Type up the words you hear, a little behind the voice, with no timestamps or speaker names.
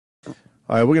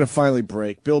All right, we're going to finally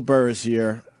break. Bill Burr is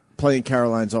here, playing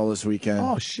Carolines all this weekend.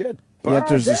 Oh, shit. He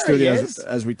enters the studio he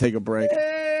as we take a break.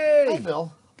 Hey. Hi,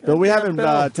 Bill. Bill, we haven't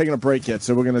taken a break yet,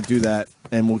 so we're going to do that,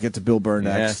 and we'll get to Bill Burr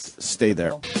next. Yes. Stay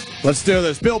there. Let's do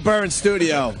this. Bill Burr in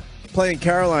studio, playing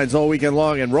Carolines all weekend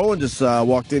long, and Roland just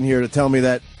walked in here to tell me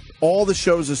that all the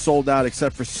shows are sold out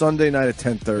except for Sunday night at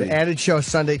 10:30. The added show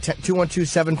Sunday,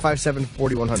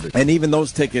 212-757-4100. And even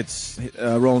those tickets,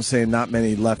 Roland's saying not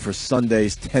many left for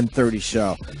Sunday's 10:30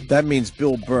 show. That means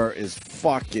Bill Burr is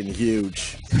fucking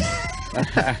huge.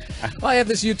 Well, I have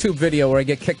this YouTube video where I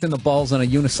get kicked in the balls on a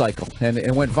unicycle, and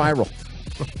it went viral.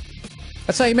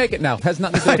 That's how you make it now. Has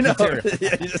nothing to do with material.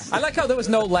 I like how there was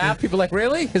no laugh. People are like,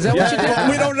 really? Is that what you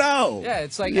did? We don't know. Yeah,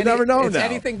 it's like you never know it's now.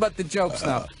 anything but the jokes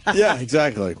now. Yeah,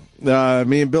 exactly.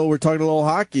 Me and Bill were talking a little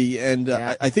hockey, and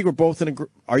I think we're both in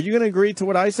Are you going to agree to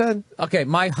what I said? Okay,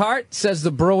 my heart says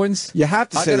the Bruins. You have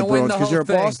to say the Bruins because you're a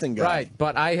thing. Boston guy. Right,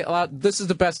 but this is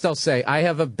the best I'll say. I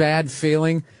have a bad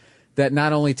feeling that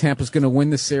not only Tampa's going to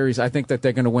win the series, I think that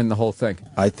they're going to win the whole thing.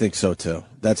 I think so too.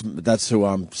 That's who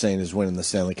I'm saying is winning the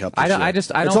Stanley Cup. It's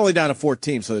I don't. only down to 4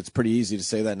 teams, so it's pretty easy to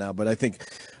say that now. But I think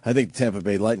the Tampa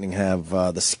Bay Lightning have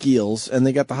the skills, and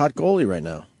they got the hot goalie right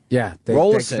now. Yeah, they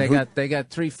got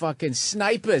 3 fucking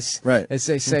snipers, right, as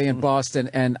they say in Boston,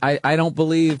 and I don't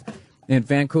believe in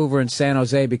Vancouver and San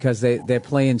Jose because they're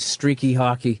playing streaky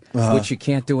hockey, which you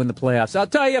can't do in the playoffs. I'll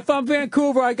tell you, if I'm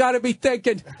Vancouver, I got to be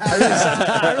thinking. I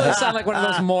really sound like one of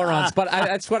those morons, but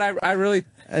that's what I really.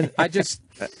 And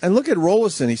look at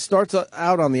Rolison. He starts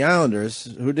out on the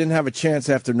Islanders, who didn't have a chance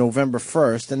after November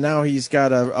 1st, and now he's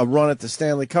got a run at the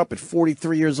Stanley Cup at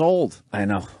 43 years old. I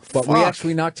know, but we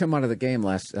actually knocked him out of the game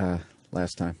last time.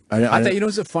 I thought,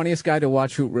 who's the funniest guy to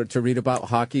watch to read about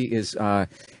hockey is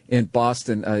in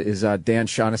Boston is Dan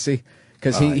Shaughnessy.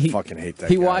 Because I fucking hate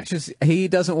that guy. He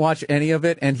doesn't watch any of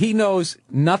it, and he knows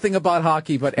nothing about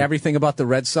hockey but everything about the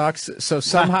Red Sox. So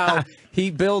somehow he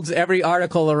builds every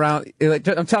article around.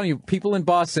 I'm telling you, people in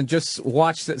Boston just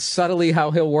watch subtly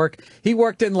how he'll work. He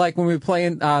worked in, like, when we were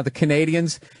playing the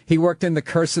Canadians, he worked in The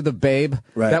Curse of the Babe.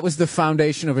 Right. That was the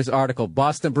foundation of his article.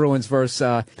 Boston Bruins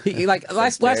versus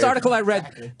last article I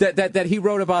read that he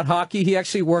wrote about hockey. He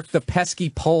actually worked the pesky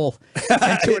pole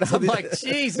into it. I'm like,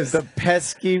 Jesus, the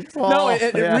pesky pole. No,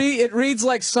 it reads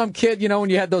like some kid, when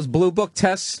you had those blue book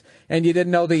tests and you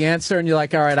didn't know the answer, and you're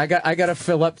like, all right, I got to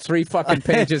fill up 3 fucking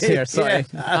pages here. So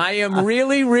I am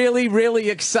really, really, really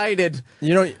excited.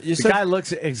 The guy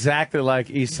looks exactly like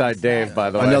Eastside Dave, by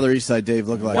the way. Another Eastside Dave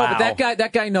look like. No, but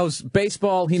that guy knows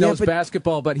baseball. He knows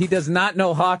basketball, but he does not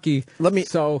know hockey. Let me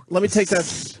take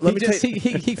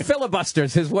that. He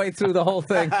filibusters his way through the whole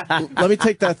thing. Let me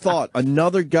take that thought.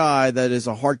 Another guy that is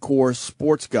a hardcore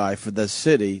sports guy for the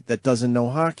city that doesn't know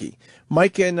hockey.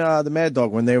 Mike and the Mad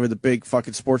Dog, when they were the big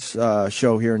fucking sports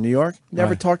show here in New York,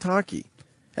 never talked hockey,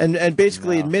 and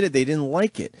basically admitted they didn't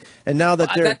like it. And now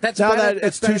that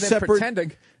it's two separate,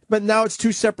 pretending. But now it's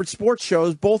 2 separate sports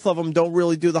shows. Both of them don't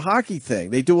really do the hockey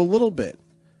thing. They do a little bit.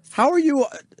 How are you?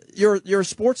 You're a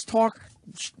sports talk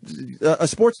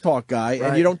guy,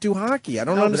 and you don't do hockey. I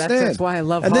don't understand. That's why I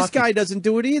love and hockey. this guy doesn't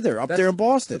do it either there in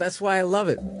Boston. That's why I love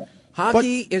it.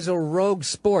 Hockey is a rogue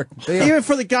sport. Even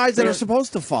for the guys that are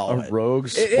supposed to follow it. Rogue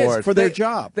sport. It is for their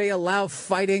job. They allow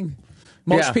fighting.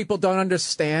 Most people don't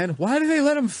understand. Why do they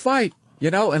let them fight?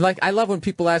 And I love when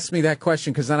people ask me that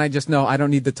question, because then I just know I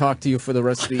don't need to talk to you for the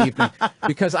rest of the evening,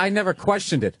 because I never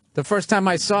questioned it. The first time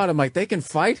I saw it, I'm like, they can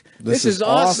fight? This is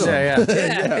awesome.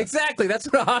 Yeah, exactly. That's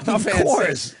what a hockey fan says. Of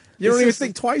course. You don't even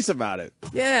think twice about it.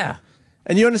 Yeah.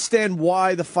 And you understand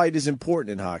why the fight is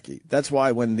important in hockey. That's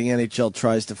why when the NHL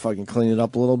tries to fucking clean it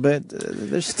up a little bit,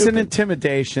 they're stupid. It's an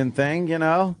intimidation thing, Do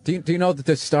you know that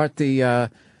to start the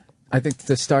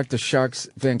Sharks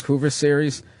Vancouver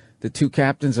series, the 2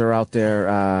 captains are out there.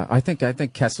 I think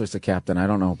Kessler's the captain. I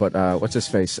don't know, but what's his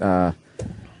face?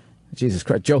 Jesus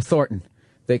Christ, Joe Thornton.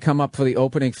 They come up for the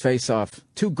opening face-off.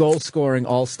 2 goal-scoring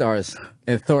all-stars.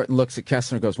 And Thornton looks at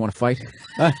Kessler and goes, want to fight?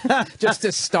 Just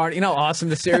to start. You know how awesome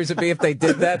the series would be if they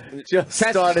did that?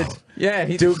 Started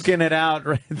duking it out.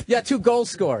 Right. Yeah, 2 goal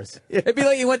scorers. It'd be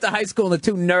like you went to high school and the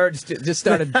 2 nerds just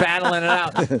started battling it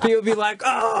out. People would be like,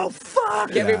 oh,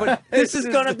 fuck. Yeah. Everybody, this is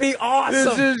going to be awesome.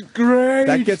 This is great.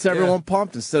 That gets everyone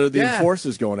pumped instead of the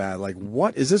enforcers going at it. Like,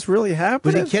 what? Is this really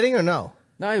happening? Was he kidding or no?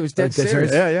 No, he was dead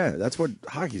serious. Yeah. That's what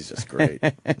hockey's just great.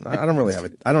 I don't really have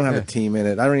it. I don't have a team in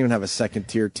it. I don't even have a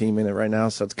second-tier team in it right now,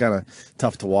 so it's kind of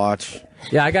tough to watch.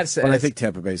 Yeah, I got to say. But I think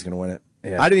Tampa Bay's going to win it.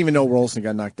 Yeah. I didn't even know Rolson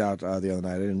got knocked out the other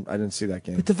night. I didn't see that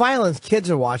game. But the violence kids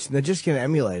are watching, they're just going to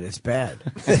emulate. It's bad.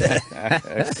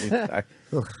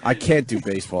 I can't do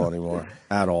baseball anymore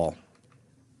at all.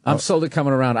 I'm slowly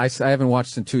coming around. I haven't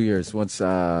watched in 2 years.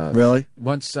 Really?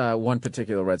 Once one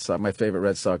particular Red Sox, my favorite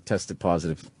Red Sox, tested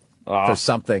positive for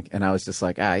something, and I was just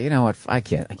like, you know what? I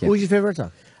can't. Who's your favorite Red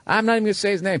Sox? I'm not even going to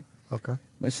say his name. Okay. I'm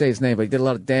going to say his name, but he did a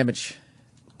lot of damage.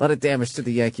 A lot of damage to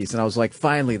the Yankees, and I was like,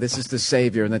 finally, this is the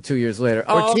savior. And then 2 years later,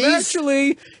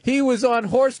 actually, he was on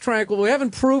horse tranquil. We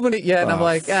haven't proven it yet. And I'm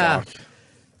like,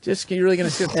 just you're really going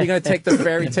to take the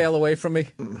fairy tale away from me,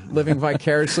 living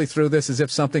vicariously through this as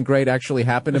if something great actually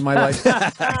happened in my life.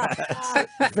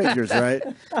 Figures, right?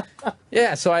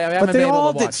 Yeah, so I haven't But they been able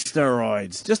all to did watch.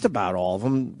 Steroids. Just about all of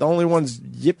them. The only ones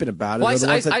yipping about it are the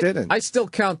ones that didn't. I still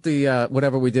count the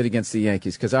whatever we did against the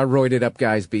Yankees because our roided up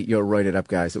guys beat your roided up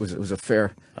guys. It was a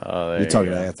fair. You're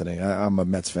talking to Anthony. I'm a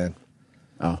Mets fan.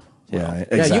 Oh. Yeah, Yeah,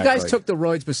 exactly. you guys took the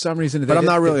roids for some reason. But I'm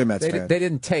not really a Mets fan. They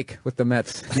didn't take with the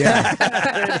Mets. Yeah.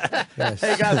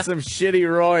 They got some shitty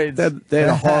roids. They had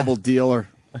a horrible dealer.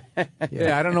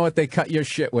 Yeah, I don't know what they cut your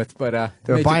shit with, but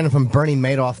They were buying them from Bernie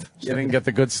Madoff. You didn't get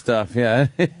the good stuff, yeah.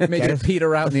 made you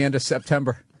peter out in the end of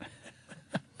September.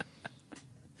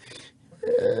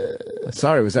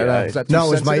 Sorry, was that too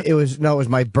No, it sensitive? was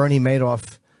my Bernie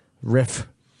Madoff riff.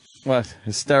 What?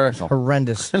 Hysterical.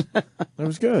 Horrendous. It It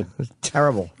was good. was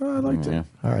terrible. I liked it. Yeah.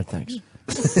 All right, thanks.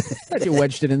 Thought you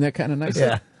wedged it in there kind of nice.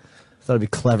 Yeah. Thought it'd be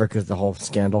clever because the whole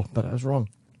scandal, but I was wrong.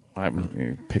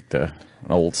 You picked an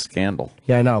old scandal.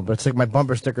 Yeah, I know, but it's like my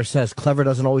bumper sticker says, clever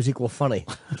doesn't always equal funny.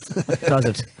 Does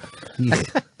it?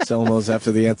 Selling those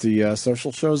after the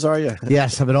anti-social shows, are you?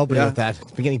 Yes, I've been opening Yeah. with that.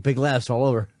 It's been getting big laughs all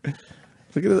over.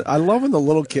 Look at it. I love when the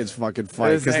little kids fucking fight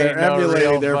This because they're ain't no emulating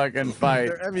real their fucking fight.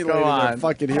 They're Go emulating their on.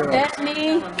 fucking heroes.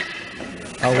 Bethany.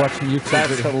 I'll watch YouTube. That's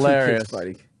video. hilarious. Two kids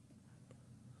fighting.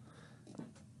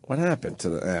 What happened to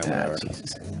the whatever.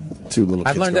 Two little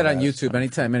kids? I've learned that going on at it. YouTube.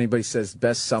 Anytime anybody says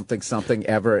best something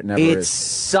ever, it never It is.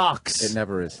 sucks. It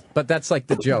never is. But that's like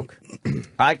the joke.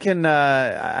 I can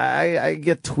I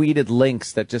get tweeted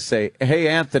links that just say, "Hey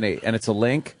Anthony," and it's a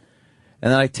link,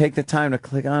 and then I take the time to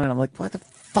click on it. And I'm like, "What the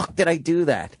fuck did I do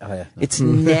that?" Oh, yeah. It's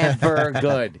never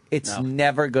good. It's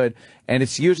never good, and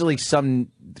it's usually some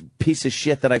piece of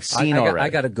shit that I've seen already. I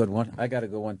got a good one.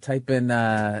 Type in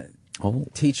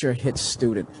teacher hits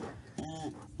student.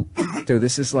 Dude,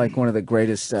 this is like one of the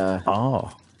greatest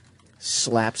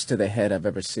slaps to the head I've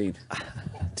ever seen.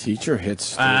 Teacher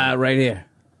hits. Right here.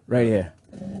 Right here.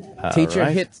 Teacher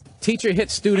hit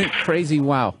student, crazy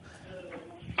wow.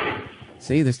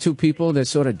 See, there's two people that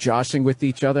sort of joshing with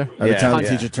each other. Every time the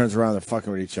yeah. teacher turns around, they're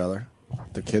fucking with each other.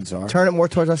 The kids are. Turn it more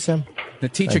towards us, Sam. The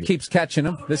teacher keeps catching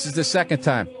them. This is the second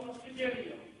time.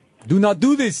 Do not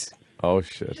do this. Oh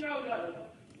shit!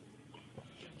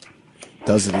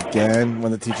 Does it again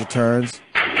when the teacher turns.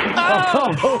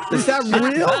 Is that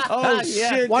real? Oh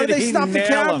shit! Why did they he stop the nail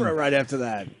camera him? right after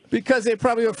that? Because they're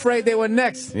probably afraid they were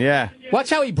next. Yeah. Watch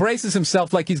how he braces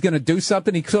himself like he's going to do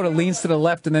something. He sort of leans to the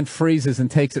left and then freezes and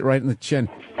takes it right in the chin.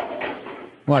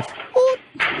 Watch.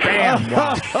 Bam!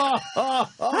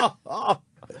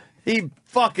 He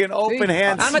fucking open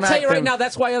hand. I'm going to tell you smacked right him. now,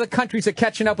 that's why other countries are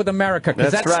catching up with America,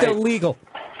 because That's that's right. still legal.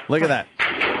 Look at that.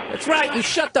 That's right. You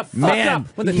shut the fuck Man, up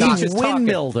when the he teacher's talking.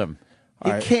 windmilled him.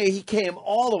 He came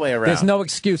all the way around. There's no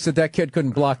excuse that kid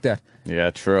couldn't block that. Yeah,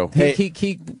 true.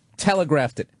 He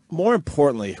telegraphed it. More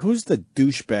importantly, who's the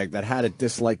douchebag that had to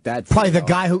dislike that? Probably the video?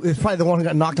 guy who is probably the one who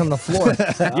got knocked on the floor.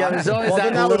 Yeah, there's always Well, that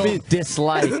then that would little be-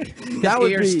 dislike. That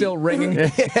would Ears be still ringing.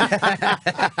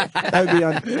 That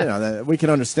would be we can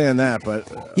understand that,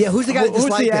 but Yeah, who's the guy that who's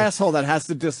disliked the it? asshole that has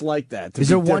to dislike that? to Is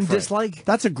be there one different? dislike?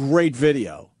 That's a great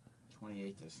video.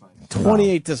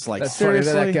 28 dislikes. That's funny to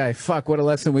Seriously, that guy. Fuck, what a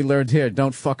lesson we learned here.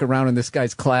 Don't fuck around in this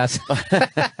guy's class.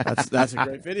 that's a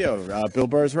great video. Bill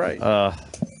Burr's right.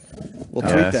 We'll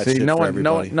tweet Yeah, that see, shit no for one,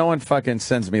 no, everybody. no one fucking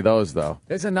sends me those though.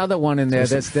 There's another one in there.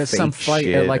 There's There's some some fake fight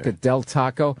at shit. like a Del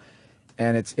Taco,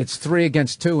 and it's 3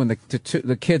 against 2, and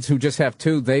the kids who just have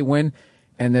 2, they win.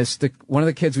 And there's one of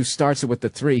the kids who starts it with the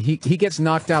 3. He gets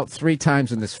knocked out 3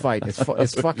 times in this fight.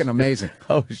 It's fucking amazing.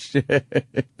 Oh shit!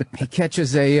 He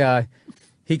catches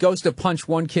he goes to punch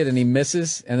one kid and he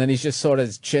misses, and then he's just sort of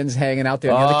his chin's hanging out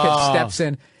there. And the other kid steps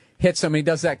in, hits him, and he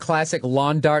does that classic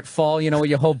lawn dart fall, where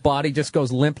your whole body just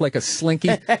goes limp like a slinky,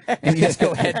 and you just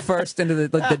go head first into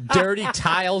the dirty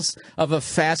tiles of a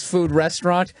fast food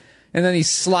restaurant, and then he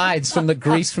slides from the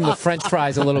grease from the French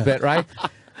fries a little bit, right?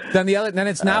 Then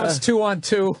it's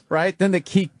 2-on-2, right? Then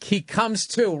he comes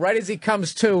to, right as he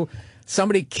comes to,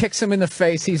 somebody kicks him in the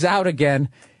face. He's out again.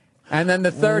 And then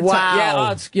the third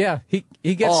time,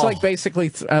 he gets like basically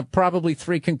probably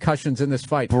 3 concussions in this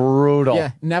fight. Brutal.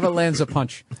 Yeah, never lands a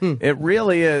punch. It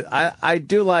really is. I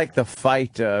do like the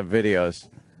fight videos,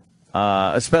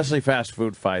 especially fast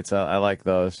food fights. I like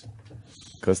those.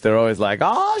 Because they're always like,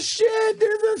 oh, shit,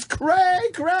 this is cray,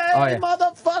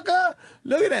 motherfucker.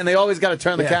 Look at it. And they always got to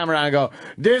turn the camera on and go,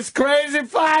 this crazy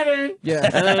fighting.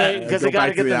 Yeah. Because they got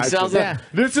to get themselves up.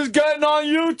 This is getting on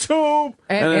YouTube.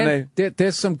 And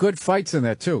there's some good fights in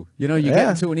there, too. You know, you get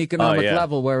into an economic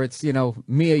level where it's, you know,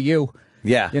 me or you.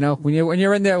 Yeah. You know, when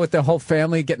you're in there with the whole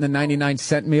family getting the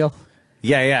 99-cent meal.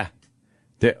 Yeah.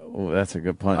 That's a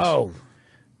good punch. Oh.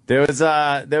 There was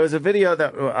a video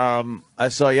that I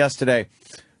saw yesterday.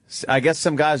 I guess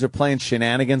some guys were playing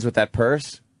shenanigans with that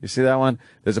purse. You see that one?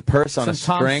 There's a purse on a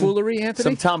string. Some tomfoolery, Anthony?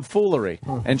 Some tomfoolery.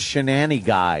 And shenany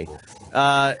guy.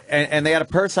 And they had a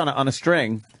purse on a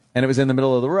string, and it was in the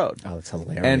middle of the road. Oh, that's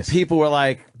hilarious. And people were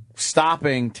like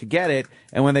stopping to get it,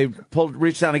 and when they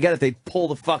reached down to get it, they'd pull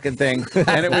the fucking thing,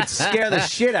 and it would scare the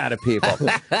shit out of people.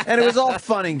 And it was all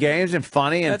fun and games and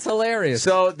funny. And that's hilarious.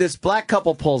 So this black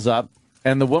couple pulls up,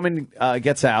 and the woman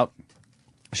gets out.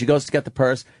 She goes to get the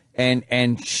purse, and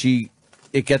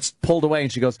it gets pulled away,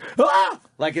 and she goes, ah!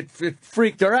 Like it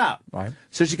freaked her out. Right.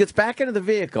 So she gets back into the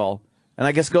vehicle, and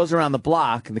I guess goes around the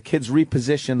block, and the kids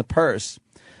reposition the purse.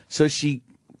 So she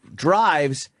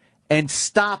drives and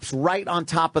stops right on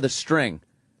top of the string.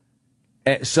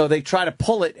 So they try to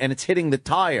pull it, and it's hitting the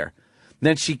tire.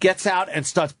 Then she gets out and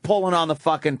starts pulling on the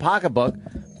fucking pocketbook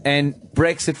and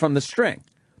breaks it from the string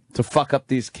to fuck up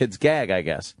these kids' gag, I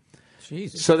guess.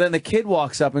 Jesus. So then the kid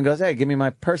walks up and goes, hey, give me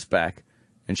my purse back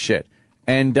and shit.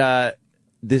 And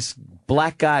this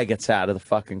black guy gets out of the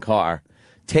fucking car,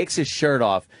 takes his shirt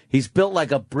off. He's built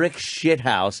like a brick shit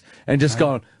house and just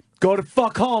going, go to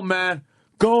fuck home, man.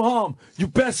 Go home. You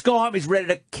best go home. He's ready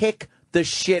to kick the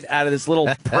shit out of this little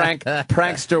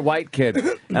prankster white kid.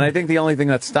 And I think the only thing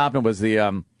that stopped him was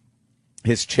the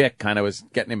his chick kind of was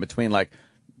getting in between, like,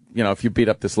 you know, if you beat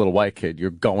up this little white kid,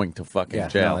 you're going to fucking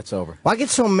jail. No, it's over. Well, I get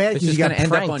so mad It's because just you going got to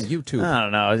end pranked. up on YouTube. I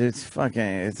don't know. It's fucking.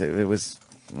 It was.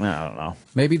 I don't know.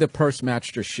 Maybe the purse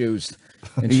matched her shoes.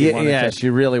 And she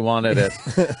really wanted it.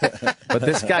 But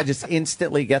this guy just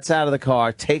instantly gets out of the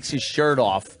car, takes his shirt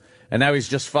off, and now he's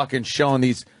just fucking showing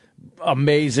these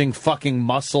amazing fucking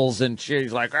muscles and shit.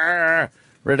 He's like,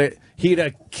 ready. He'd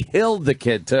have killed the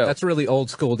kid too. That's really old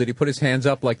school. Did he put his hands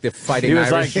up like the fighting He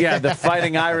was Irish? like, yeah, the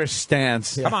fighting Irish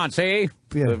stance. Come on, see?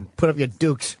 Yeah, put up your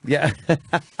dukes. Yeah.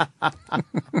 What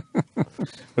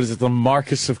is it, the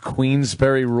Marcus of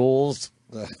Queensberry rules?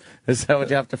 Is that what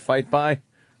you have to fight by?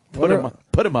 Put him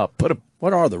up.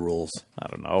 What are the rules? I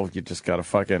don't know. You just got to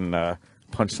fucking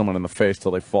punch someone in the face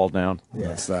till they fall down. Yeah,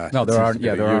 that's that. No, there are no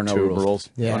YouTube rules.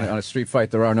 Yeah. On a street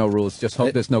fight, there are no rules. Just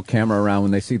hope there's no camera around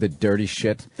when they see the dirty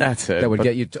shit. That's it. That would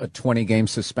get you a 20-game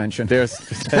suspension. There's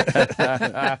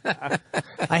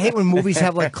I hate when movies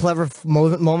have like clever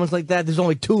moments like that. There's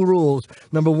only two rules.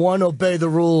 Number one, obey the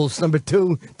rules. Number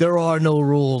two, there are no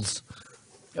rules.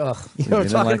 Ugh. You know you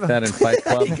didn't like that in Fight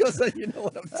Club? He goes, you know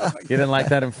what I'm talking You didn't like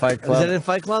that in Fight about. Club? Is that in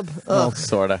Fight Club? Well,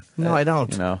 sort of. No, I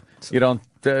don't. You know, you don't.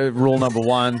 Rule number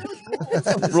one.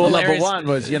 Rule number one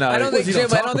was, you know. I don't think, Jim,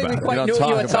 I don't think we quite knew what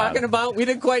you were talking about. We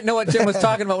didn't quite know what Jim was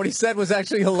talking about. What he said was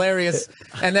actually hilarious.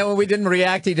 And then when we didn't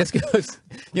react, he just goes,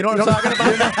 you know what I'm talking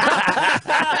about?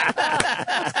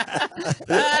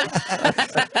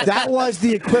 That was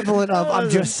the equivalent of,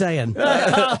 I'm just saying.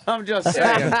 I'm just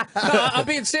saying. No, I'm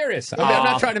being serious. I'm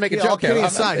not trying to make a joke here. Kidding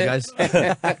aside, guys.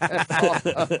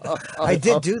 I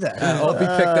did do that. Opie picked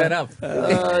that up.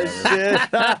 Oh, shit.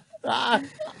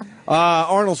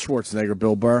 Arnold Schwarzenegger,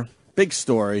 Bill Burr. Big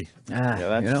story.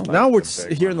 Yeah, that's Now we're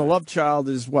hearing the love child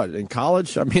is what, in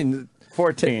college? I mean,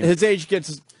 14. His age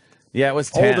gets Yeah, it was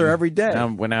 10. older every day.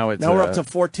 Now we're up to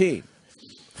 14.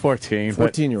 14.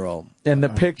 14-year-old. And the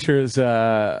pictures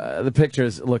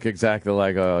look exactly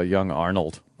like a young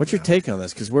Arnold. What's your take on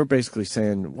this? Because we're basically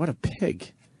saying, what a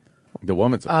pig. The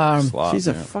woman's a slob. She's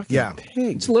a fucking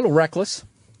pig. It's a little reckless.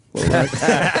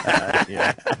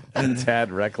 Yeah. A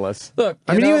tad reckless. Look,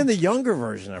 I mean, you know, even the younger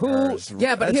version of her is,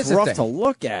 yeah, but here's that's the rough thing. to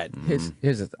look at.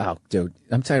 Here's the dude.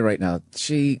 I'm telling you right now,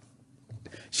 she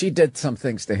did some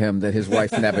things to him that his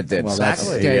wife never did. Well, So, that's-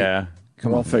 okay, Yeah.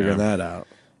 come We'll on. figure that out.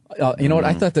 You know what?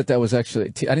 I thought that was actually.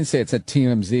 I didn't say it said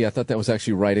TMZ. I thought that was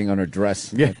actually writing on her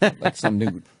dress. Yeah. like some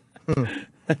new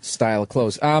style of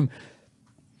clothes.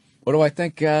 What do I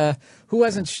think? Who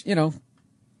hasn't?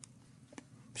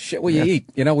 Shit where you eat.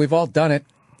 You know, we've all done it.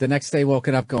 The next day,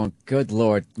 woken up going, "Good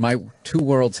Lord, my two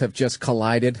worlds have just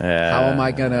collided. How am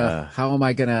I gonna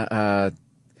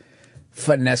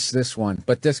finesse this one?"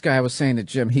 But this guy, I was saying to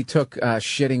Jim, he took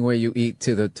shitting where you eat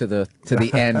to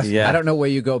the end. Yeah. I don't know where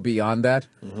you go beyond that.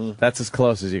 That's as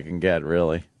close as you can get,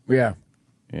 really. Yeah.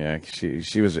 Yeah,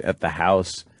 she was at the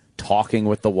house talking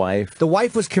with the wife. The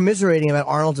wife was commiserating about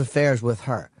Arnold's affairs with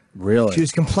her. Really? She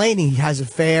was complaining he has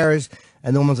affairs,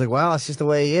 And the woman's like, well, it's just the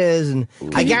way he is. And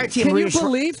I guarantee Can Maria you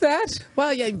believe that?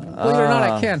 Well, yeah, believe it or not,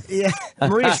 I can. Yeah,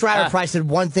 Maria Shriver probably said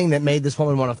one thing that made this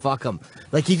woman want to fuck him.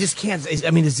 Like, he just can't. I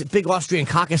mean, his big Austrian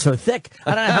cock is so thick.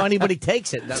 I don't know how anybody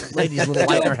takes it. That lady's little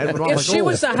light in her head. If she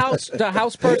was the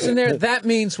house person there, that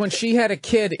means when she had a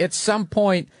kid, at some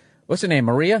point, what's her name,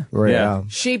 Maria? Yeah.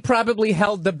 She probably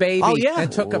held the baby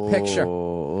and took a picture.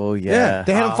 Oh, yeah. Yeah,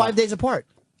 they had them 5 days apart.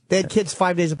 They had kids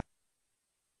 5 days apart.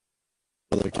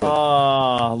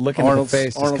 Oh, looking at the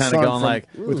face, just kind of going like,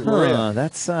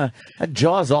 that's that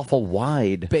jaw's awful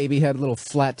wide. Baby had a little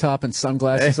flat top and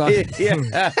sunglasses on.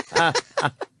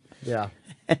 Yeah.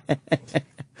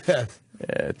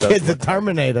 Kid's the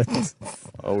Terminator.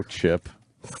 Oh, Chip.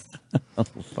 Oh,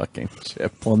 fucking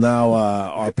Chip. Well, now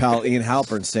our pal Ian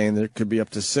Halpern's saying there could be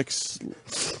up to six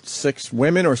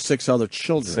women or 6 other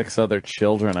children. 6 other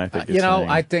children, I think.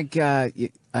 I think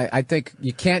I think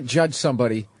you can't judge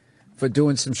somebody for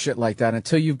doing some shit like that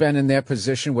until you've been in their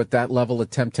position with that level of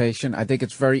temptation. I think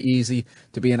it's very easy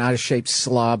to be an out of shape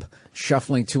slob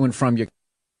shuffling to and from your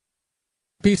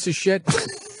piece of shit.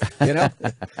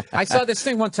 I saw this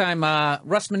thing one time.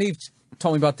 Russ Maneve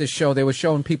told me about this show. They were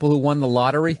showing people who won the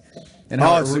lottery. And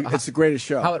how it's the greatest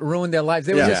show. How it ruined their lives.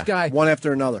 There was this guy. One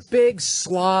after another. Big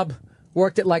slob.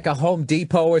 Worked at like a Home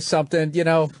Depot or something,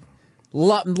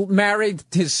 married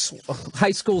his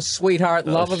high school sweetheart,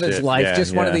 love of his life.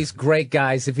 Just one of these great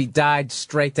guys. If he died,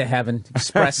 straight to heaven,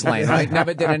 express lane, right?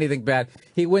 Never did anything bad.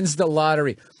 He wins the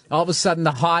lottery. All of a sudden,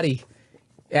 the hottie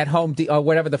at Home Depot, or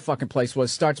whatever the fucking place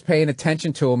was, starts paying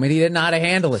attention to him, and he didn't know how to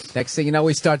handle it. Next thing you know,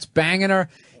 he starts banging her.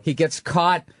 He gets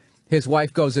caught. His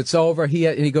wife goes, it's over.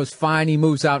 He goes, fine. He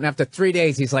moves out. And after 3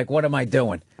 days, he's like, what am I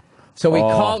doing? So he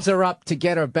calls her up to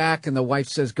get her back, and the wife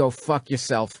says, go fuck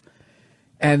yourself.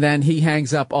 And then he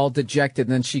hangs up all dejected,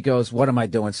 and then she goes, what am I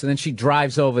doing? So then she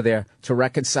drives over there to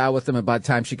reconcile with him, and by the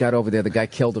time she got over there, the guy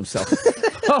killed himself.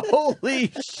 Holy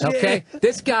shit. Okay?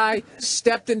 This guy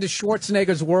stepped into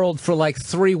Schwarzenegger's world for like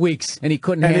 3 weeks, and he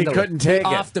couldn't handle it. He couldn't take it.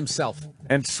 Offed himself.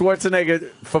 And Schwarzenegger,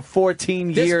 for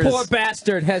 14 years. This poor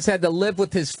bastard has had to live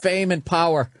with his fame and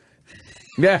power.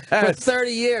 Yeah, for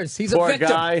 30 years. He's poor a victim.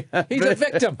 Guy. He's a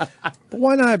victim. But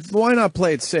why not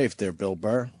play it safe there, Bill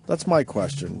Burr? That's my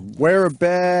question. Wear a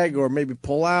bag or maybe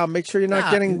pull out. Make sure you're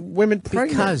not getting women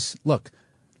pregnant. Because, look,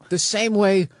 the same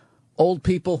way old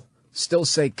people still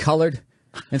say colored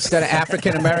instead of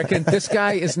African American, this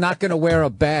guy is not going to wear a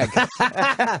bag.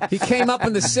 He came up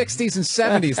in the 60s and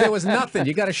 70s. There was nothing.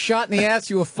 You got a shot in the ass,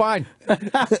 you were fine.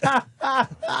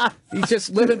 He's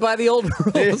just living by the old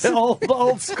rules.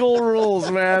 old school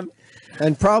rules, man.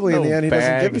 And probably in the end, he doesn't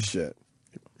bag. give a shit.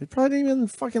 He probably didn't even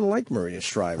fucking like Maria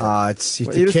Shriver. It's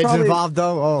the kids involved,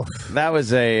 though. Oh, that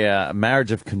was a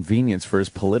marriage of convenience for his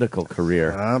political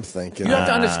career. I'm thinking. You have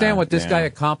to understand what this guy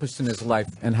accomplished in his life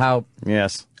and how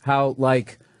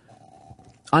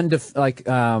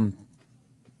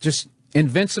just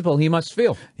invincible he must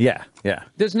feel. Yeah.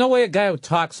 There's no way a guy who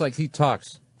talks like he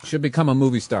talks should become a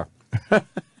movie star. A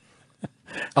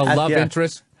love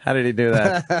interest. How did he do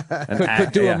that?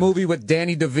 Could do a movie with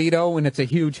Danny DeVito and it's a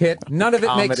huge hit. None of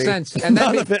it makes sense. And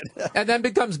then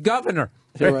becomes governor.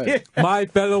 You're right. My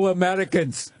fellow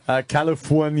Americans.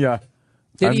 California.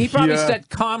 He probably said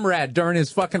comrade during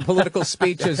his fucking political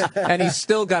speeches, and he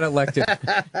still got elected.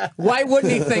 Why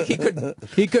wouldn't he think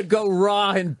he could go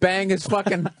raw and bang his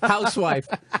fucking housewife?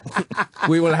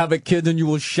 We will have a kid, and you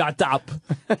will shut up.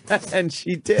 And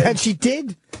she did. And she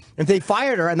did. And they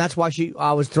fired her, and that's why she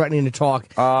was threatening to talk,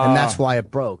 and that's why it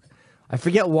broke. I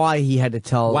forget why he had to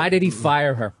tell. Why did he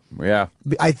fire her? Yeah.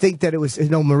 I think that it was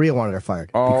Maria wanted her fired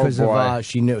because of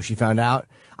she knew, she found out.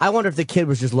 I wonder if the kid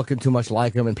was just looking too much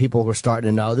like him and people were starting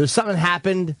to know. There's something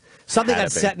happened. Something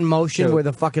got set in motion where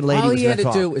the fucking lady was going to talk.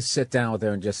 All he had to do is sit down with her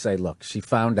and just say, look, she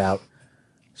found out.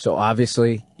 So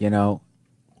obviously,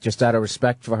 just out of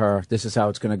respect for her, this is how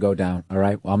it's going to go down. All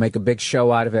right? I'll make a big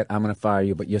show out of it. I'm going to fire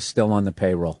you, but you're still on the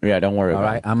payroll. Yeah, don't worry about it.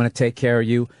 All right? I'm going to take care of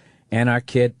you and our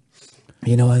kid.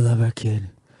 I love our kid.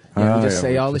 Just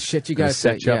say all the shit you guys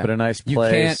say. Set you up at a nice place. You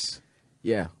can't.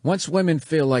 Yeah. Once women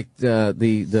feel like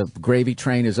the gravy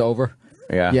train is over,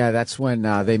 that's when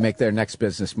they make their next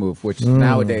business move, which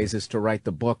nowadays is to write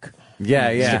the book.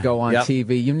 To go on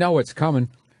TV. You know it's coming.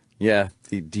 Yeah,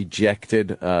 the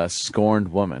dejected,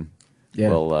 scorned woman. Yeah.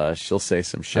 Well, she'll say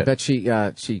some shit. I bet she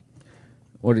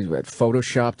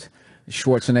photoshopped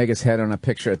Schwarzenegger's head on a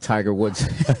picture of Tiger Woods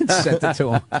and sent it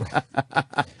to him.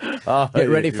 Get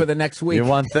ready for the next week. You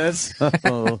want this?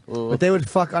 But they would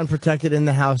fuck unprotected in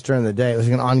the house during the day. It was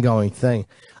like an ongoing thing.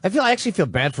 I actually feel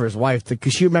bad for his wife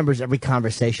because she remembers every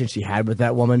conversation she had with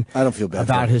that woman. I don't feel bad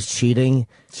about his cheating.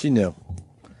 She knew.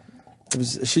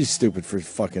 She's stupid for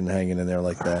fucking hanging in there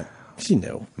like that. She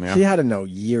knew. Yeah. She had to know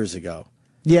years ago.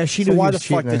 Yeah, she So knew. why he the was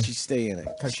fuck cheating, did she stay in it?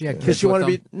 Because she had Because kids she with wanted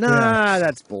to them. be. Nah,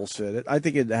 that's bullshit. I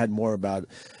think it had more about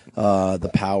the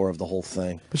power of the whole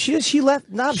thing. But she left.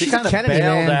 Nah, She she's a kinda Kennedy,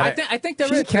 bailed man. at I think there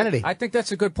She's is a Kennedy. I think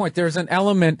that's a good point. There's an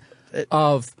element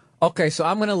of okay, so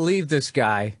I'm going to leave this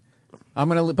guy.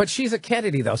 But she's a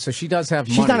Kennedy though, so she does have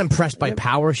money. She's not impressed by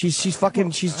power. She's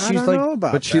fucking. She's I don't like. know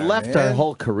about But she that, left man. her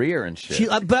whole career and shit.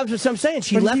 But that's what I'm saying.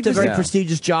 She But he left a was very the-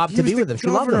 prestigious job He to was be the with him. She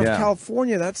loved governor him. of Yeah.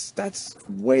 California. That's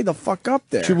way the fuck up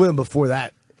there. She was with him before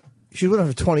that. She was with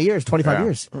him for 20 years, 25 Yeah.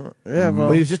 years. Yeah, well,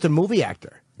 But he was just a movie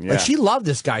actor. Yeah. Like she loved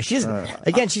this guy. She's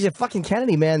again, she's a fucking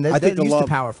Kennedy, man. I think the used love- to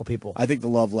powerful people. I think the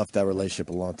love left that relationship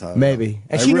a long time ago. Maybe,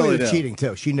 and I she really knew he was do. cheating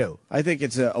too. She knew. I think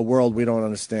it's a world we don't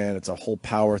understand. It's a whole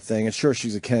power thing. And sure,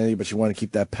 she's a Kennedy, but she wanted to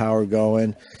keep that power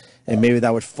going. And maybe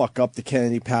that would fuck up the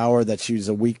Kennedy power that she was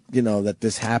a weak, that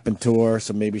this happened to her.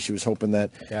 So maybe she was hoping that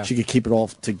she could keep it all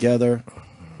together.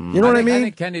 You know what I mean? I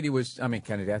think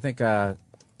Kennedy. I think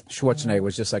Schwarzenegger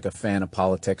was just like a fan of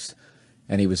politics,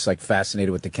 and he was like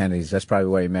fascinated with the Kennedys. That's probably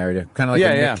why he married her. Kind of like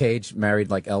when Nick Cage married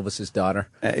like Elvis's daughter.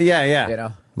 Yeah. You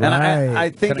know. And Right. I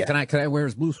think Can I wear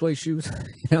his blue suede shoes?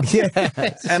 You know?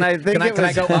 and I think Can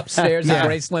I go upstairs Yeah. in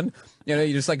Graceland? You know,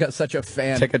 you just like got such a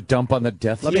fan. take a dump on the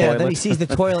death Yeah. toilet. Then he sees the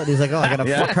toilet. He's like, "Oh, I gotta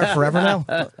fuck her forever now."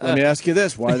 Let me ask you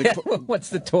this: Why are the Once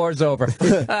the tour's over,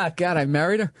 God, I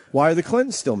married her. Why are the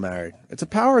Clintons still married? It's a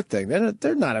power thing.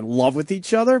 They're not in love with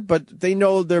each other, but they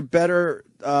know they're better.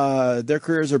 Their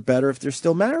careers are better if they're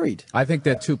still married. I think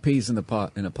they're two peas in the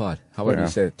pod. However Yeah. you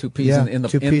say it, two peas Yeah, in the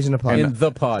two peas in a pod. In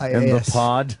the pod. I- in the Yes.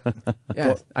 pod.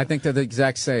 Yeah, I think they're the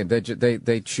exact same.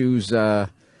 They choose.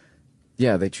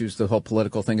 They choose the whole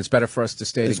political thing. It's better for us to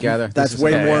stay together. That's This is-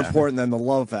 way yeah, more yeah. important than the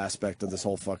love aspect of this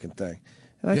whole fucking thing.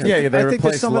 And I Yeah, think, they I think there's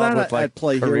replace some of love that with, like, at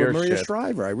play here career with Maria shit.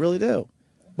 Shriver. I really do.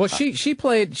 Well, she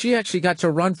actually got to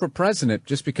run for president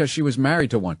just because she was married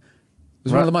to one. It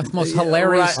was one of the most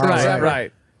hilarious things ever.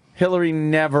 Right. Hillary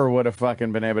never would have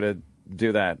fucking been able to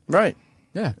do that. Right.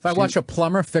 Yeah. If I watch a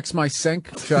plumber fix my sink,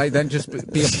 should I then just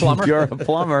be a plumber? You're a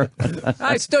plumber.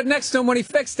 I stood next to him when he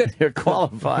fixed it. You're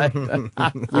qualified.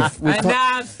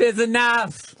 Enough is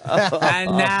enough.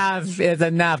 Enough is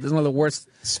enough. This is one of the worst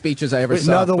speeches I ever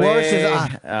saw. No, the worst is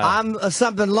Way- I'm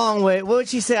something long way. What would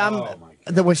she say?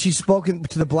 When she spoke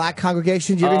to the black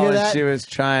congregation. Did you ever hear and that? she was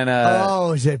trying to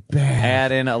Oh, is it bad?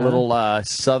 add in a little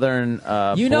southern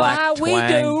You know black how we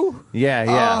twang. do. Yeah.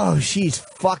 Oh, she's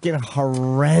fucking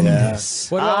horrendous.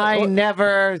 What- I what-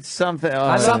 never something.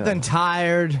 Something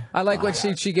tired. I like when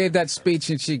she gave that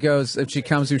speech and she goes, if she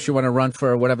comes here, she want to run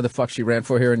for whatever the fuck she ran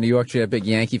for here in New York. She had a big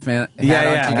Yankee fan. hat on.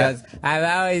 Yeah. She goes, I've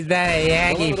always been a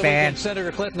Yankee Over the fan. weekend,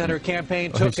 Senator Clinton and her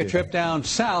campaign took a trip down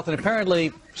south, and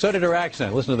apparently so did her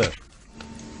accent. Listen to this.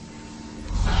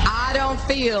 I don't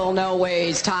feel no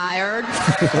ways tired.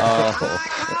 I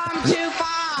come too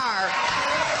far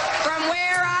from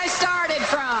where I started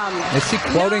from. Is she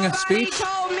quoting a Nobody speech?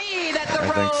 told me that the I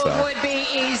think road so. would be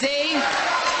easy.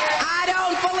 I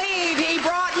don't believe he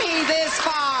brought me this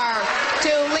far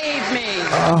to leave me.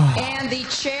 And the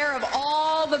chair of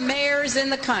all the mayors in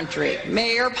the country,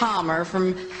 Mayor Palmer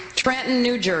from Trenton,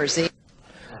 New Jersey.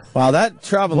 Wow, that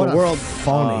travel in What the a world,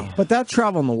 phony. but that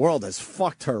travel in the world has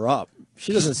fucked her up.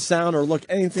 She doesn't sound or look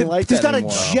anything like There's that not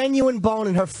anymore. a genuine bone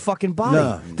in her fucking body.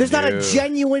 No. There's not a No.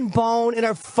 genuine bone in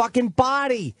her fucking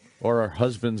body. Or her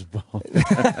husband's bone.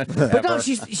 But no,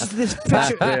 she's this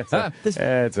picture. This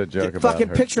It's a joke about fucking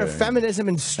her picture of thing. feminism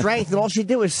and strength, and all she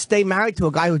did was stay married to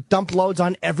a guy who dumped loads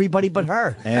on everybody but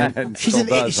her. And She's still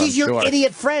does, she's I'm your sure.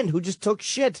 idiot friend who just took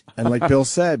shit. And like Bill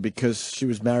said, because she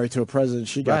was married to a president,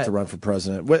 she got Right. to run for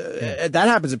president. That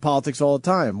happens in politics all the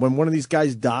time. When one of these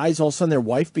guys dies, all of a sudden their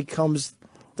wife becomes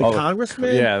the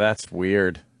congressman. Yeah, that's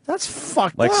weird. That's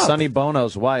fucked Like up. Sonny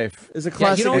Bono's wife. is a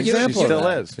classic you example. She of still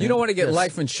that. is. You don't want to get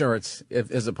life insurance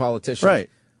as a politician. Right.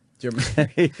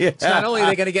 It's not only are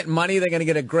they going to get money, they're going to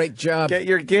get a great job. Get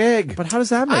your gig. But how does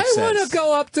that make I sense? want to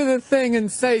go up to the thing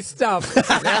and say stuff and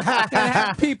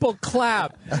have people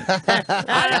clap.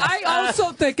 I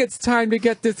also think it's time to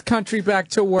get this country back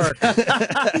to work.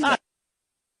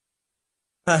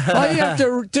 All you have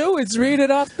to do is read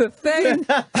it off the thing.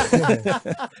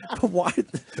 Why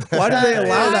do they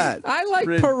allow that? I like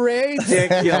parades.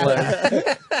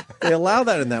 Ridiculous. They allow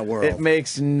that in that world. It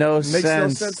makes no Makes no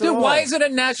sense. sense at Dude, all. why is it a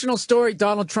national story?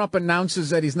 Donald Trump announces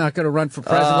that he's not going to run for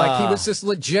president. Like he was this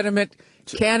legitimate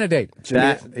candidate.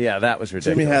 That was ridiculous.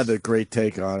 Jimmy had a great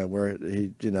take on it, where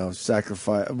he,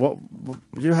 sacrificed.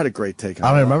 You had a great take on it.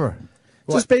 I don't remember.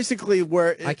 Just basically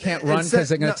where I can't run because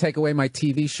they're going to take away my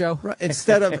TV show. Right,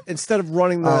 instead of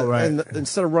running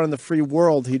instead of running the free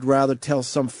world, he'd rather tell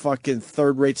some fucking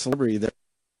third-rate celebrity that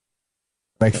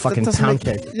like fucking town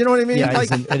kid. You know what I mean? Yeah, like,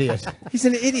 he's an idiot. He's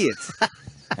an idiot.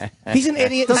 He's an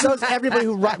idiot. So is everybody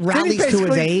who rallies to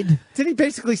his aid. Did he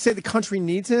basically say the country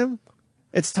needs him?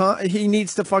 It's time. He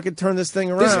needs to fucking turn this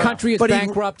thing around. This country is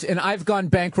bankrupt, and I've gone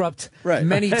bankrupt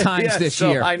many times this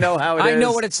year. I know how it is. I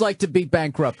know what it's like to be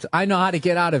bankrupt. I know how to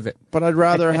get out of it. But I'd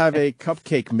rather have a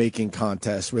cupcake making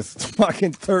contest with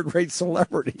fucking third-rate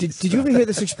celebrities. Did you ever hear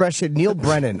this expression, Neil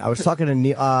Brennan? I was talking to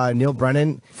Neil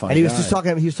Brennan, and he was just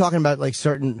talking. He was talking about like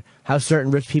how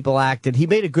certain rich people act, and he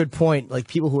made a good point. Like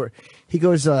people who are, he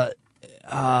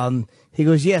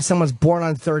goes, yeah, someone's born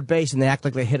on third base and they act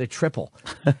like they hit a triple.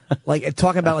 Like,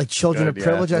 talking about, like, children of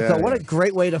privilege. I thought, what a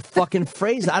great way to fucking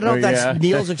phrase it. I don't know if that's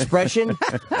Neil's expression,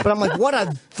 but I'm like, what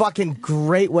a fucking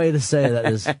great way to say that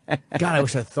is. God, I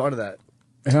wish I thought of that.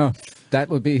 Yeah, that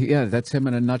would be, that's him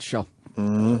in a nutshell.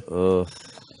 Mm-hmm.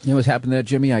 You know what happened there,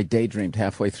 Jimmy? I daydreamed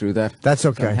halfway through that. That's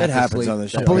okay. It happens on the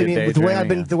show. Believe me, with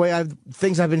the way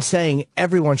things I've been saying,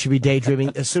 everyone should be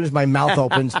daydreaming. As soon as my mouth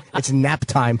opens, it's nap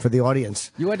time for the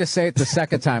audience. You had to say it the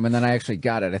second time, and then I actually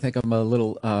got it. I think I'm a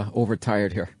little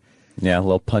overtired here. Yeah, a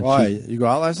little punchy. Why? You go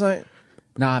out last night?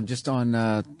 No, I'm just on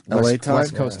LA time?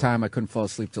 West Coast time. I couldn't fall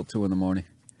asleep till 2 in the morning.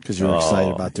 Because you were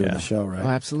excited about doing the show, right? Oh,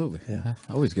 absolutely. Yeah.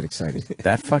 I always get excited.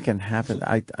 That fucking happened.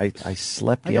 I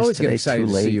slept I always get yesterday excited too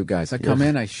to late. see you guys. I come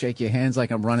in, I shake your hands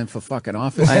like I'm running for fucking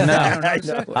office. I know. I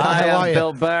know. Hi, How are I'm you?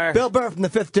 Bill Burr. Bill Burr from the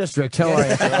 5th District. How are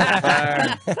you?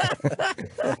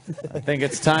 I think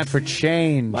it's time for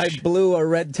change. My blue or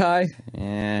red tie.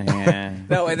 Yeah.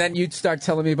 No, and then you'd start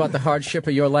telling me about the hardship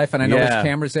of your life, and I know there's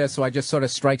cameras there, so I just sort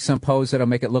of strike some pose that'll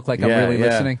make it look like I'm really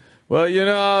listening. Well, you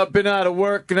know, I've been out of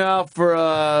work now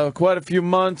for quite a few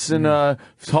months, and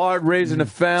it's hard raising a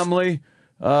family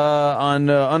on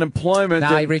unemployment.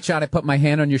 Now I reach out, I put my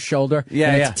hand on your shoulder.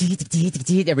 Yeah.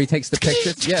 Everybody takes the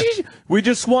pictures. Yeah. We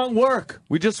just want work.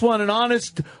 We just want an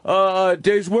honest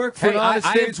day's work for an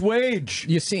honest day's wage.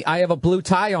 You see, I have a blue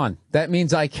tie on. That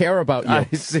means I care about you. I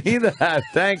see that.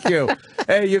 Thank you.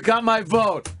 Hey, you got my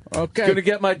vote. Okay. Gonna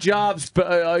get my jobs.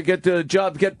 Get the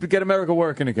job. Get America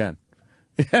working again.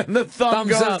 And the thumbs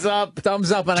goes up.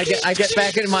 Thumbs up, and I get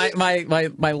back in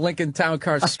my Lincoln Town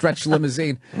Car stretch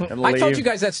limousine. I told you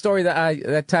guys that story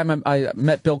that time I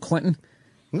met Bill Clinton.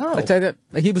 No. I tell you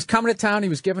that he was coming to town. He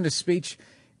was giving a speech,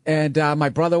 and my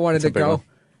brother wanted to go.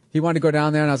 He wanted to go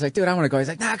down there, and I was like, dude, I want to go. He's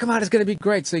like, nah, come on, it's going to be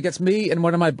great. So he gets me and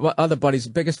one of my other buddies,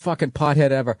 biggest fucking pothead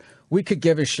ever. We could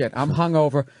give a shit. I'm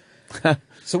hungover.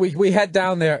 So we head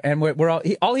down there, and we're all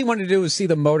he wanted to do was see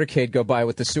the motorcade go by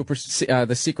with the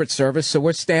Secret Service. So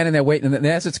we're standing there waiting, and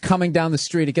as it's coming down the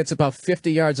street, it gets about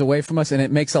 50 yards away from us, and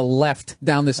it makes a left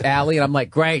down this alley. And I'm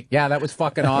like, great, yeah, that was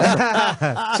fucking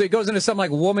awesome. So he goes into some like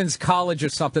woman's college or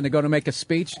something to go to make a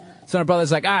speech. So my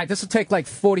brother's like, all right, this will take like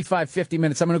 45, 50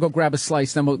 minutes. I'm gonna go grab a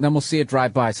slice, then we'll see it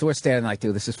drive by. So we're standing like,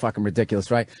 dude, this is fucking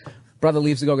ridiculous, right? Brother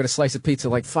leaves to go get a slice of pizza.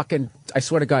 Like fucking, I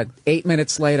swear to God, 8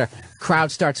 minutes later,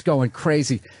 crowd starts going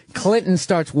crazy. Clinton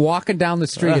starts walking down the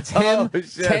street. It's him,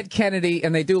 Ted Kennedy,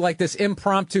 and they do like this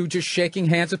impromptu, just shaking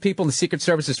hands with people. And the Secret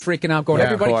Service is freaking out, going,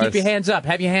 everybody keep your hands up.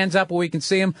 Have your hands up where we can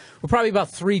see them. We're probably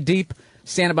about 3 deep,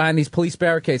 standing behind these police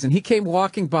barricades. And he came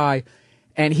walking by,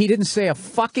 and he didn't say a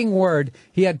fucking word.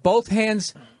 He had both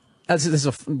hands. This is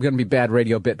going to be bad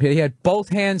radio bit. But he had both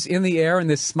hands in the air and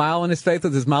this smile on his face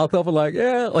with his mouth open, like,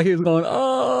 yeah, like he was going,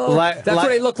 oh. That's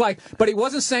what he looked like. But he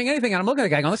wasn't saying anything. And I'm looking at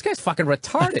the guy going, this guy's fucking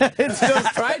retarded. It's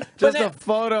just, right? Just a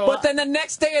photo. But then the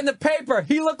next day in the paper,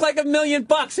 he looked like $1 million.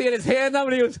 He had his hand up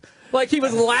and he was like he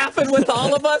was laughing with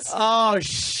all of us. Oh,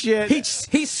 shit.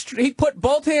 He put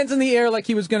both hands in the air like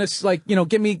he was going to, like, you know,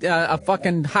 give me a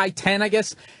fucking high 10, I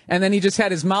guess. And then he just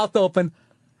had his mouth open.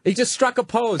 He just struck a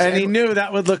pose. And he knew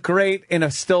that would look great in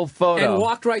a still photo. And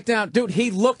walked right down. Dude,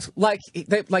 he looked like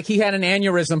he had an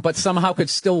aneurysm, but somehow could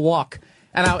still walk.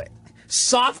 And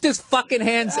softest fucking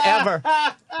hands ever.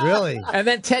 Really? And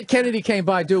then Ted Kennedy came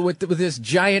by, dude, with this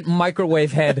giant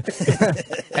microwave head.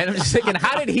 And I'm just thinking,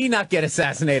 how did he not get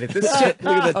assassinated? This shit,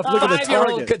 look at the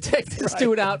 5-year-old could take this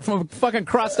dude out from fucking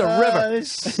across the river.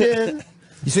 Shit.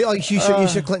 You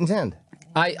shook Clinton's hand.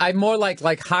 I more like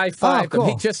high five. Oh,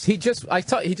 cool. He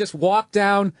just walked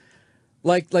down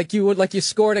like you would, like you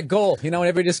scored a goal, you know,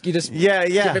 and you just yeah.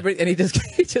 and he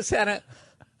just had a.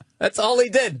 That's all he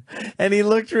did, and he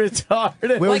looked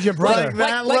retarded. Where was your brother?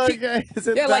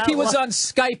 Like he was on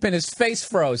Skype and his face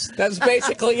froze. That's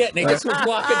basically it. And he just was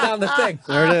walking down the thing.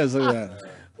 There it is. Look at that.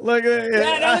 Look at it.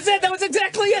 Yeah, that was it. That was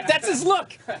exactly it. That's his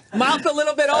look. Mouth a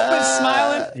little bit open,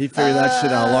 smiling. He figured that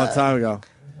shit out a long time ago.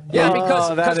 Yeah,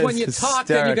 Oh, that because when is you talk,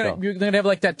 then hysterical. you're gonna have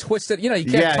like that twisted. You know,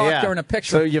 you can't talk during a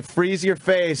picture. So you freeze your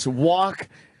face, walk,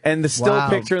 and the still Wow.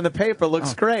 picture in the paper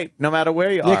looks great, no matter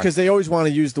where you are. Yeah, because they always want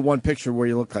to use the one picture where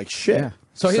you look like shit. Yeah.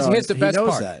 So here's the best he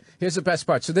knows part. That. Here's the best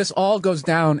part. So this all goes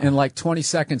down in like 20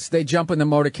 seconds. They jump in the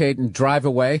motorcade and drive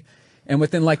away, and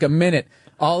within like a minute,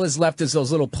 all is left is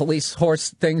those little police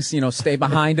horse things, stay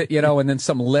behind it, and then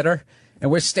some litter. And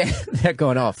we're standing there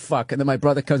going, oh, fuck. And then my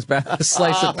brother comes back with a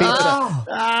slice of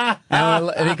pizza.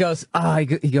 And he goes,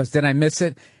 he goes, did I miss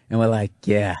it? And we're like,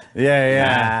 yeah.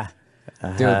 Yeah.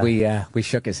 Dude, we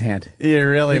shook his hand. You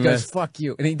really He goes, missed. fuck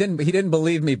you. And he didn't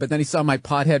believe me, but then he saw my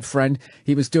pothead friend.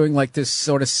 He was doing like this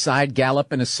sort of side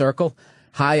gallop in a circle,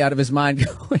 high out of his mind,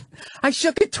 going, I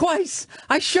shook it twice.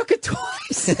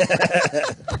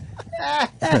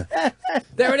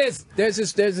 There it is. There's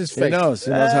his face. He knows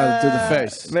how to do the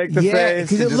face. Make the Yeah, face.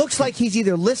 because it and just- looks like he's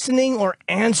either listening or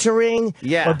answering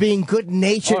or being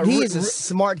good-natured. Or He is a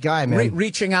smart guy, man.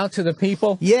 Reaching out to the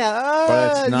people. Yeah,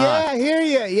 But it's not. yeah, I hear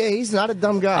you. Yeah, he's not a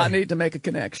dumb guy. I need to make a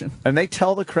connection. And they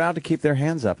tell the crowd to keep their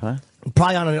hands up, huh?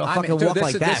 Probably on a fucking dude, walk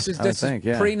like that. This I is think,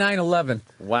 yeah. pre-9/11.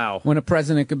 Wow. When a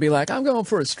president could be like, I'm going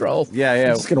for a stroll. Yeah.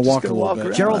 Just gonna walk a little bit.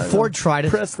 around. Gerald Ford tried it.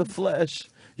 Press the flesh.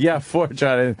 Yeah, Ford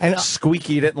tried it. And,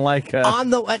 Squeaky didn't like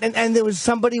on the and there was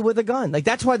somebody with a gun. Like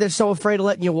that's why they're so afraid of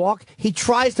letting you walk. He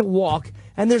tries to walk,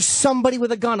 and there's somebody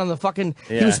with a gun on the fucking.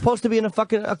 He Yeah. was supposed to be in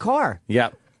a car.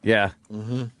 Yep. Yeah.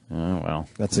 Mm-hmm. Oh, well.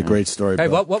 That's a great story. Hey,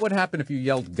 Bill. what would happen if you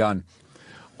yelled gun?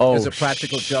 Oh, As a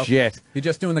practical joke. shit. You're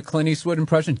just doing the Clint Eastwood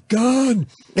impression. Gun!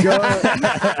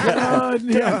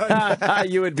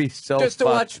 You would be so Just to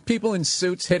fucked. watch people in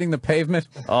suits hitting the pavement.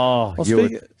 Oh, Well, you would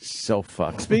speaking- so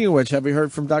fucked. Speaking of which, have you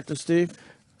heard from Dr. Steve?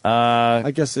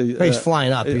 I guess He's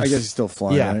flying up. I guess he's still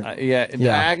flying. Yeah. Right?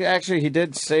 Yeah. Actually, he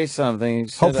did say something. He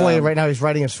said, Hopefully, right now he's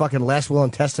writing his fucking last will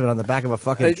and testament on the back of a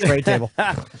fucking tray table.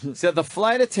 Said the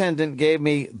flight attendant gave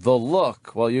me the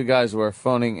look while you guys were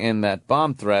phoning in that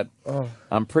bomb threat.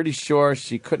 I'm pretty sure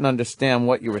she couldn't understand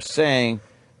what you were saying,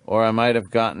 or I might have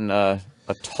gotten a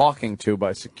talking to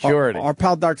by security. Our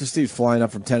pal Dr. Steve's flying up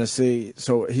from Tennessee,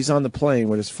 so he's on the plane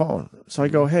with his phone. So I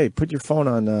go, hey, put your phone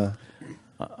on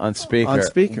speaker. on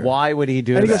speaker. Why would he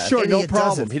do and he that? goes, sure, no Idiot problem.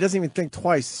 doesn't. He doesn't even think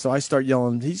twice. So I start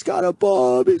yelling, he's got a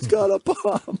bomb. He's got a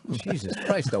bomb. Jesus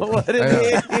Christ, Opie. What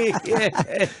did he?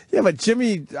 Yeah, but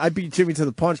I beat Jimmy to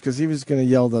the punch because he was going to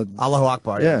yell the. Allahu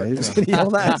Akbar. Yeah, he was going to yell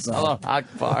that. So. Allah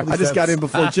Akbar. I just got in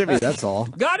before Jimmy, that's all.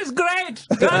 God is great!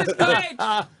 God is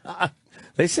great!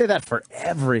 They say that for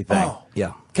everything.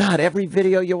 Yeah. God, every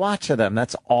video you watch of them,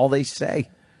 that's all they say,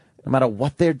 no matter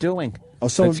what they're doing. Oh,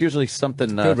 so it's usually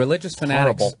something Dude, religious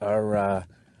fanatics horrible.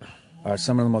 are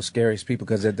some of the most scariest people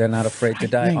because they're not afraid to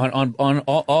die on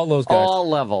all those guys. All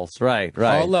levels, right.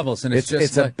 All levels, and it's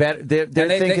just a like- better. They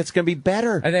think it's going to be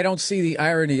better. And they don't see the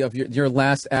irony of your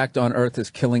last act on earth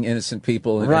is killing innocent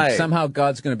people. And Right. somehow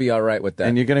God's going to be all right with that.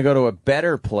 And you're going to go to a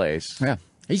better place. yeah.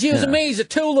 He's using me as a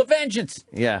tool of vengeance.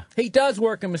 Yeah. He does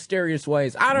work in mysterious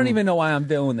ways. I don't even know why I'm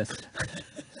doing this.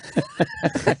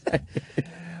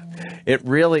 It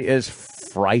really is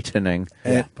frightening.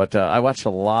 Yeah. But I watched a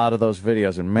lot of those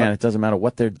videos, and man, it doesn't matter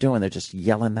what they're doing; they're just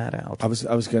yelling that out. I was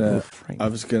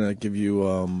gonna give you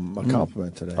a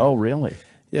compliment today. Oh, really?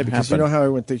 Yeah, because you know how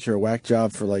everyone thinks you're a whack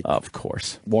job for like Of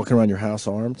course. walking around your house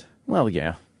armed. Well,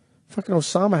 yeah. Fucking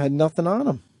Osama had nothing on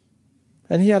him,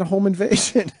 and he had a home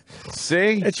invasion.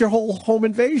 See, It's your whole home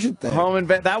invasion thing.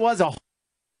 that was a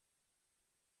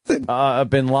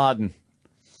Bin Laden.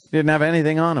 Didn't have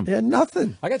anything on him. He had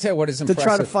nothing I got to tell you what is to impressive.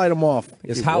 try to fight him off.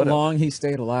 is He how would've. long he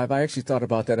stayed alive. I actually thought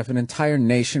about that. If an entire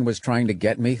nation was trying to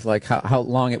get me, like how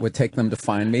long it would take them to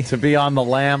find me. To be on the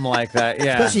lam like that,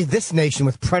 yeah. Especially this nation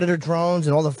with Predator drones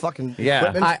and all the fucking Yeah.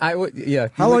 equipment. I would, yeah.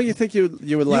 How long you think you would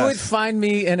You would last? find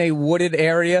me in a wooded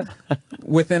area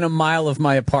within a mile of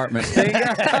my apartment,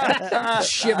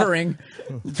 shivering,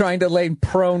 trying to lay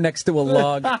prone next to a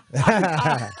log.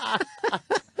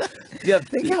 Yeah,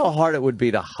 think how hard it would be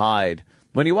to hide.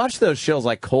 When you watch those shows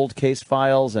like Cold Case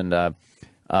Files and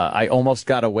I Almost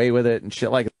Got Away with It and shit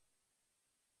like that,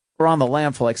 we're on the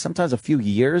lam for like sometimes a few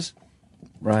years.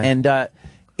 Right. And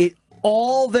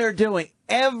all they're doing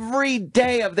every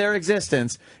day of their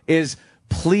existence is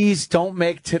please don't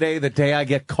make today the day I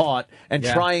get caught and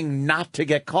Yeah. trying not to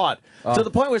get caught. To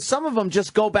the point where some of them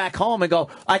just go back home and go,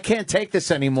 I can't take this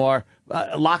anymore.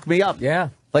 Lock me up. Yeah.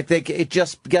 Like it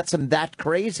just gets them that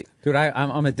crazy. Dude,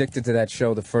 I'm addicted to that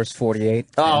show, The First 48.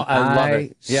 Oh, And I love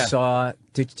it. Yeah. saw.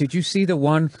 Did you see the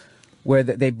one where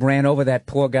they ran over that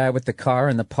poor guy with the car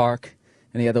in the park,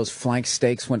 and he had those flank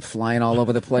steaks went flying all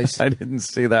over the place? I didn't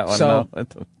see that one. So no.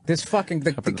 this fucking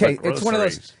Happens okay, like it's one of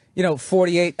those. groceries.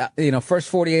 48, first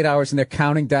 48 hours, and they're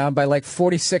counting down. By like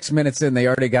 46 minutes in, they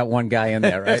already got one guy in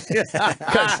there, right?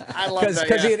 I love that.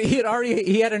 Because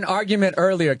he had an argument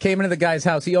earlier. Came into the guy's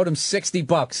house. He owed him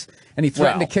 $60, and he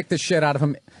threatened to kick the shit out of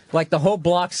him. Like the whole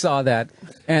block saw that,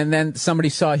 and then somebody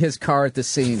saw his car at the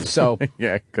scene. So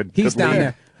he's down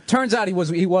there. Turns out he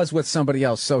was with somebody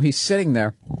else. So he's sitting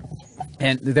there,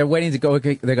 and they're waiting to go.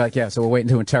 They're like, yeah. So we're waiting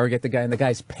to interrogate the guy, and the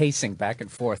guy's pacing back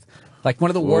and forth. Like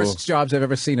one of the worst jobs I've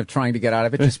ever seen of trying to get out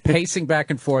of it, just pacing back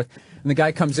and forth. And the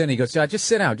guy comes in, he goes, just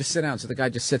sit down, just sit down. So the guy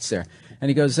just sits there. And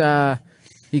he goes, do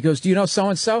you know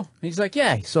so-and-so? And he's like,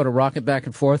 yeah. He's sort of rocking back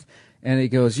and forth. And he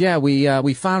goes, yeah,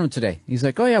 we found him today. He's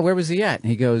like, oh, yeah, where was he at? And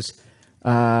he goes,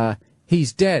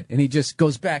 he's dead. And he just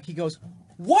goes back. He goes,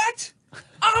 what?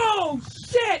 Oh,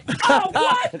 shit. Oh,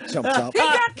 what? Jumps up. He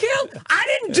got killed? I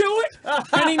didn't do it.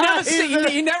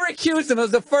 And he never accused him. It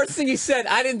was the first thing he said.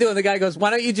 I didn't do it. And the guy goes, why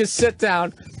don't you just sit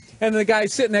down? And the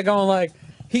guy's sitting there going like,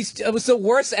 it was the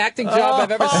worst acting job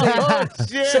I've ever seen.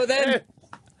 Shit. So then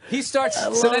he starts,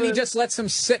 he just lets him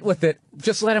sit with it.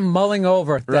 Just let him mulling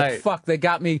over that, fuck, they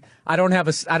got me. I don't have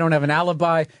an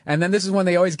alibi. And then this is when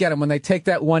they always get him, when they take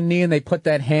that one knee and they put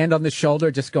that hand on the shoulder,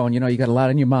 just going, you got a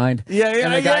lot on your mind.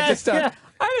 And the guy just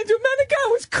I didn't do it, man. The guy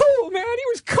was cool, man. He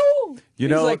was cool. He's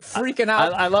like freaking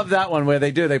out. I love that one where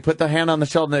they put the hand on the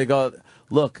shoulder and they go,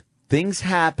 look, things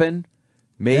happen.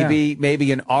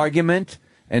 Maybe an argument,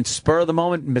 and spur of the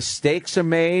moment, mistakes are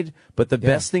made. But the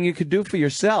best thing you could do for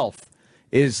yourself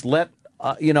is tell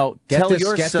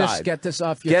your side. Get this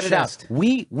off your chest. It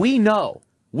out.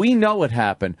 We know what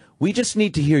happened. We just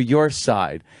need to hear your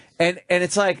side. And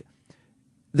it's like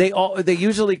they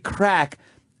usually crack.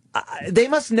 They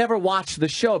must never watch the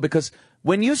show, because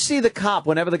when you see the cop,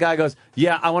 whenever the guy goes,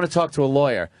 yeah, I want to talk to a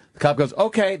lawyer, the cop goes,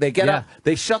 okay. They get up,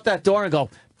 they shut that door and go,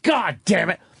 God damn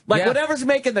it. Like whatever's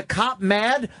making the cop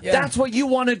mad, that's what you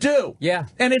want to do. Yeah.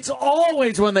 And it's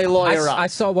always when they lawyer up. I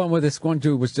saw one where this one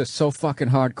dude was just so fucking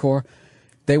hardcore.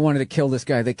 They wanted to kill this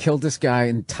guy. They killed this guy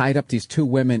and tied up these two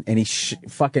women, and he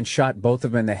fucking shot both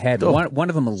of them in the head. Oh. One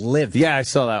of them lived. Yeah, I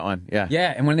saw that one. Yeah.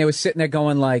 Yeah, and when they were sitting there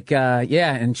going like,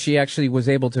 and she actually was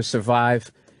able to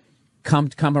survive, come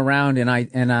around and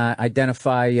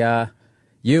identify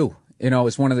you.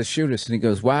 As one of the shooters. And he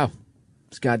goes, wow,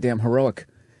 it's goddamn heroic.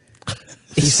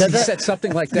 He said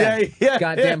something like that. Yeah,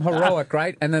 goddamn heroic,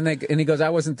 right? And then he goes, I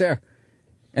wasn't there.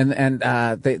 And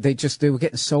they were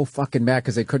getting so fucking mad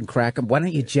because they couldn't crack him. Why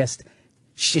don't you just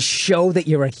show that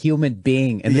you're a human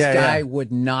being? And this guy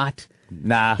would not.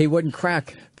 Nah. He wouldn't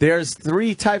crack. There's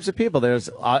three types of people. There's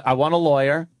I want a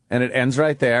lawyer, and it ends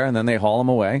right there, and then they haul him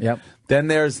away. Yep. Then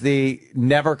there's the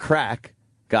never crack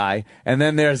guy, and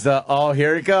then there's the, oh,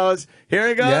 here he goes.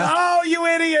 Yeah. Oh, you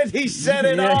idiot. He said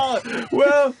it all.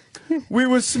 Well, we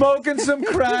were smoking some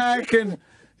crack, and,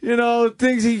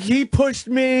 things, he pushed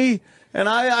me. And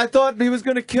I thought he was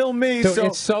going to kill me. Dude,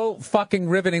 it's so fucking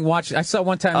riveting watching. I saw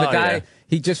one time the guy,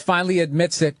 he just finally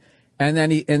admits it, and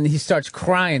then he starts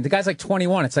crying. The guy's like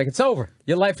 21. It's like, it's over.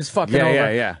 Your life is fucking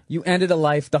over. Yeah. You ended a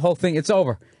life. The whole thing, it's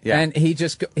over. Yeah. And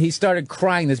he started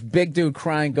crying, this big dude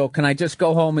crying, can I just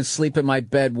go home and sleep in my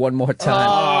bed one more time?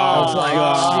 I was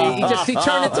like, gee. He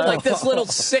turned into like this little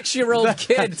 6-year-old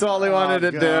kid. That's all he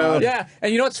wanted to do. Yeah.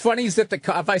 And you know what's funny is that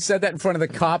if I said that in front of the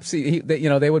cops,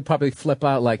 they would probably flip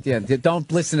out like,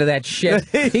 don't listen to that shit.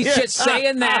 He's just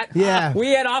saying that. Yeah.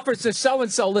 We had officer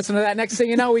so-and-so listen to that. Next thing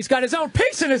you know, he's got his own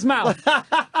piece in his mouth.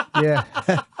 Yeah.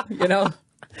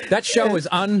 That show is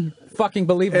unfucking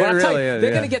believable. I'll tell you,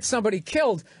 they're going to get somebody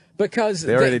killed because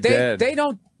they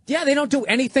don't do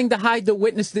anything to hide the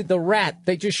witness, the rat.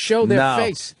 They just show their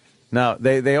face. No,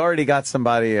 they already got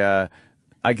somebody. I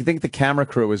think the camera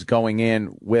crew was going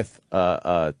in with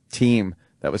a team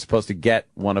that was supposed to get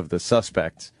one of the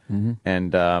suspects,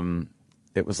 and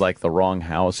it was like the wrong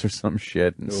house or some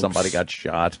shit, and somebody got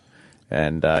shot.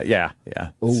 And,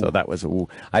 so that was,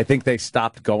 I think they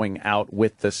stopped going out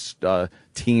with this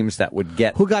teams that would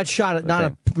get. Who got shot? Not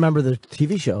a member of the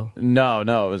TV show. No,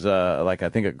 it was, I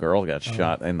think a girl got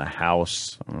shot in the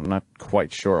house. I'm not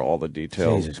quite sure all the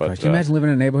details. Jesus Christ. Can you imagine living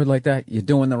in a neighborhood like that? You're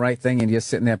doing the right thing and you're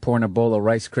sitting there pouring a bowl of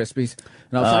Rice Krispies.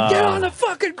 And I was like, get on the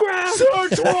fucking ground!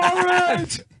 Search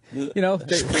warrant!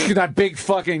 That big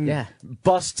fucking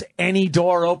bust any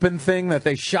door open thing that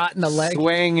they shot in the leg,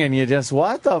 swing, and you just,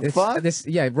 what the fuck?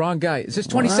 Wrong guy. Is this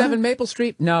 27 Maple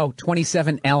Street? No,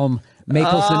 27 Elm.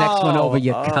 Maple's the next one over,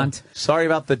 you cunt. Sorry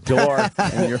about the door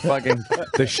and your fucking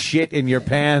the shit in your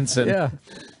pants. And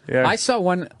yeah. I saw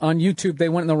one on YouTube. They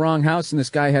went in the wrong house, and this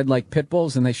guy had like pit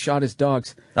bulls, and they shot his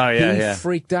dogs. Oh yeah, he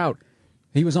freaked out.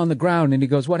 He was on the ground, and he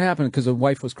goes, "What happened?" Because the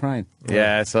wife was crying.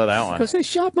 Yeah, I saw that one. Because they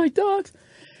shot my dogs.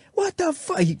 what the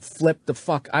fuck? He flipped the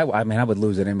fuck. I mean, I would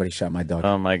lose it. Anybody shot my dog.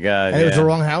 Oh my god! And it was the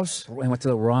wrong house. We went to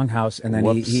the wrong house, and then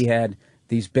Whoops. he had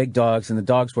these big dogs, and the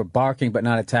dogs were barking but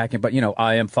not attacking. But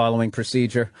I am following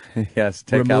procedure. Yes,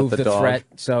 take Remove out the dog. threat.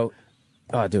 So,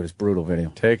 oh, dude, it's brutal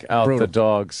video. Take out Brutal. the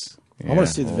dogs. I want to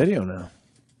see the video now.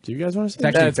 Do you guys want to see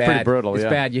It's it? actually it's bad. pretty brutal, It's yeah.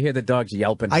 bad. You hear the dogs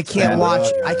yelping. I can't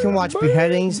watch. I can watch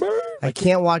beheadings. I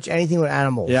can't watch anything with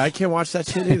animals. Yeah, I can't watch that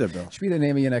shit either, Bill. Should be the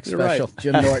name of your next You're special, right.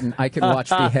 Jim Norton. I can watch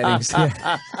beheadings. I'm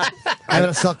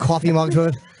gonna sell coffee mugs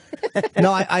with it.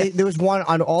 No, there was one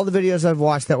on all the videos I've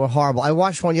watched that were horrible. I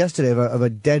watched one yesterday of a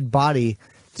dead body.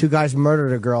 2 guys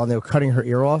murdered a girl and they were cutting her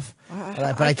ear off.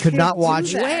 But I could not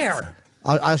watch. Where?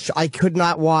 I could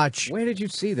not watch. Where did you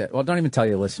see that? Well, don't even tell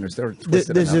your listeners. They're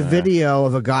twisted There's a enough. video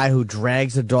of a guy who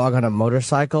drags a dog on a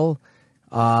motorcycle,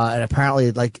 and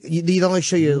apparently, like they'd only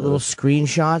show you little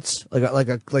screenshots,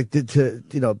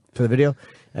 to the video,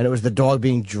 and it was the dog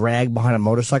being dragged behind a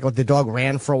motorcycle. Like the dog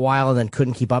ran for a while and then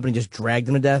couldn't keep up, and he just dragged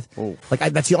him to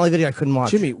deth. That's the only video I couldn't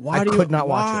watch. Jimmy, I could not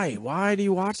watch it. Why do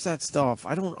you watch that stuff?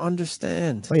 I don't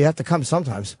understand. Well, you have to come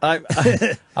sometimes. I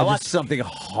watched something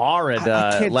horrid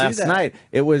I can't do last that. night.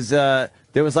 It was there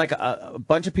was like a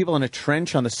bunch of people in a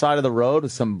trench on the side of the road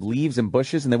with some leaves and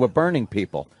bushes, and they were burning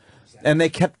people. And they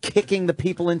kept kicking the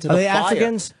people into the Are they fire.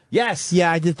 Africans? Yes.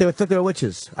 Yeah, I did. They thought they were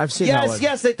witches. I've seen that one.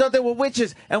 Yes, they thought they were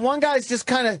witches. And one guy's just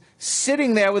kind of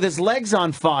sitting there with his legs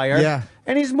on fire. Yeah.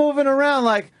 And he's moving around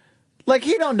like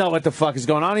he don't know what the fuck is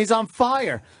going on. He's on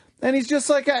fire. And he's just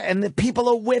like, and the people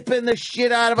are whipping the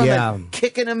shit out of him Yeah. and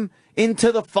kicking him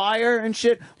into the fire and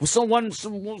shit. So one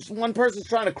person's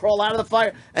trying to crawl out of the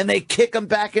fire, and they kick him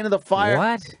back into the fire.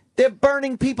 What? They're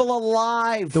burning people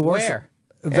alive. The worst- Where?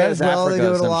 Venezuela, they Africa do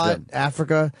or it a some lot. shit.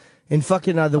 Africa. In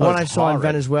fucking the one I it's saw in horrid.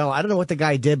 Venezuela, I don't know what the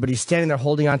guy did, but he's standing there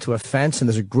holding onto a fence, and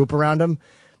there's a group around him,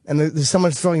 and there's someone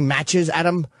throwing matches at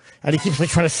him, and he keeps like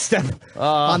trying to step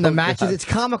on the matches. God. It's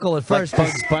comical at Like first.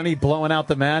 Bugs Bunny blowing out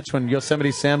the match when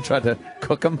Yosemite Sam tried to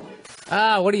cook him.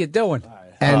 What are you doing?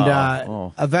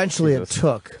 And eventually it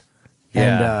took.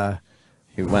 Yeah.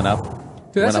 He went up.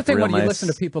 Dude, that's went the up thing real when you nice. listen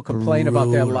to people complain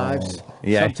about their lives.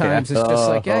 Yeah, Sometimes yeah. it's just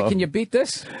like, can you beat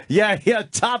this? Yeah,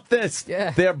 top this.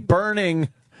 Yeah. They're burning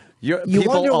You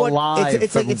people wonder what- alive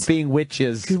it's from like- being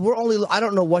witches. Because I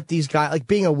don't know what these guys, like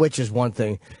being a witch is one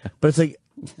thing, but it's like,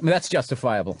 I mean, that's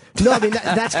justifiable. no, I mean,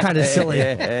 that's kind of silly.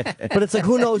 But it's like,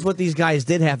 who knows what these guys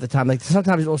did half the time? Like,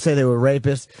 sometimes they'll say they were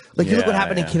rapists. Like, you look what Yeah,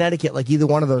 happened in yeah. Connecticut, like either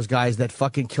one of those guys that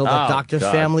fucking killed that Oh, doctor's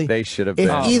God, family. they should have If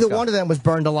been. either Oh, God. one of them was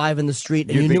burned alive in the street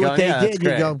and You'd you be knew what going, they yeah, that's did, you'd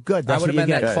great. go, good, That that's would what have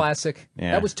you been get. that classic.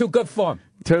 Yeah. That was too good for him.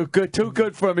 Too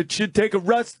good for him. It should take a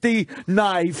rusty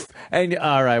knife. And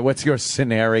all right, what's your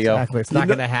scenario? Exactly, it's not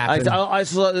gonna happen. I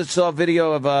saw a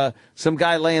video of some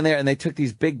guy laying there, and they took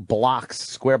these big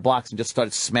square blocks, and just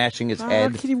started smashing his How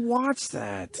head. can you watch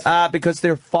that? Because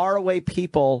they're faraway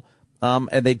people, and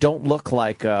they don't look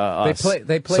like us.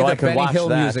 They play so I the could Benny watch Hill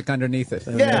that. music underneath it.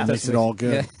 Yeah. That makes it all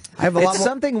good. Yeah. I have a lot It's more.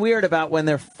 something weird about when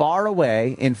they're far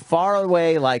away, in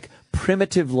faraway, like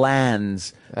primitive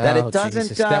lands, that Oh, it doesn't.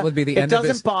 Jesus. That would be the end It of his,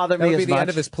 doesn't bother that me would be as the much. end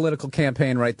of his political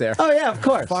campaign right there. Oh yeah, of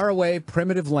course. Far away,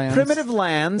 primitive lands. Primitive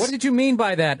lands. What did you mean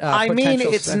by that? I mean,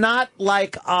 potential it's not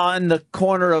like on the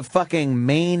corner of fucking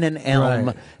Maine and Elm,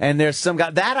 Right. and there's some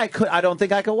guy that I don't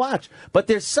think I could watch. But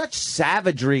there's such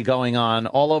savagery going on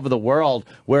all over the world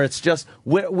where it's just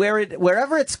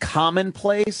wherever it's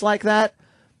commonplace like that.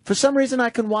 For some reason,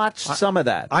 I can watch some of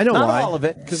that. I know not why. all of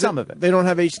it, some of it. They don't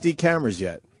have HD cameras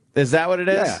yet. Is that what it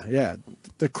is? Yeah.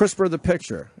 The crisper the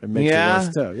picture, it makes Yeah. it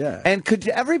worse too. Yeah. And could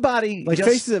everybody like just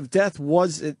Faces of Death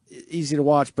was easy to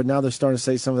watch, but now they're starting to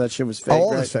say some of that shit was fake. all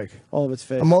of right? it's fake. All of it's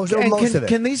fake. Most And of it.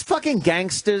 can these fucking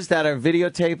gangsters that are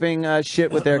videotaping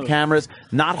shit with their cameras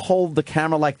not hold the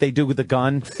camera like they do with the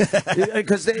gun?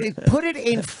 Because they put it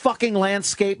in fucking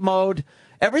landscape mode.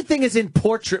 Everything is in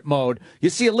portrait mode.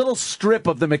 You see a little strip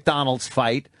of the McDonald's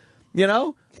fight, you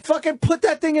know? Fucking put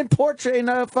that thing in portrait in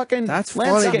a fucking That's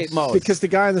landscape funny mode. because the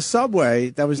guy in the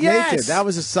subway that was Yes. naked, that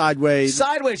was a sideways.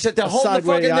 Sideways, shit, they're a holding the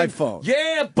sideway fucking iPhone. thing.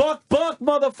 Yeah, buck,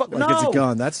 motherfucker. Like no. it's a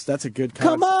gun. That's a good.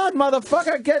 Come concept. on,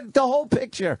 motherfucker. Get the whole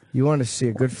picture. You want to see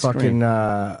a good fucking,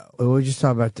 what were we just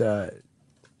talking about?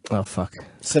 Oh, fuck.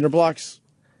 Cinder blocks,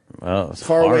 Oh,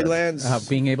 faraway lands.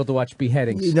 being able to watch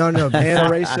beheadings. No,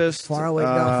 Anti-racist. far away.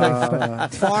 No,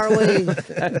 far away.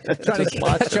 Trying to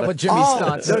catch up with Jimmy's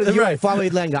thoughts. No, you're right. Far away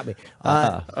land got me.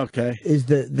 Okay. Is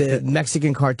the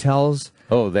Mexican cartels?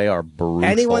 Oh, they are brutal.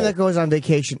 Anyone that goes on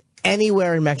vacation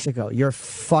anywhere in Mexico, you're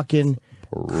fucking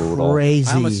crazy.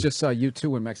 I almost just saw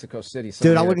U2 in Mexico City.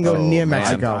 Dude, I wouldn't go near man.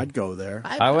 Mexico. I'd go there.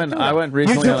 I went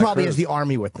recently. U2 on a probably has cruise. the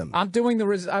army with them. I'm doing the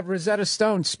Rosetta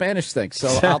Stone Spanish thing, so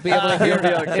I'll be able to hear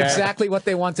exactly what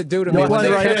they want to do to me. One when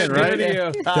they right catch in, me. right?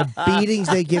 The beatings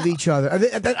they give each other. I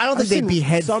don't think they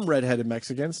behead some redheaded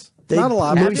Mexicans. They- Not a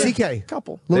lot. Louis but C.K.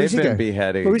 Couple. Louis They've been C.K.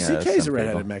 beheading. Louis C.K. is a some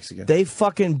redheaded people. Mexican. They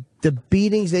fucking the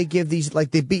beatings they give these,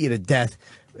 like, they beat you to death.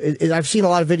 I've seen a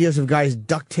lot of videos of guys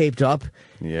duct taped up,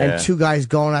 and two guys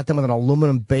going at them with an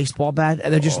aluminum baseball bat,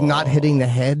 and they're just not hitting the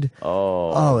head.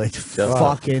 It's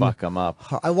fucking fuck them up.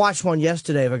 I watched one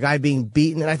yesterday of a guy being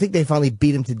beaten, and I think they finally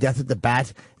beat him to death with the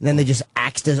bat, and then they just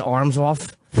axed his arms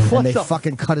off, and they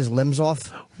fucking cut his limbs off.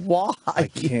 Why? I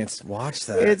can't watch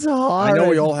that. It's hard. I know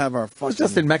we all have our I fucking. was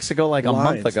just in Mexico like a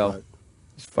month ago. but-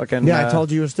 It's fucking. Yeah, I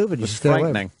told you were stupid. You It was should stay away.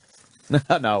 frightening.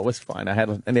 No, it was fine. I had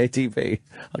an ATV.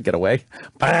 I'll get away.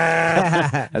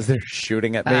 As they're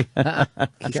shooting at me.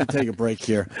 We should take a break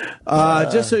here.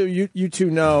 Just so you two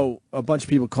know, a bunch of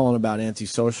people calling about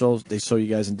antisocials. They saw you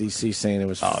guys in D.C. saying it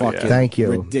was fucking Thank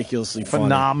you. ridiculously funny.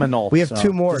 Phenomenal. We have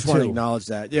two more, Just want to too. acknowledge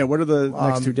that. Yeah, what are the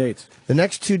next two dates? The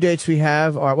next two dates we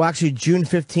have are, well, actually, June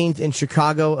 15th in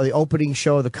Chicago, the opening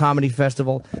show of the Comedy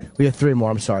Festival. We have three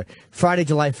more, I'm sorry. Friday,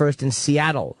 July 1st in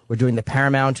Seattle, we're doing the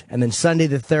Paramount. And then Sunday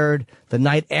the 3rd, the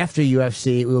night after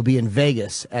UFC, we will be in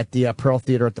Vegas at the Pearl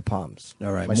Theater at the Palms.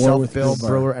 All right, more Myself, with Bill, Bill Burr.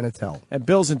 Brewer, and Attell. And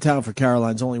Bill's in town for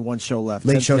Caroline's. Only one show left.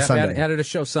 Late show Yeah, Sunday. added a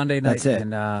show Sunday night. That's it.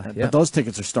 And, But those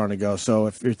tickets are starting to go. So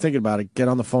if you're thinking about it, get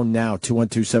on the phone now,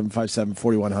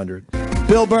 212-757-4100.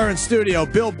 Bill Burr in studio.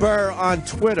 Bill Burr on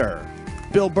Twitter.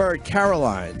 Bill Burr at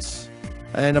Caroline's.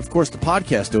 And, of course, the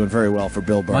podcast doing very well for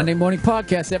Bill Burr. Monday morning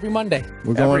podcast every Monday.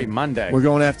 Every Monday. We're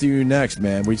going after you next,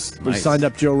 man. We Nice. signed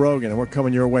up Joe Rogan, and we're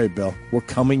coming your way, Bill. We're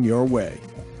coming your way.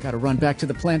 Got to run back to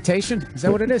the plantation. Is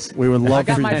that what it is? We would love I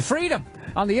got for my you. freedom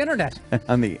on the internet.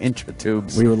 On the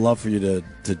intratubes. We would love for you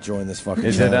to join this fucking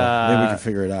Is it, channel. Maybe we can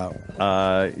figure it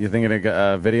out. You thinking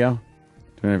of video?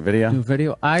 Doing a video? New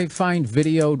video. I find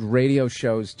videoed radio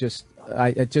shows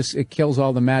it kills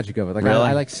all the magic of it. Like Really?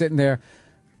 I like sitting there.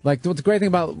 Like the great thing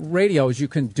about radio is you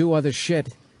can do other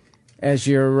shit as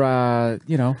you're as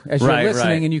you're Right, listening,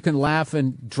 right. and you can laugh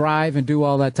and drive and do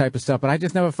all that type of stuff. But I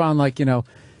just never found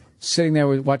sitting there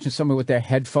watching somebody with their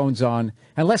headphones on,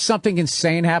 unless something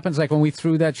insane happens, like when we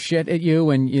threw that shit at you,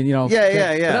 and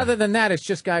Yeah. But other than that, it's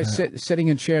just guys sitting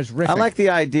in chairs riffing. I like the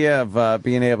idea of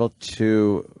being able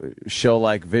to show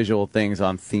like visual things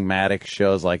on thematic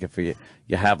shows. Like if you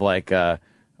have like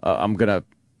I'm gonna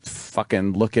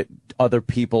fucking look at other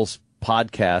people's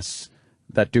podcasts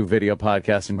that do video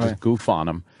podcasts and just goof on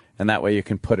them. And that way you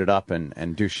can put it up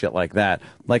and do shit like that.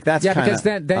 Like that's because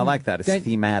then I like that. It's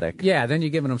thematic. Yeah, then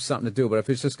you're giving them something to do. But if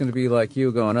it's just going to be like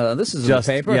you going, this is Just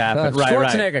in the paper. yeah, but right,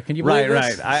 Schwarzenegger, right. can you believe right,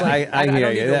 this? Right, It's like, I hear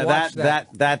don't you. need to watch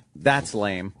That's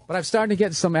lame. But I'm starting to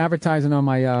get some advertising on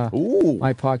my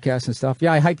my podcast and stuff.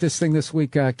 Yeah, I hyped this thing this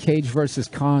week. Cage versus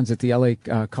Cons at the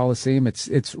LA Coliseum.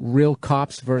 It's real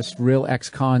cops versus real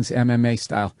ex-cons MMA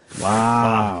style.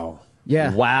 Wow.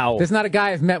 Yeah. Wow. There's not a guy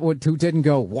I've met who didn't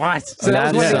go, what? So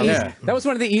that was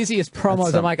one of the easiest promos.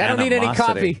 That's I'm like, I don't need any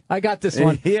animosity. copy. I got this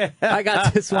one. Yeah. I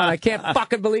got this one. I can't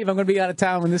fucking believe I'm going to be out of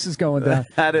town when this is going down.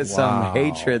 That is some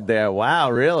hatred there. Wow,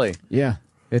 really? Yeah.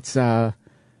 It's That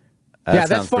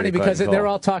that's sounds funny pretty because fucking they're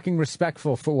cool. all talking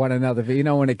respectful for one another. But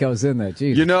when it goes in there,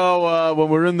 geez. When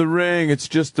we're in the ring, it's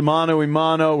just mano y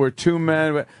mano. We're two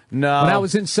men. No. When I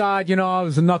was inside, I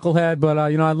was a knucklehead, but I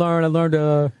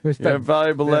learned respect. Yeah,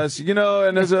 valuable lesson.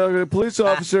 And as a police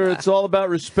officer, it's all about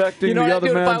respecting You know the what I'd other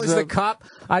do if I man's. was the cop?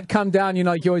 I'd come down, you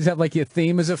always have like your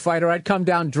theme as a fighter. I'd come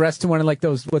down dressed in one of like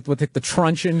those with the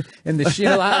truncheon and the shit.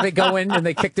 How they go in and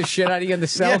they kick the shit out of you in the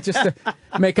cell just to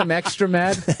make them extra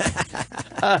mad.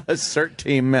 A CERT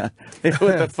team with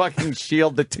the fucking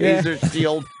shield, the taser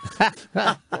shield.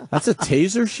 That's a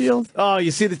taser shield? Oh,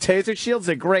 you see the taser shields?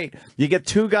 They're great. You get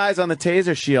two guys on the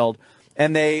taser shield,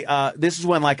 and they. This is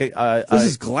when like This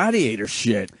is gladiator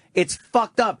shit. It's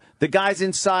fucked up. The guy's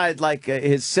inside like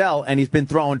his cell, and he's been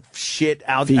throwing shit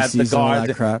out Feces at the and all guards,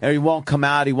 that crap. and he won't come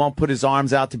out. He won't put his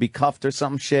arms out to be cuffed or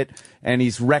some shit, and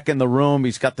he's wrecking the room.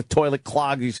 He's got the toilet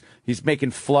clogged. He's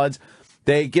making floods.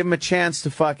 They give him a chance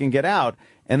to fucking get out,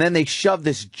 and then they shove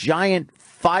this giant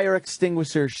fire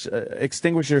extinguisher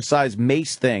size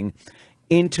mace thing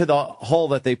into the hole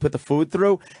that they put the food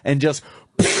through, and just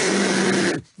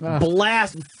fill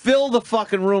the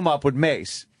fucking room up with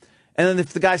mace. And then if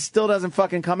the guy still doesn't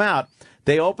fucking come out,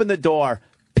 they open the door,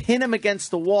 pin him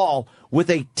against the wall with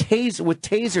a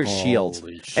taser shield.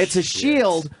 It's a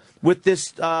shield with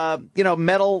this,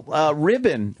 metal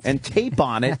ribbon and tape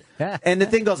on it, and the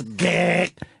thing goes,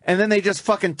 and then they just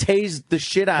fucking tase the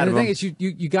shit out of him. The thing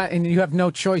is, you have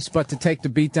no choice but to take the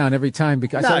beat down every time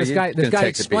because this guy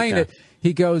explained it.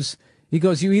 He goes,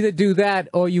 you either do that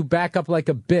or you back up like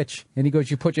a bitch. And he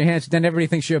goes, you put your hands, then everybody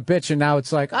thinks you're a bitch, and now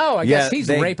it's like, oh, I guess he's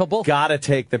rapeable. Gotta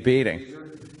take the beating.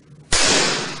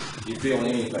 You feel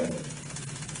anything?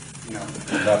 No.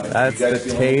 Nothing. That's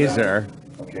the taser.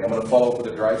 Okay, I'm going to follow up with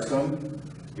a dry stun.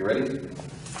 You ready? Do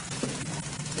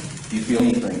you feel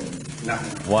anything?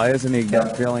 Nothing. Why isn't he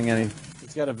feeling any?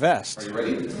 He's got a vest. Are you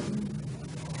ready?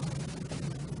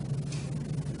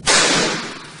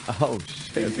 Oh,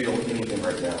 shit. Do you feel anything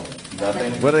right now?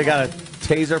 Nothing? What, they got a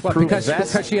taser-proof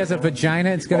vest? Because she has a vagina,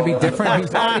 it's going to be different?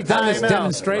 He's already done this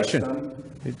demonstration.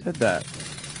 He did that.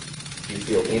 Do you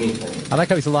feel anything? I like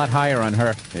how he's a lot higher on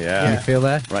her. Yeah. You feel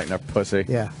that? Right in her pussy.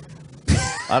 Yeah.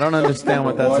 I don't understand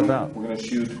what that's about. We're going to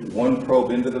shoot one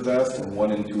probe into the vest and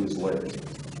one into his leg.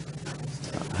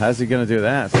 How's he going to do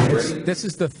that? This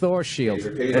is the Thor shield. For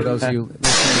those of you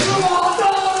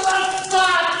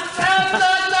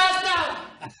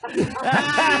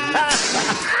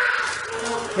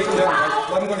Take him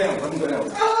down. Let him go down. Let him go down.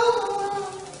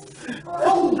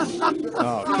 Oh,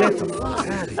 get the fuck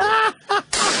out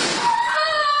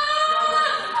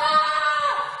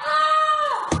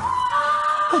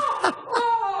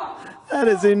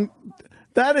of here.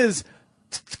 That is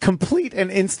complete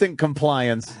and instant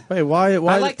compliance. Wait, why? I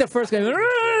like the first guy. He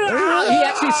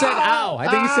actually said ow. I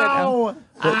think he said ow.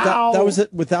 That was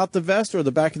it without the vest, or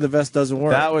the back of the vest doesn't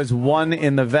work? That was one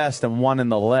in the vest and one in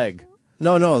the leg.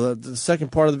 No, the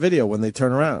second part of the video when they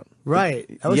turn around. Right.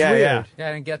 That was Yeah, weird. yeah. Yeah,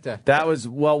 I didn't get that. That was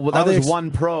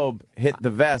one probe hit the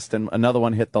vest and another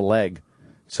one hit the leg.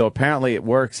 So apparently it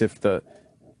works if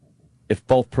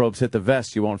both probes hit the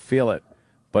vest, you won't feel it.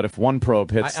 But if one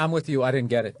probe hits, I'm with you. I didn't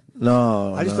get it.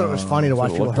 No, I just thought it was funny to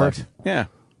watch people hurt. Yeah.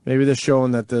 Maybe they're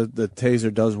showing that the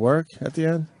taser does work at the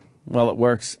end. Well, it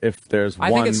works if there's one.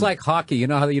 I think it's like hockey. You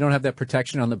know how you don't have that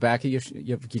protection on the back of your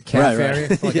calf area,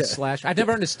 like a slash. I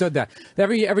never understood that.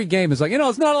 Every game is like,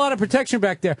 it's not a lot of protection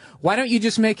back there. Why don't you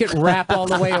just make it wrap all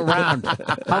the way around?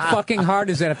 How fucking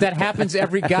hard is that? If that happens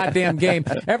every goddamn game,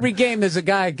 there's a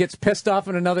guy gets pissed off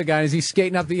at another guy as he's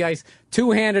skating up the ice,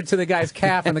 two-handed to the guy's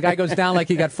calf, and the guy goes down like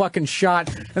he got fucking shot.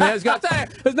 And the guy's got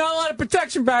there's not a lot of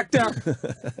protection back there.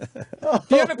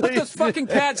 You haven't put those fucking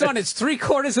pads on. It's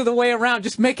 3/4 of the way around.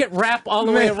 Just make it wrap all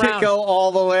the way around. Make it go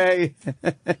all the way.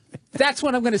 That's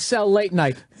what I'm going to sell late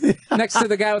night. Next to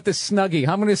the guy with the Snuggie.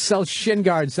 I'm going to sell shin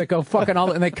guards that go fucking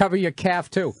all, and they cover your calf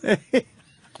too.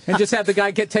 And just have the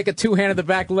guy take a two-hand of the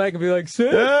back leg and be like,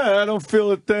 "Sick? Yeah, I don't feel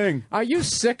a thing. Are you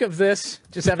sick of this?"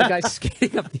 Just have a guy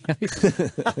skating up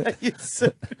the ice.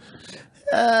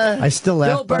 I still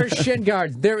laugh. Bill Burr's shin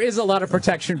guards. There is a lot of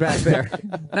protection back there.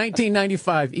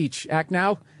 $19.95 each. Act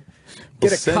now.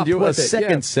 We'll send you a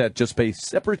second set, just pay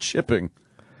separate shipping.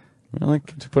 Really?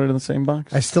 Could you put it in the same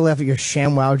box? I still laugh at your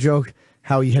ShamWow joke.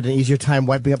 How you had an easier time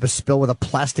wiping up a spill with a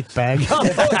plastic bag. That's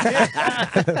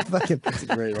a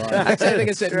great line. Actually, I think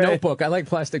I said notebook. I like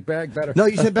plastic bag better. No,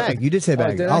 you said bag. You did say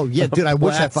bag. did I? Oh, yeah, dude, I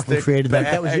wish I fucking Plastic created that.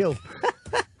 That was bag. you.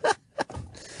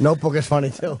 Notebook is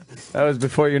funny, too. That was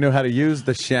before you knew how to use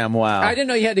the ShamWow. I didn't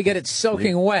know you had to get it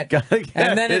soaking wet,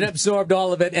 and then it absorbed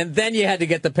all of it, and then you had to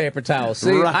get the paper towels.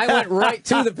 See, Right. I went right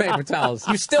to the paper towels.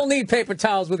 You still need paper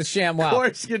towels with a ShamWow. Of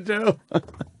course you do.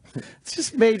 It's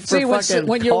just made for See, fucking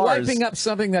when you're cars. wiping up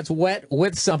something that's wet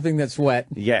with something that's wet,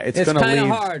 Yeah, it's kind going to of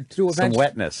leave hard to some eventually.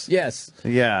 wetness. Yes.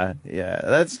 Yeah.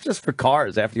 That's just for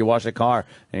cars. After you wash a car,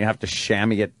 and you have to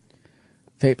chamois it.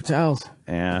 Paper towels.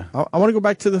 Yeah. I want to go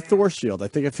back to the Thor shield. I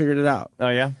think I figured it out. Oh,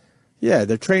 yeah? Yeah,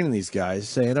 they're training these guys,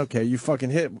 saying, okay, you fucking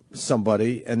hit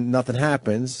somebody and nothing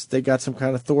happens. They got some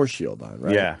kind of Thor shield on,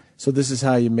 right? Yeah. So this is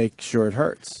how you make sure it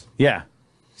hurts. Yeah.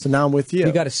 So now I'm with you.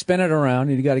 You got to spin it around,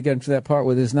 and you got to get into that part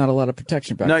where there's not a lot of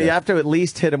protection back No, there. you have to at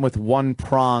least hit him with one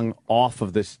prong off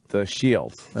of the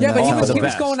shield. Yeah, but he Off was of the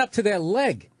vest. going up to their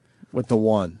leg. with the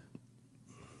one.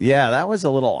 Yeah, that was a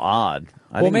little odd.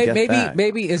 I didn't get that.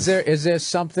 maybe is there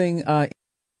something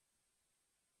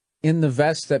in the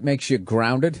vest that makes you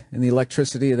grounded in the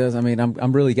electricity? It does. I mean,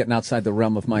 I'm really getting outside the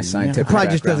realm of my scientific. It probably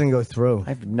just background. doesn't go through. I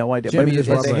have no idea. Jimmy, Maybe is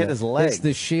they it- hit his leg. It's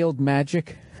the shield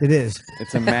magic. It is.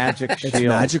 It's a magic shield. It's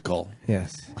magical.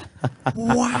 Yes.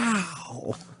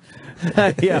 Wow.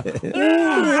 Yeah.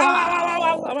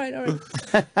 All right.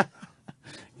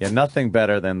 Yeah, nothing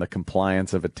better than the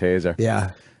compliance of a taser.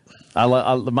 Yeah.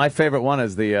 My favorite one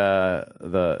is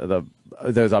the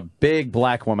there's a big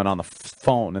black woman on the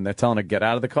phone, and they're telling her, get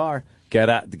out of the car, get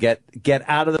out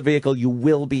of the vehicle, you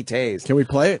will be tased. Can we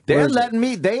play it? They're Where is it? letting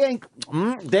me. They ain't.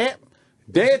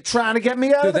 They're trying to get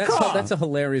me out of the car. That's a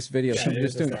hilarious video.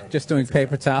 Just doing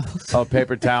paper towels. Oh,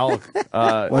 paper towel.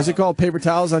 What's it called? Paper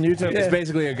towels on YouTube? It's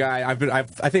basically a guy. I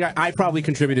think I probably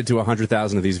contributed to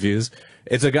 100,000 of these views.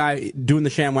 It's a guy doing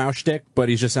the ShamWow shtick, but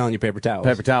he's just selling you paper towels.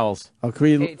 Paper towels. Oh, can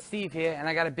we... Hey, it's Steve here, and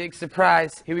I got a big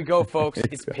surprise. Here we go, folks.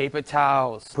 It's paper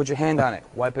towels. Put your hand on it.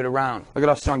 Wipe it around. Look at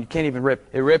how strong. You can't even rip.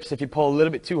 It rips if you pull a little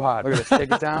bit too hard. Look at this.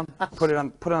 Take it down. Put it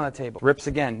on the table. Rips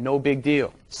again. No big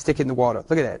deal. Stick it in the water.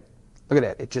 Look at that. Look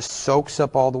at that. It just soaks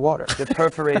up all the water. They're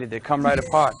perforated. They come right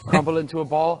apart. Crumple into a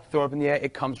ball, throw it up in the air,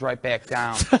 it comes right back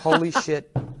down. Holy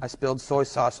shit, I spilled soy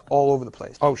sauce all over the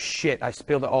place. Oh shit, I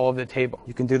spilled it all over the table.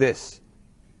 You can do this.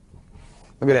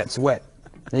 Look at that, it's wet.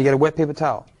 Then you get a wet paper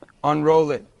towel.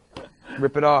 Unroll it.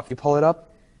 Rip it off. You pull it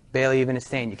up, barely even a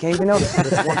stain. You can't even notice.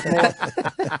 Just once more.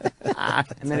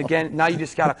 And then again, now you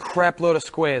just got a crap load of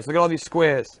squares. Look at all these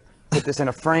squares. Put this in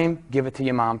a frame, give it to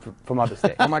your mom for Mother's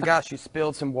Day. Oh my gosh, you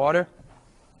spilled some water?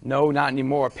 No, not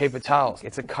anymore. Paper towels.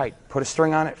 It's a kite. Put a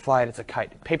string on it, fly it, it's a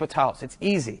kite. Paper towels. It's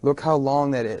easy. Look how long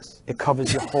that is. It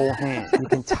covers your whole hand. You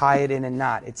can tie it in a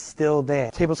knot. It's still there.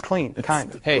 Table's clean,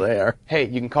 kind of. Hey,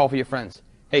 you can call for your friends.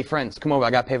 Hey, friends, come over. I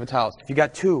got paper towels. You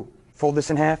got 2. Fold this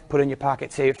in half, put it in your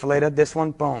pocket, save it for later. This one,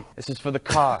 boom. This is for the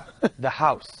car, the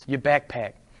house, your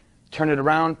backpack. Turn it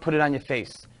around, put it on your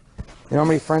face. You know how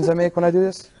many friends I make when I do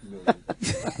this?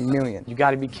 A million. You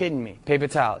got to be kidding me. Paper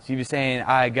towels. You be saying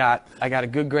I got a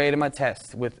good grade in my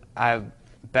test with I have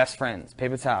best friends.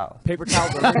 Paper towels. Paper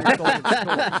towels are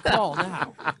the call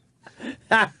now.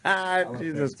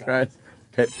 Jesus Christ.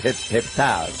 Paper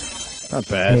towels. Not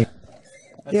bad.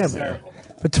 Yeah,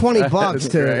 but $20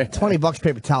 $20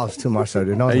 paper towels too much, though,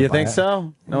 dude. No one's You gonna buy think that.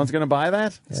 so? No one's going to buy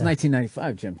that? It's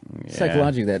 1995, Jim.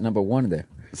 Psychologically, that number 1 there.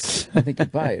 I think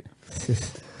you'd buy it.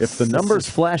 If the number's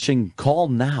flashing, call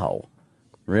now.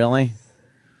 Really?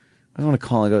 I don't want to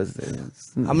call and go.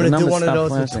 I'm going to do one of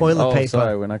those with toilet paper.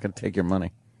 Sorry, we're not going to take your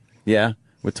money. Yeah?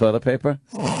 With toilet paper?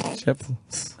 Chip?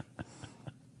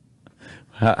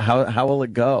 How will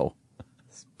it go?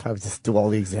 Probably just do all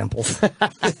the examples.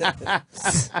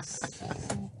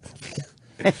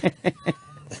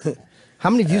 How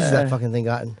many views has that fucking thing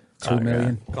gotten? 2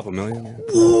 million. A couple million.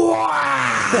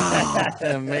 Wow!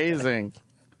 Amazing.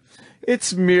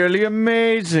 It's merely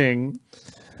amazing.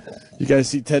 You guys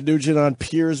see Ted Nugent on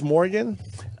Piers Morgan?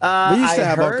 We used to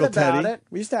have Uncle Teddy.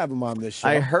 We used to have him on this show.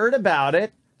 I heard about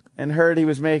it and heard he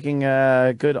was making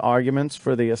good arguments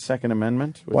for the Second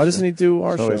Amendment. Why doesn't he do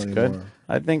our show always anymore? good.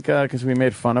 I think because we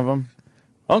made fun of him.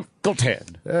 Uncle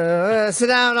Ted. Sit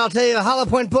down, I'll tell you. Hollow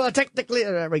Point Bull, technically.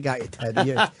 We got you, Ted.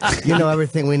 You know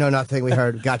everything, we know nothing, we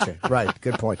heard. Gotcha. Right,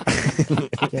 good point.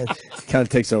 Kind of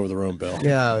takes over the room, Bill.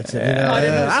 Yeah, it's,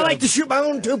 I like to shoot my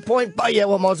own 2-point. But yeah,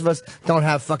 well, most of us don't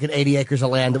have fucking 80 acres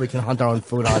of land that we can hunt our own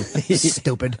food on.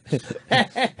 Stupid.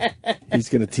 He's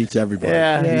going to teach everybody.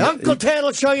 Yeah, Uncle Ted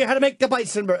will show you how to make the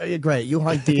bison. Great, you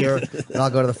hunt deer, and I'll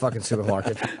go to the fucking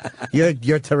supermarket.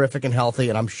 You're terrific and healthy,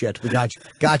 and I'm shit. We got you.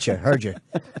 Gotcha. Heard you.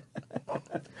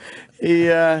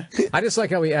 I just like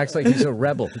how he acts like he's a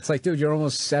rebel. It's like, dude, you're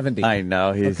almost 70. I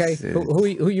know. He's, okay, who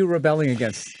are you rebelling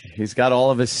against? He's got all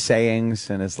of his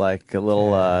sayings and his like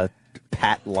little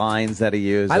pat lines that he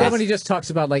uses. I love when he just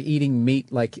talks about like eating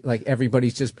meat, like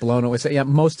everybody's just blown away. So, yeah,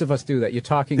 most of us do that. You're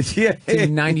talking to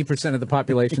 90% of the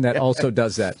population that also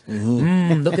does that.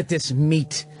 Look at this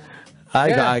meat.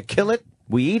 I kill it.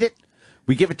 We eat it.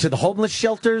 We give it to the homeless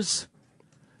shelters.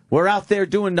 We're out there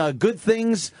doing good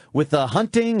things with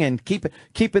hunting and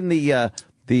keeping the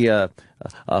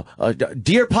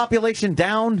deer population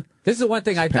down. This is the one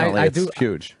thing I do.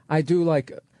 Huge. I do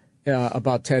like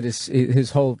about Ted is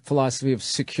his whole philosophy of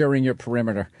securing your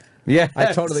perimeter. Yeah,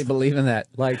 I totally believe in that.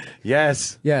 Like,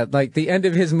 yes, yeah, like the end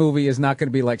of his movie is not going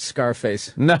to be like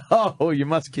Scarface. No, you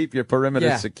must keep your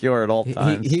perimeter secure at all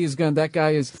times. He's going. That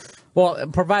guy is. Well,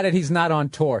 provided he's not on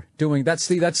tour doing that's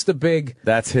the big.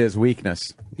 That's his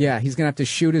weakness. Yeah, he's gonna have to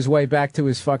shoot his way back to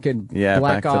his fucking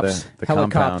Black back Ops to the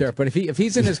helicopter. compound. But if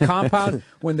he's in his compound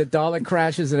when the dollar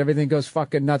crashes and everything goes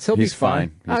fucking nuts, he'll be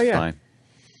fine. He's fine.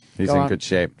 He's in good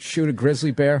shape. Shoot a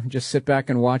grizzly bear, just sit back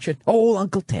and watch it. Oh,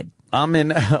 Uncle Ted. I'm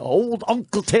in. Old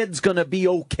Uncle Ted's gonna be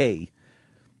okay.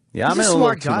 Yeah, I'm in a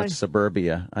little too much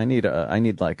suburbia. I need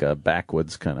like a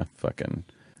backwoods kind of fucking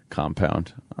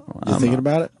compound. You thinking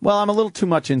about it? Well, I'm a little too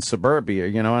much in suburbia.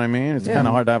 You know what I mean? It's kind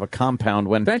of hard to have a compound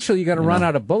when eventually you're gonna run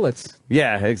out of bullets.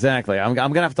 Yeah, exactly. I'm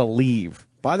gonna have to leave.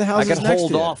 Buy the houses I can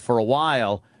hold off for a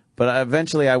while, but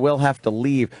eventually I will have to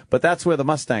leave. But that's where the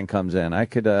Mustang comes in. I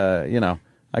could,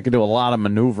 I can do a lot of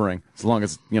maneuvering as long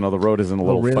as the road isn't a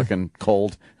little fucking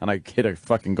cold and I hit a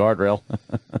fucking guardrail.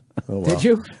 Did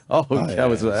you?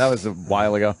 That was a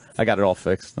while ago. I got it all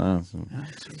fixed.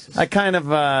 I kind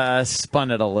of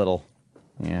spun it a little.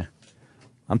 Yeah.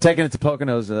 I'm taking it to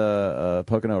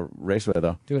Pocono Raceway,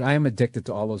 though. Dude, I am addicted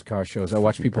to all those car shows. I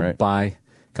watch people buy.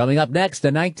 Coming up next,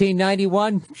 the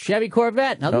 1991 Chevy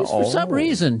Corvette. Now, these, for some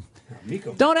reason,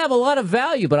 don't have a lot of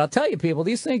value, but I'll tell you, people,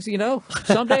 these things,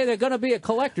 someday they're going to be a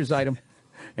collector's item.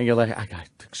 And you're like, I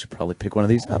should probably pick one of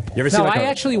these up. You ever see I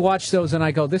actually watch those, and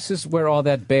I go, this is where all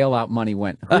that bailout money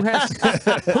went. Who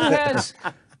has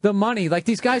the money? Like,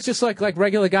 these guys just like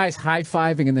regular guys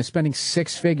high-fiving, and they're spending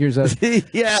six figures of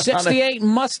 68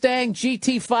 Mustang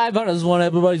GT500 is what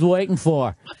everybody's waiting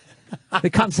for.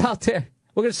 It comes out there.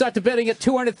 We're going to start the bidding at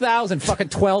 $200,000. Fucking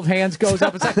 12 hands goes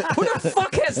up. It's like, who the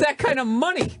fuck has that kind of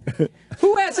money?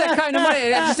 Who has that kind of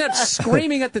money? I just end up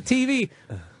screaming at the TV.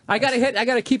 I got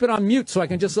to keep it on mute so I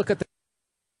can just look at the...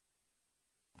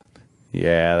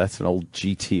 Yeah, that's an old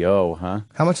GTO, huh?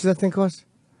 How much does that thing cost?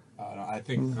 I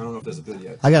don't know if there's a bid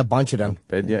yet. I got a bunch of them.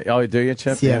 Bid yet? Oh, do you,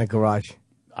 Chip? Yeah, in a garage.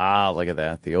 Ah, look at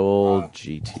that. The old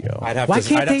GTO. Why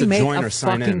can't they make a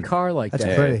fucking car like that?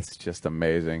 That's pretty. It's just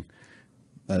amazing.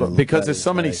 But because there's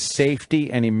so many safety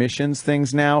and emissions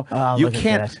things now,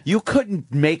 you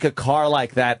couldn't make a car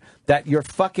like that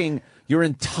your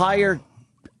entire,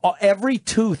 every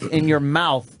tooth in your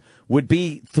mouth would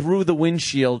be through the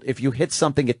windshield if you hit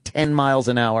something at 10 miles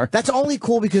an hour. That's only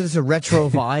cool because it's a retro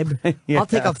vibe. Yeah.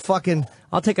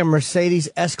 I'll take a Mercedes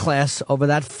S-Class over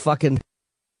that fucking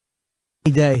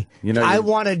day. I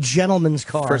want a gentleman's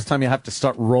car. First time you have to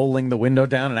start rolling the window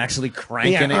down and actually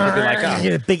cranking it. You'd be like, you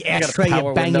get a big ashtray,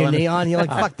 you bang your knee on. You're like,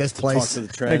 fuck this place. Talk to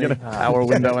the tranny. Get a power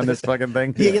window in this fucking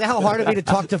thing. Yeah, you know how hard it'd be to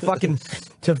talk to fucking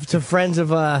to friends of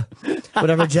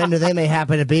whatever gender they may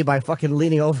happen to be by fucking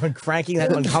leaning over and cranking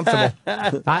that uncomfortable.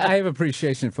 I have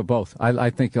appreciation for both.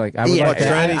 I think I would like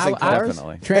trannies and cars.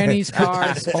 Definitely. Trannies,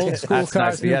 cars, old school That's cars.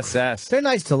 nice. The SS. They're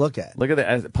nice to look at. Look at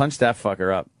that. Punch that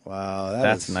fucker up. Wow,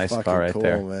 that's a nice car right cool,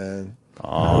 there, man.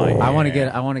 Oh, yeah. I want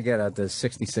to get the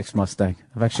 '66 Mustang.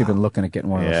 I've actually been looking at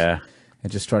getting one of those. Yeah.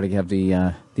 And just try to have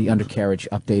the undercarriage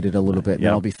updated a little bit, and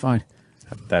I'll be fine.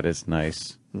 That is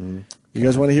nice. Mm-hmm. You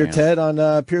guys want to hear Ted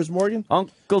on Piers Morgan?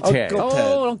 Uncle Ted.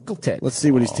 Uncle Ted. Let's see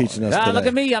what he's teaching us today. Look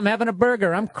at me. I'm having a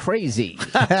burger. I'm crazy.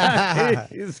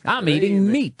 I'm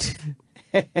eating meat.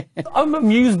 I'm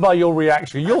amused by your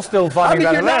reaction. You're still finding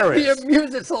that hilarious. You're not being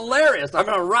amused. It's hilarious. I'm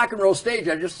on a rock and roll stage.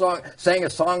 I just sang a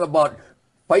song about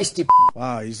feisty.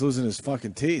 Wow, he's losing his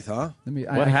fucking teeth, huh?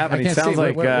 What happened? He sounds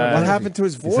like... what happened to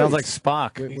his voice? He sounds like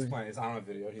Spock. He's playing. It's on a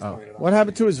video. He's playing it on. What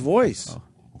happened to his voice?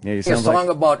 Yeah, he A sounds song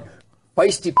about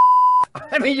feisty.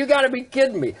 I mean, you got to be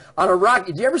kidding me. On a rock,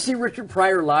 did you ever see Richard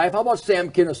Pryor live? How about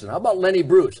Sam Kinison? How about Lenny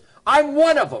Bruce? I'm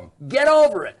one of them. Get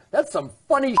over it. That's some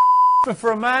funny.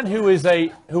 For a man who is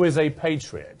a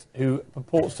patriot, who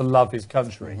purports to love his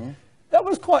country, that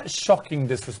was quite shocking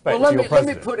disrespect to your president.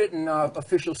 Let me put it in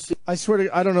official. I swear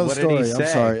to I don't know the story. I'm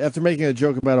sorry. After making a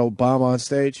joke about Obama on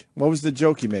stage, what was the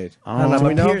joke he made? I don't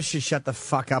know. But Piers should shut the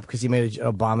fuck up because he made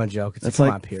an Obama joke. It's like,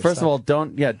 come on, Piers. First of all,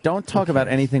 don't talk about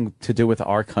anything to do with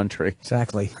our country.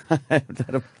 Exactly.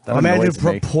 that a man who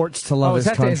purports to love his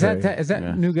country. Is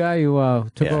that new guy who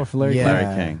took over for Larry King?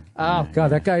 Larry King. Oh, God,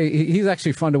 that guy, he's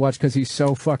actually fun to watch because he's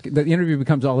so fucking... The interview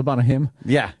becomes all about him.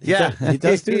 Yeah. He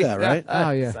does do that, right? Oh,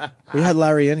 yeah. We had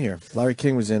Larry in here. Larry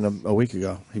King was in a week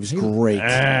ago. He was great.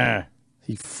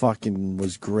 He fucking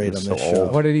was great on this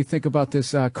show. What did he think about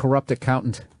this corrupt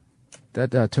accountant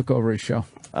that took over his show?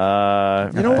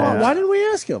 You know what? Why didn't we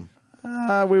ask him?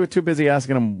 We were too busy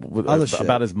asking him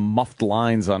about his muffed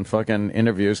lines on fucking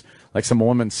interviews. Like some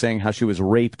woman saying how she was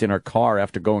raped in her car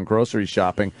after going grocery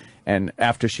shopping. And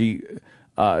after she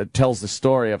tells the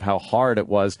story of how hard it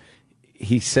was,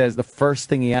 he says the first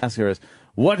thing he asks her is,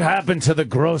 "What happened to the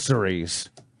groceries?"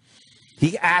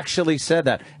 He actually said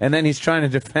that. And then he's trying to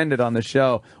defend it on the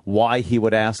show, why he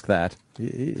would ask that.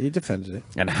 He defended it.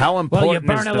 And how important Well, you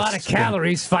burn a lot of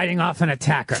calories fighting off an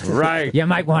attacker. Right. You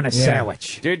might want a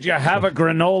sandwich. Did you have a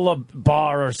granola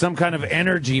bar or some kind of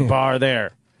energy bar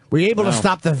there? Were you able to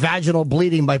stop the vaginal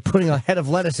bleeding by putting a head of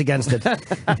lettuce against it?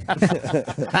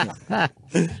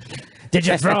 Did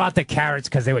you throw out the carrots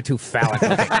because they were too phallic? Did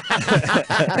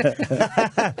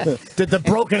the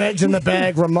broken eggs in the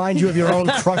bag remind you of your own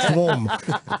crushed womb?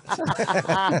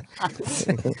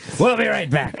 We'll be right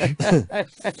back.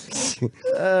 We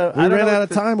ran out of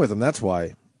time with him. That's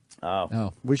why.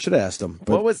 Oh. We should have asked him.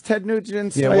 But What was Ted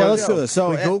Nugent's? yeah, let's do this.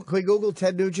 So, Can we Google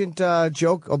Ted Nugent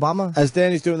joke, Obama? as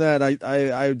Danny's doing that,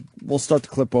 I will start the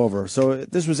clip over. So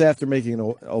this was after making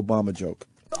an Obama joke.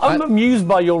 I'm amused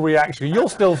by your reaction. You're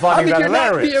still finding that you're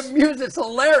hilarious. not being amused. It's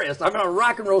hilarious. I'm on a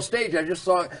rock and roll stage. I just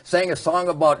sang a song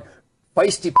about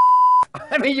feisty.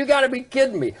 I mean, you got to be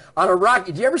kidding me. On a rock.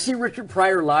 Did you ever see Richard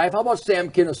Pryor live? How about Sam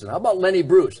Kinison? How about Lenny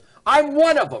Bruce? I'm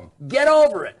one of them. Get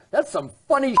over it. That's some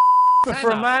funny. But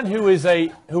for a man who is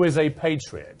a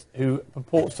patriot, who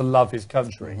purports to love his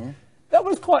country, that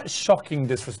was quite shocking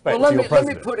disrespect to your president.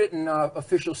 Let me put it in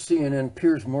official CNN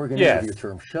Piers Morgan interview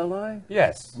terms, shall I?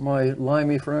 Yes. My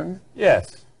limey friend?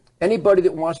 Yes. Anybody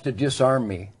that wants to disarm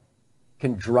me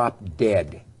can drop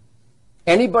dead.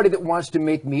 Anybody that wants to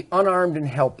make me unarmed and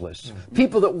helpless,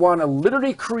 people that want to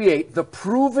literally create the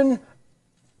proven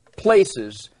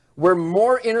places where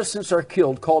more innocents are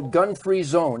killed, called gun-free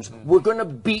zones, we're going to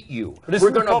beat you. We're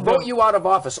going to vote you out of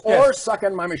office or suck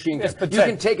on my machine gun. You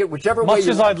can take it whichever way you want.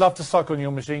 Much as I'd love to suck on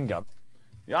your machine gun.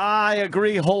 I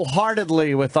agree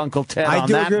wholeheartedly with Uncle Ted on that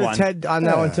one. I do agree with Ted on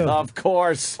that one, too. Of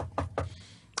course.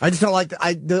 I just don't like...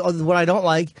 what I don't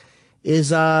like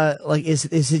is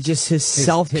is it just his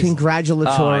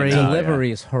self-congratulatory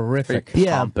delivery is horrific.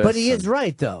 Yeah, but he is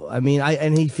right though. I mean,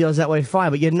 and he feels that way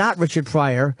fine. But you're not Richard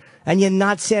Pryor, and you're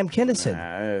not Sam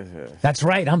Kinison. That's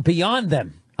right. I'm beyond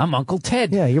them. I'm Uncle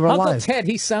Ted. Yeah, you're alive. Uncle Ted.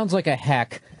 He sounds like a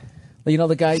hack. You know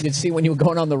the guy you could see when you were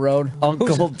going on the road?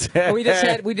 Uncle Ted. We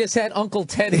just had Uncle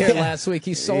Ted here last week.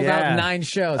 He sold out 9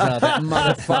 shows. Oh, that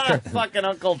motherfucker. Fucking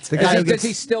Uncle Ted. Is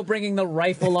he still bringing the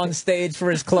rifle on stage for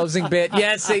his closing bit?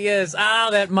 Yes, he is. Oh,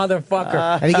 that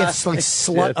motherfucker. And he gets like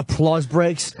slut applause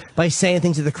breaks by saying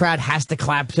things that the crowd has to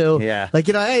clap to. Yeah. Like,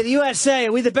 hey, the USA,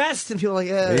 are we the best? And people are like,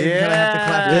 yeah, you have to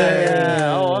clap.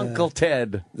 Yeah. Oh, Uncle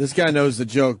Ted. This guy knows the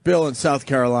joke. Bill in South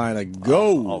Carolina,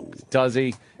 go. Oh, does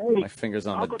he? Hey, my finger's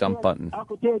on the dump button.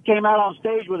 Uncle Ted came out on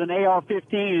stage with an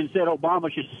AR-15 and said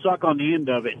Obama should suck on the end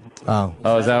of it.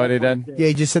 Oh, is that what he did? Yeah,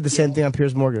 he just said the same thing on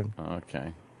Piers Morgan.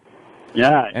 Okay.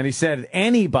 Yeah. And he said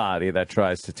anybody that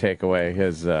tries to take away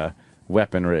his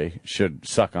weaponry should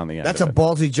suck on the end. That's a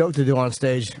ballsy joke to do on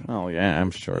stage. Oh, yeah,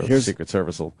 I'm sure the Secret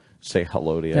Service will say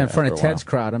hello to you. In front of Ted's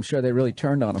crowd, I'm sure they really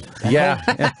turned on him. Yeah.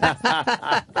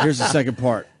 Here's the second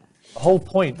part. The whole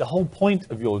point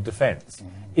of your defense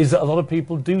is that a lot of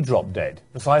people do drop dead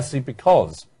precisely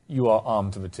because you are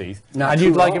armed to the teeth, and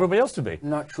you'd like everybody else to be.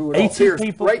 Not true at all. 80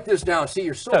 people. Write this down. See,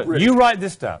 you're so British. You write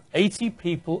this down. 80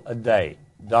 people a day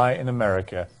die in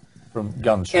America from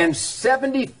gunshots. And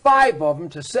 75 of them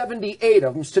to 78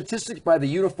 of them, statistics by the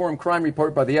Uniform Crime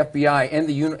Report by the FBI and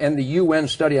the UN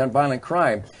Study on Violent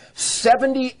Crime,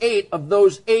 78 of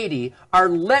those 80 are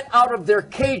let out of their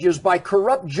cages by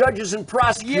corrupt judges and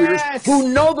prosecutors who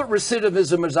know that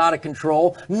recidivism is out of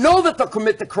control, know that they'll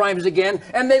commit the crimes again,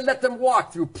 and they let them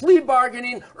walk through plea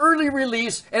bargaining, early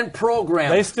release, and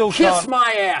programs. They still Kiss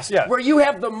my ass. Yeah. Where you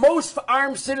have the most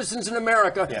armed citizens in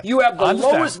America, you have the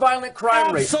lowest violent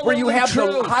crime rate. Where you have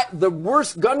the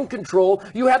worst gun control,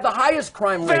 you have the highest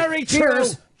crime rate. Very true.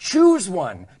 Choose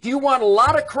one. Do you want a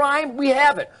lot of crime? We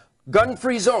have it.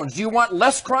 Gun-free zones. Do you want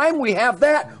less crime? We have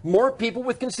that. More people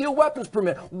with concealed weapons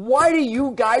permit. Why do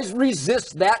you guys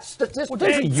resist that statistic? Well,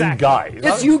 it's you guys.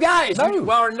 It's you guys. No.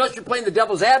 Well, unless you're playing the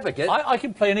devil's advocate. I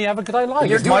can play any advocate I like.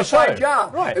 You're it's doing my a fine show.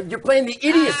 job. Right. You're playing the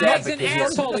idiot's advocate. He's an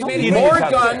asshole. He made it More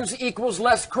idiot guns equals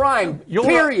less crime.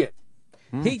 Period.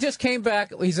 He just came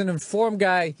back. He's an informed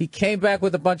guy. He came back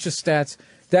with a bunch of stats.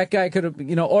 That guy could have,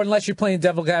 or unless you're playing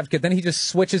devil's advocate, then he just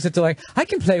switches it to like, I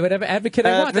can play whatever advocate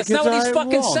I want. That's not what he's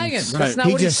fucking saying. That's not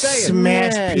what he's saying. He just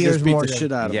smashed Piers Morgan. The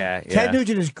shit out of him. Yeah. Ted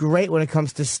Nugent is great when it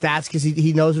comes to stats because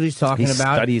he knows what he's talking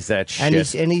about. He studies that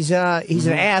shit. And he's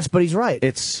an ass, but he's right.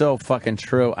 It's so fucking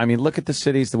true. I mean, look at the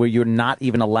cities where you're not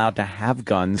even allowed to have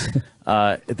guns.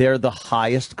 They're the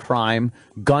highest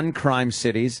gun crime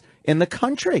cities in the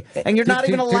country, and you're not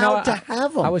even allowed to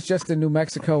have them. I was just in New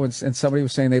Mexico, and somebody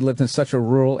was saying they lived in such a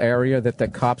rural area that the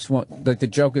cops won't. The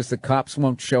joke is the cops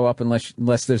won't show up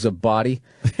unless there's a body.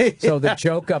 So the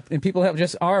joke and people have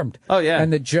just armed. Oh yeah,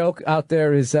 and the joke out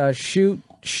there is shoot,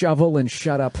 shovel, and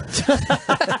shut up.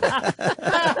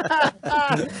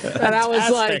 And I was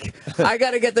like, I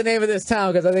got to get the name of this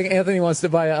town because I think Anthony wants to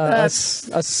buy a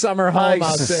summer home out there.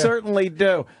 I certainly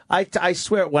do. I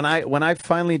swear, when I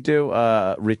finally do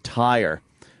retire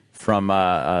from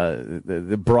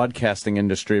the broadcasting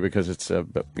industry, because it's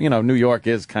New York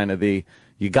is kind of you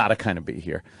got to kind of be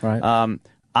here. Right.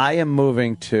 I am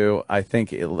moving to, I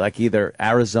think, like either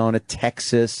Arizona,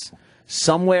 Texas,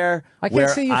 somewhere where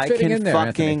see you I fitting can in there,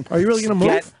 fucking. Anthony. Are you really going to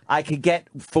move? I could get,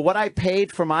 for what I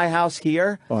paid for my house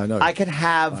here, I could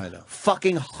have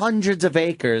fucking hundreds of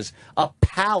acres, a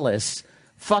palace,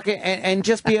 fucking, and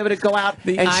just be able to go out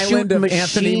and shoot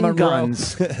machine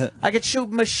guns. I could shoot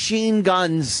machine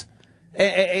guns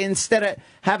instead of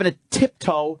having to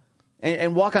tiptoe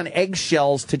and walk on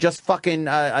eggshells to just fucking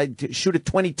shoot a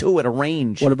 22 at a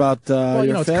range. What about well,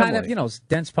 your it's family? kind of, it's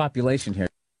dense population here.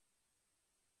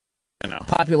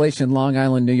 Population, Long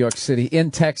Island, New York City,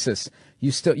 in Texas.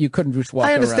 You couldn't just walk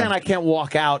around. I understand I can't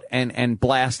walk out and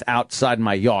blast outside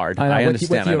my yard. I know, I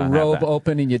understand. with your I don't have robe that.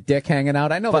 open and your dick hanging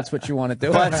out. I know that's what you want to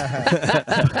do.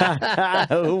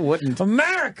 Who wouldn't?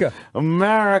 America.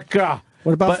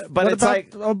 What about? But it's like,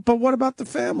 but what about the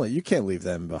family? You can't leave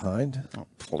them behind. Oh,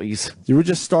 please. You would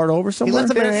just start over somewhere. He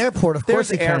left them in an airport. Of course,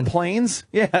 There's he can. airplanes.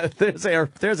 Yeah, there's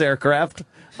aircraft.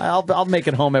 I'll make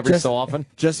it home every so often.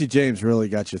 Jesse James really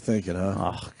got you thinking, huh?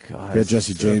 Oh God, we got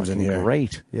Jesse James in here.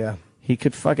 Great. Yeah. He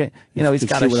could fucking, he's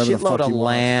got a shitload of he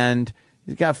land.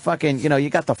 He's got fucking, you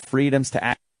got the freedom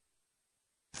to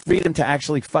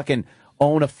actually fucking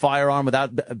own a firearm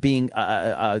without being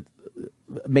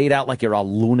made out like you're a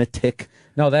lunatic.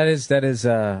 No, that is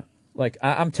like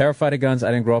I'm terrified of guns.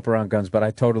 I didn't grow up around guns, but I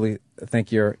totally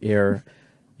think you're an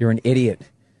idiot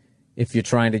if you're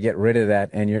trying to get rid of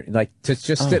that, and you're like,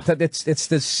 it's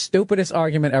the stupidest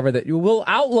argument ever that you will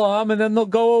outlaw them and then they'll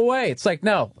go away. It's like,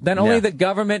 no, then only the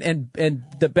government and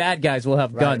the bad guys will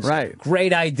have guns. Right.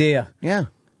 Great idea. Yeah.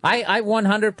 I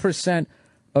 100%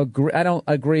 agree. I don't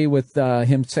agree with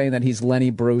him saying that he's Lenny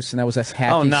Bruce and that was a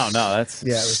hacky. Oh no, that's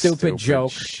stupid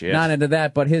joke. Shit. Not into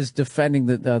that, but his defending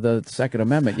the Second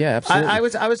Amendment. Yeah,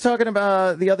 absolutely. I was talking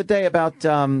about the other day about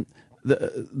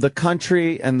the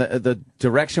country and the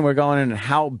direction we're going in and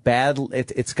how bad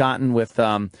it's gotten with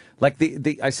like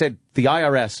I said the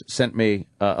IRS sent me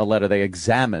a letter. They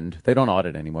examined. They don't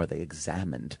audit anymore. They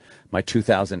examined my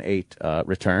 2008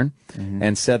 return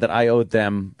and said that I owed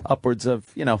them upwards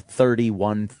of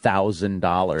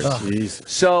 $31,000.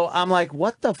 So I'm like,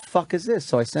 what the fuck is this?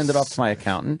 So I send it off to my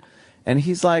accountant, and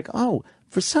he's like, oh,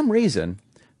 for some reason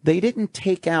they didn't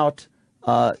take out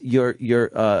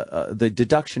the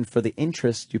deduction for the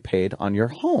interest you paid on your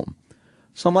home.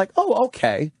 So I'm like, oh,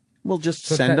 okay. We'll just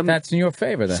send them. That's in your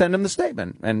favor then. Send them the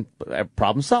statement and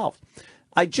problem solved.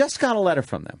 I just got a letter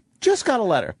from them. Just got a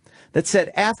letter that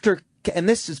said and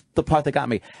this is the part that got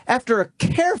me, after a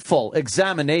careful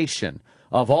examination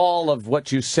of all of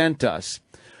what you sent us,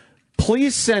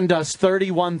 please send us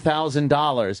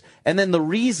 $31,000. And then the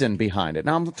reason behind it.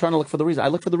 Now I'm trying to look for the reason. I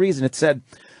looked for the reason. It said,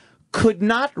 could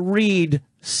not read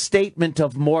statement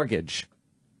of mortgage.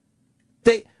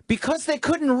 Because they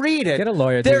couldn't read it. Get a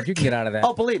lawyer, dude. You can get out of that.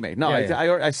 Oh, believe me. No,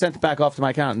 Yeah, I sent it back off to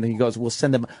my accountant, and he goes, we'll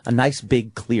send them a nice,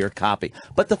 big, clear copy.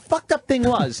 But the fucked up thing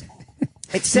was,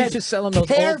 it said, you just sell them those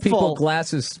old people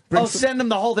glasses. Send them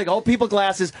the whole thing. Old people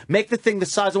glasses. Make the thing the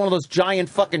size of one of those giant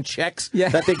fucking checks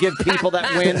that they give people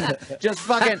that win. Just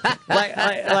fucking,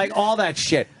 like all that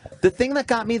shit. The thing that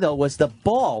got me, though, was the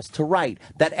balls to write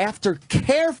that after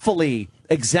carefully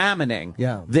examining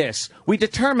this, we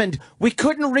determined we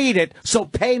couldn't read it, so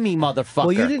pay me, motherfucker.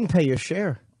 Well, you didn't pay your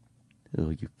share.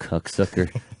 Oh, you cocksucker.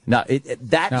 No,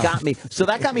 got me. So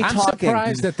that got me I'm talking. I'm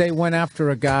surprised that they went after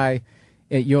a guy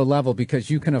at your level because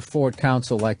you can afford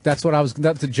counsel. Like, that's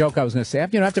the joke I was going to say.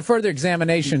 After further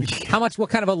examination,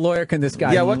 what kind of a lawyer can this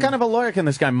guy? Yeah, what kind of a lawyer can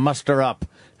this guy muster up?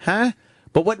 Huh?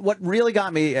 But what really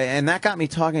got me, and that got me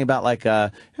talking about, like,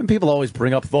 and people always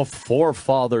bring up the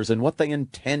forefathers and what they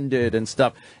intended and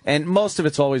stuff. And most of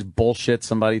it's always bullshit.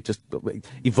 Somebody just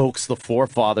evokes the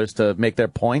forefathers to make their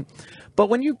point. But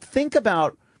when you think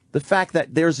about the fact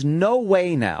that there's no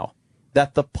way now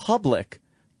that the public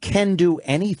can do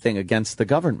anything against the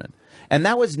government. And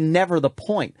that was never the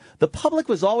point. The public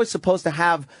was always supposed to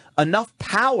have enough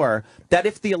power that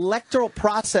if the electoral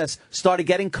process started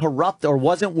getting corrupt or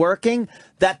wasn't working,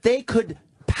 that they could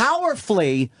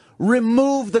powerfully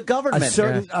remove the government.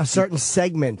 A certain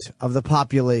segment of the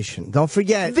population. Don't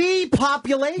forget. The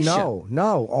population. No.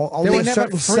 Only a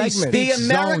certain segment. The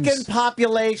American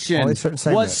population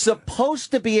was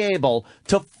supposed to be able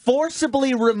to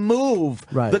forcibly remove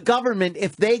the government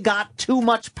if they got too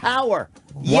much power.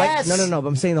 Yes. No. But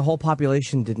I'm saying the whole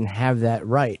population didn't have that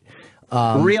right.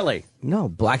 Really? No,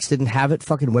 blacks didn't have it.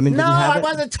 Fucking women didn't have it. No,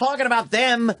 I wasn't talking about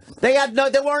them. They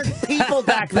weren't people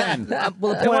back then. They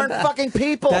weren't fucking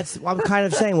people. That's what I'm kind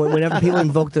of saying. Whenever people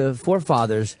invoke the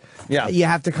forefathers, you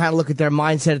have to kind of look at their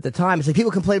mindset at the time. It's like people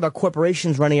complain about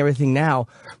corporations running everything now.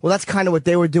 Well, that's kind of what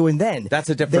they were doing then. That's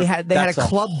a different. They had a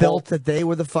club built that they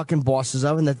were the fucking bosses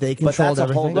of, and that they controlled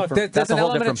everything. Look, there's an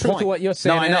element of truth to what you're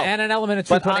saying, and an element of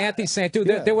truth to what Anthony's saying too.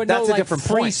 There were no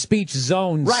free speech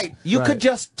zones. Right. You could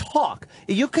just talk.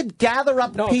 You could gather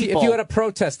up people. If you had a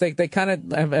protest, they kind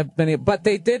of have been, but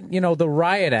they did, the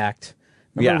Riot Act.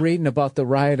 Remember reading about the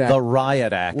Riot Act? The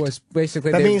Riot Act was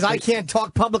basically that means I can't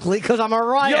talk publicly because I'm a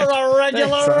riot. You're a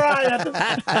regular riot.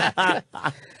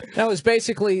 That was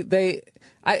basically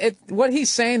What he's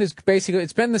saying is basically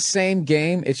it's been the same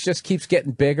game. It just keeps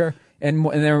getting bigger, and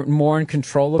they're more in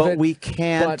control of it. But we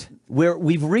can't.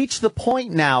 We've reached the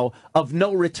point now of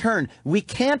no return. We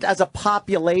can't, as a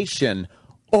population,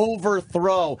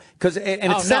 overthrow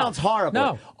it sounds horrible.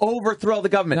 No. Overthrow the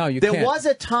government. No, you there can't. was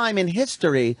a time in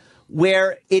history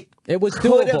where it was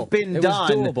could doable. have been It was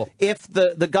done doable. if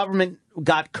the government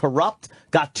got corrupt,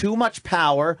 got too much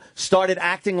power, started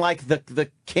acting like the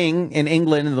king in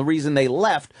England and the reason they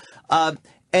left. And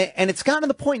it's gotten to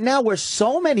the point now where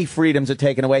so many freedoms are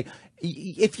taken away.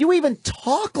 If you even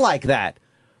talk like that,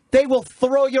 they will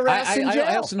throw your ass in jail.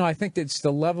 I also know. I think it's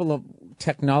the level of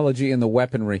technology and the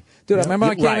weaponry, dude. I remember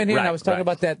I came in here and I was talking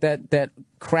about that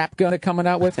crap gun they're coming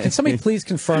out with. Can somebody please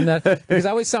confirm that? Because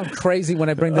I always sound crazy when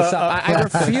I bring this up. I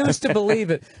refuse to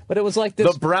believe it, but it was like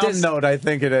this. The brown note, I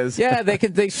think it is. Yeah,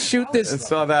 they shoot this. I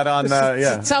saw that on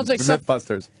It sounds like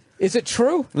Mythbusters. Is it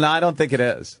true? No, I don't think it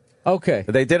is. Okay.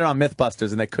 They did it on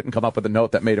Mythbusters, and they couldn't come up with a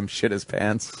note that made him shit his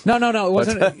pants. No, it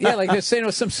wasn't. Yeah, like they're saying it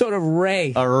was some sort of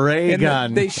ray. A ray And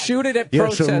gun. They shoot it at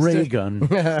Yes, protesters. a ray gun.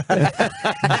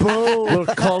 We'll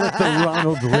call it the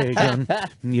Ronald Reagan.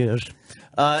 Yes.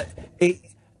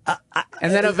 And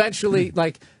then eventually,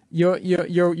 like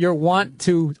your want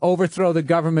to overthrow the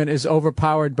government is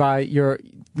overpowered by your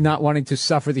not wanting to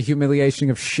suffer the humiliation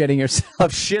of shitting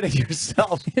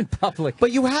yourself. In public.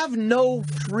 But you have no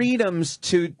freedoms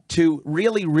to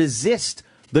really resist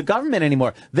the government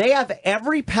anymore. They have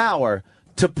every power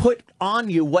to put on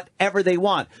you whatever they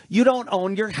want. You don't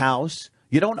own your house.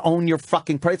 You don't own your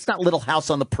fucking property. It's not Little House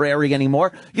on the Prairie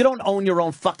anymore. You don't own your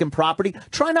own fucking property.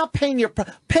 Try not paying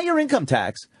pay your income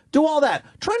tax. Do all that.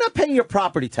 Try not paying your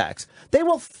property tax. They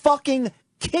will fucking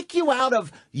kick you out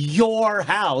of your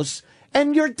house,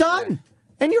 and you're done.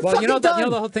 And you're fucking done. You know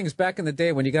the whole thing is back in the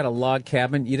day when you got a log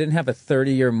cabin, you didn't have a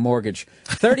 30-year mortgage.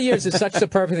 30 years is such the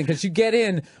perfect thing because you get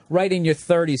in right in your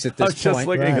 30s at this point. I was just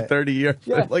looking at 30 years.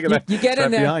 Yeah. Look at that. You get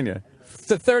in there. Behind you.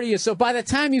 To 30 years. So by the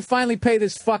time you finally pay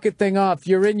this fucking thing off,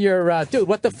 you're in your dude.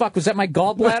 What the fuck was that? My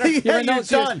gallbladder? You're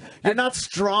done. You're not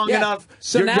strong enough.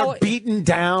 So you're beaten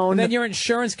down. And then your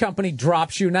insurance company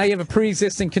drops you. Now you have a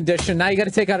pre-existing condition. Now you got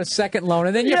to take out a second loan,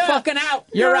 and then you're fucking out.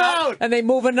 You're out. And they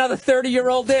move another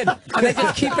 30-year-old in, and they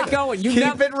just keep it going. You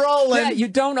keep it rolling. Yeah, you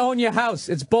don't own your house.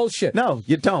 It's bullshit. No,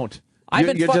 you don't. I've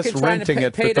been you're fucking just trying renting to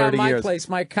it for pay down 30 my years. place.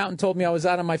 My accountant told me I was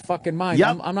out of my fucking mind.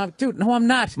 Yep. I'm not, dude. No, I'm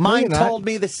not. Mine No, you're told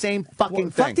me the same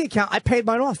fucking thing. Fuck the account. I paid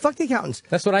mine off. Fuck the accountants.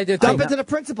 That's what I did. Dump too. it to the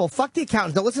principal. Fuck the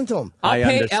accountants. Don't listen to them. I'll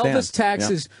pay understand. Elvis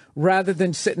taxes rather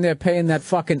than sitting there paying that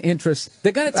fucking interest.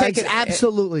 They're going to take it.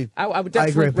 Absolutely. I would I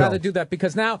definitely agree, rather Bill. do that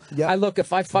because now I look,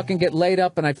 if I fucking get laid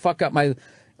up and I fuck up my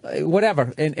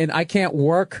whatever and I can't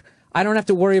work, I don't have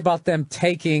to worry about them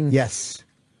taking. Yes.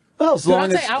 Well, as Dude, long I'll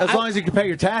tell you, as long as you can pay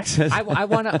your taxes. I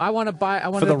want to buy.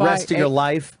 For the rest of your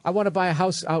life. I want to buy a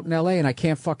house out in L.A. and I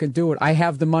can't fucking do it. I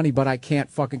have the money, but I can't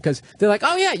fucking because they're like,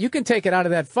 oh yeah, you can take it out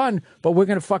of that fund, but we're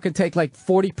gonna fucking take like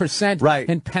 40%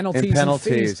 in penalties. And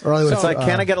fees. It's like,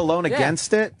 can I get a loan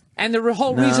against it? And the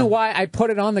whole reason why I put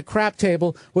it on the crap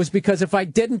table was because if I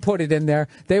didn't put it in there,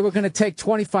 they were going to take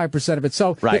 25% of it.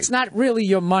 So it's not really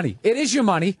your money. It is your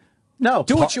money. No,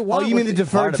 do what you want. Oh, you mean the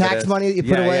deferred tax money that you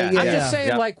put away? I'm just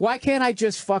saying, like, why can't I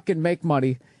just fucking make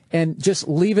money and just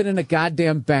leave it in a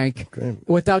goddamn bank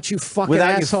without you fucking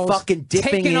assholes you fucking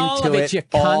dipping taking all into of it, you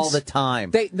all cunts. the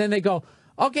time? Then they go,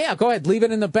 okay, yeah, go ahead, leave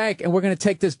it in the bank, and we're going to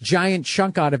take this giant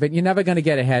chunk out of it. And you're never going to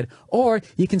get ahead, or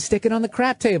you can stick it on the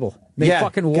crap table. They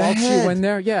fucking waltz you in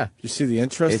there. Yeah. You see the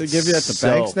interest they It's give you at the so-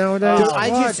 banks nowadays? Dude,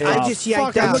 I just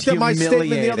yanked I out. looked at my statement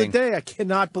the other humiliating. day. I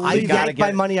cannot I believe yanked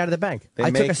my money out of the bank. They I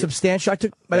took make a it- substantial. I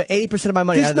took about 80% of my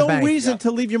money There's out of the no bank. reason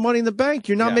to leave your money in the bank.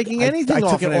 You're not making anything I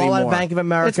off took it all anymore. out of Bank of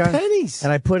America. It's pennies.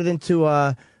 And I put it into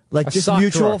like A just sock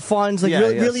mutual drawer. funds, like Yeah,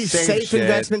 really safe safe shit.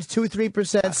 investments,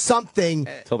 2-3%, something.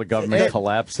 Until the government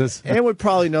collapses. Ann would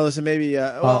probably know this, and maybe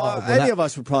well, any that- of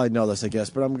us would probably know this, I guess.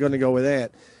 But I'm going to go with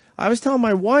Aunt. I was telling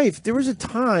my wife there was a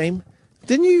time.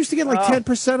 Didn't you used to get like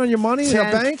 10% on your money in a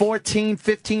 10, bank? 14,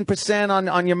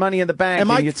 15% on your money in the bank.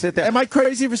 Am and I you'd sit there. am I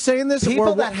crazy for saying this? People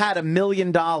Or- that had $1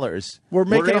 million Were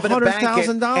making able to bank it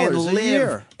 $100,000 and a live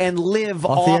year. and live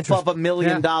Off the off interest. of $1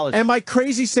 million. Am I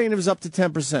crazy saying it was up to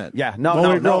 10%? Yeah, When we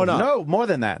were growing up? no, more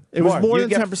than that. It was more You than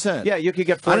get- 10%. Yeah, you could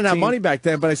get 14. I didn't have money back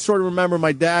then, but I sort of remember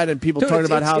my dad and people Dude, talking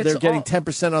it's- about how it's they're getting all-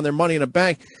 10% on their money in a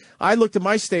bank. I looked at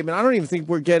my statement. I don't even think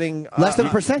we're getting Less than a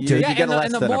percent, you dude. get and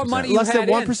less the than more 1%. money you Less than had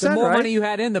in, 1%, the more right? money you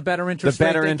had in, the better The interest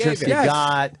better rate they interest gave you you.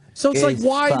 got. So it's like, is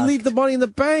why fucked. leave the money in the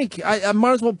bank? I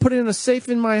might as well put it in a safe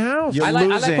in my house. You're I like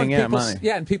losing when people, money.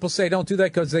 and people say don't do that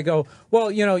because they go,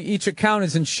 well, you know, each account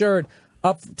is insured.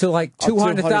 up to like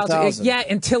 200,000. 200,000. Yeah,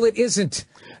 until it isn't.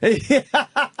 Until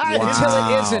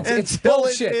it isn't. It's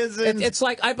bullshit. It's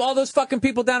like all those fucking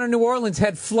people down in New Orleans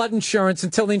had flood insurance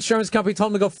until the insurance company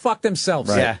told them to go fuck themselves.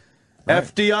 Right. Yeah. Right.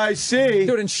 FDIC.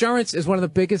 Dude, insurance is one of the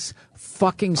biggest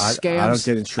fucking scams. I don't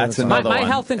get insurance. That's another my one.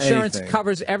 health insurance Anything.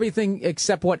 covers everything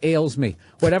except what ails me.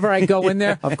 Whatever I go in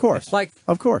there. Of course.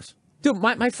 Of course. Dude,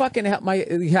 my fucking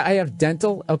I have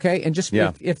dental, okay, and just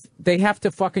if they have to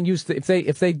fucking use if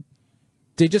they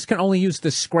just can only use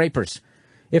the scrapers.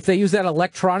 If they use that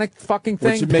electronic fucking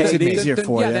thing, which makes it easier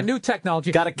for you. Yeah, the new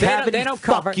technology. Got a cavity? They don't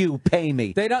fuck cover. you, pay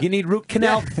me. They don't, you need root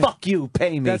canal? Fuck you,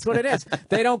 pay me. That's what it is.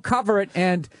 They don't cover it,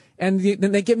 and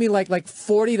then they give me like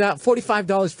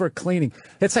 $45 for a cleaning.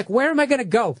 It's like, where am I going to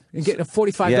go and get a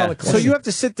 $45 cleaning? So you have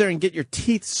to sit there and get your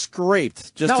teeth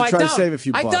scraped just to try to save a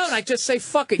few bucks. I don't. I just say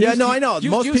fuck it. Yeah, I know.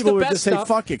 Most people would just say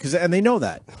fuck it, and they know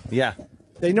that. Yeah.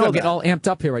 They know that. Get all amped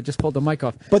up here. I just pulled the mic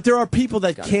off. But there are people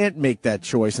that can't make that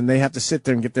choice, and they have to sit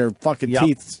there and get their fucking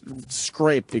teeth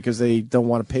scraped because they don't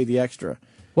want to pay the extra.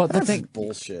 Well, that's the thing,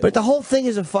 bullshit. But the whole thing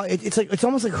is it's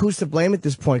almost like who's to blame at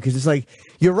this point, because it's like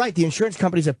you're right. The insurance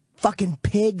companies are fucking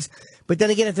pigs. But then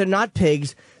again, if they're not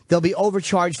pigs, they'll be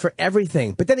overcharged for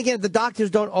everything. But then again, the doctors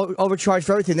don't overcharge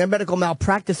for everything. Their medical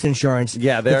malpractice insurance.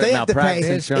 Yeah, their they have to pay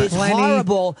malpractice is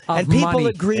horrible, and people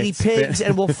are greedy pigs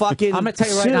and will fucking. I'm gonna tell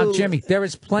you right now, Jimmy. There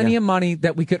is plenty of money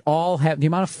that we could all have. The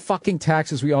amount of fucking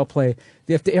taxes we all pay.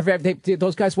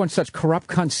 Those guys weren't such corrupt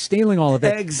cunts stealing all of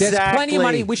it. Exactly. There's plenty of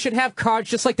money. We should have cards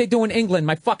just like they do in England.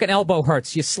 My fucking elbow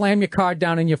hurts. You slam your card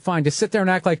down and you're fine. Just sit there and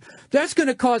act like that's going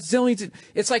to cost zillions.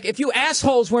 It's like if you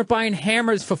assholes weren't buying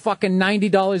hammers for fucking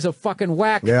 $90 a fucking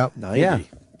whack. Yeah, 90. Yeah.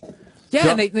 Yeah,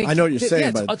 and they I know what you're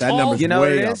saying, but that number's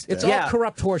way up there. It's all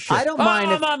corrupt horseshit. I don't mind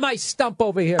I'm on my stump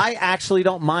over here. I actually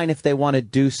don't mind if they want to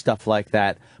do stuff like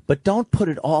that, but don't put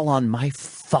it all on my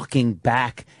fucking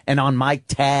back and on my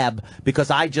tab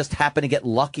because I just happen to get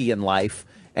lucky in life.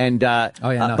 And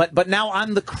but now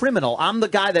I'm the criminal. I'm the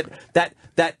guy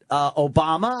that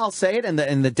Obama, I'll say it,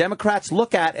 and the Democrats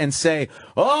look at and say,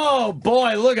 "Oh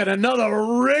boy, look at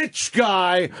another rich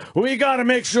guy. We got to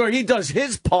make sure he does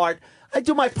his part." I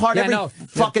do my part every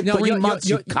fucking 3 months,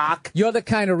 you cock. You're the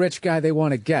kind of rich guy they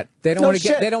want to get. They don't want to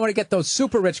get. They don't want to get those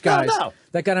super rich guys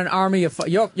that got an army of.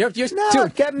 You're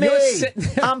dude, get me.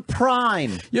 I'm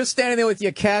prime. You're standing there with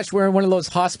your cash, wearing one of those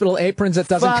hospital aprons that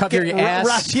doesn't cover your ass.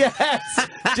 Right, yes,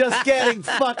 just getting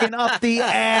fucking up the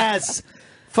ass.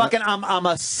 Fucking, I'm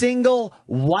a single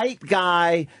white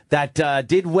guy that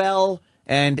did well.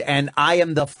 And I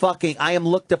am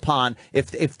looked upon. If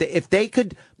they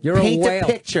could paint a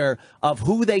picture of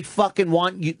who they fucking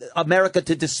want America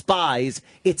to despise,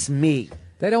 it's me.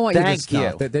 They don't want you to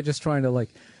stop. They're just trying to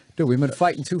dude, we've been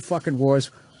fighting 2 fucking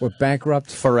wars. We're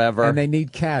bankrupt forever, and they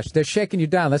need cash. They're shaking you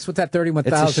down. That's what that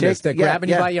 31,000 is. They're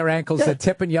grabbing you by your ankles. They're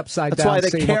tipping you upside down.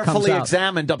 That's why they carefully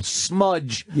examined a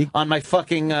smudge on my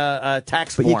fucking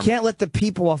tax form. But you can't let the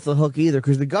people off the hook either,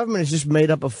 because the government is just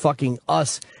made up of fucking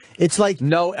us. It's like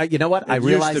no, you know what? I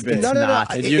realize it's not.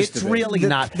 It's really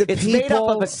not. It's made up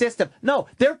of a system. No,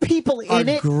 there are people in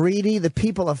it. Greedy. The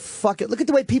people are fucking. Look at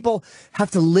the way people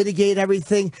have to litigate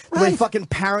everything. The way fucking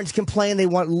parents complain they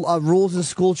want rules in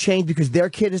school changed because their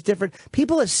kid is different.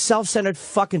 People are self-centered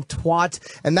fucking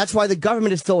twats, and that's why the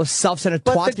government is still a self-centered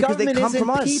twat, because they come from us. But the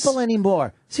government isn't people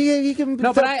anymore. See, you can.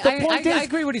 No, but I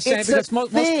agree with what he's saying, because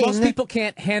most people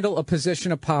can't handle a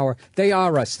position of power. They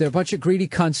are us. They're a bunch of greedy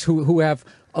cunts who have.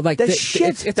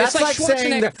 Shit. That's like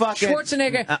Schwarzenegger.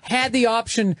 Schwarzenegger had the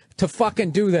option to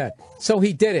fucking do that, so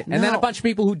he did it. And then a bunch of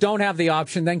people who don't have the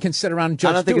option then can sit around and judge.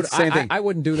 I don't think it's the same thing. I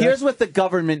wouldn't do that. Here's what the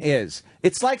government is.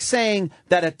 It's like saying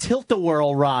that a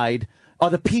tilt-a-whirl ride are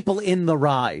the people in the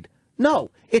ride.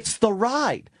 No, it's the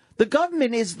ride. The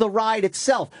government is the ride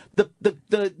itself.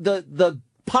 The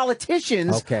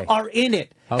politicians are in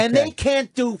it. And they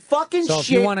can't do fucking shit. So if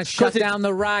you want to shut down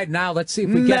the ride now, let's see if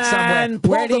we get somewhere.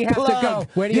 Where do you have to go?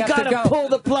 Where do you have to go? You gotta pull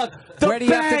the plug. Where do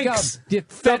you have to go? The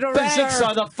Federal banks Reserve.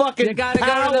 are the fucking power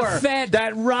go to the Fed.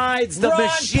 that rides the Ron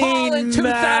machine, Paul in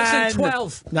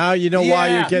 2012. Now you know why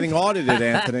you're getting audited,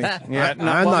 Anthony.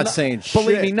 I'm not saying shit.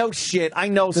 Believe me, no shit. I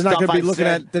know they're stuff not I've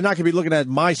said. They're not going to be looking at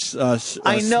my.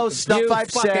 I know stuff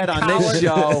I've said on this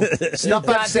show. Stuff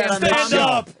I've said on this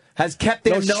show has kept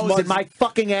their nose in my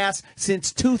fucking ass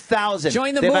since 2000.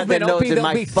 Join the They've movement, had their nose Opie. in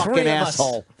my There'll be fucking 3 of us.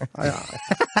 asshole.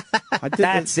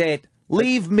 That's it.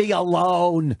 Leave me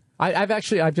alone.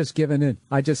 I've just given in.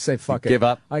 I just say fuck it. Give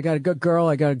up. I got a good girl.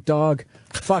 I got a dog.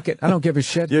 Fuck it. I don't give a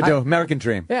shit. You do. American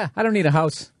dream. Yeah, I don't need a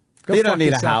house. Go you don't fuck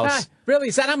need yourself. a house. Really?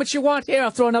 Is that how much you want? Here, I'll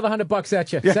throw another $100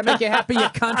 at you. Does that make you happy, you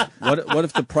cunt? What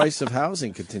if the price of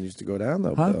housing continues to go down,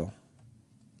 though, Bill?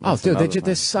 Oh, dude,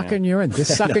 they're sucking you in. They're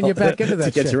sucking you back into that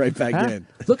to get shit. you right back in.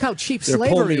 Look how cheap They're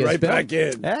slavery pulling you is, right Bill. back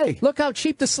in. Hey, look how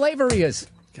cheap the slavery is.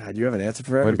 God, you have an answer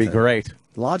for everything. Would be great.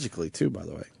 Logically, too, by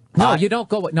the way. No, you don't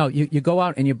go. No, you go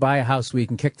out and you buy a house where you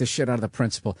can kick the shit out of the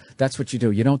principal. That's what you do.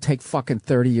 You don't take fucking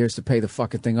 30 years to pay the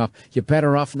fucking thing off. You're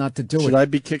better off not to do it. Should I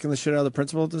be kicking the shit out of the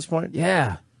principal at this point?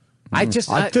 Yeah. I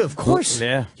do, of course.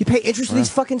 Yeah. You pay interest to these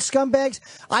fucking scumbags.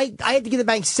 I had to give the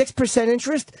bank 6%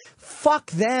 interest.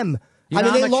 Fuck them. You I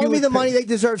know mean, how they much loaned you me would the pay? money. They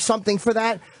deserve something for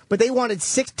that. But they wanted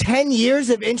 10 years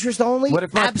of interest only. What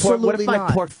if my Absolutely my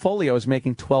not. portfolio is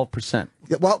making 12%?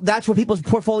 Well, that's what people's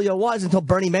portfolio was until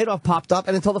Bernie Madoff popped up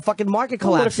and until the fucking market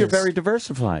collapsed. What if you're very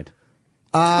diversified?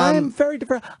 I'm very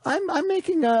diverse. I'm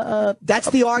making a. That's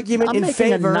the argument I'm in making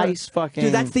favor. A nice fucking.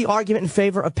 Dude, that's the argument in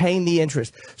favor of paying the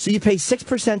interest. So you pay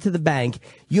 6% to the bank,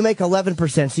 you make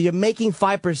 11%, so you're making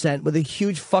 5% with a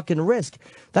huge fucking risk.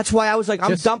 That's why I was like,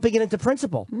 I'm dumping it into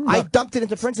principal. I dumped it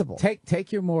into principal.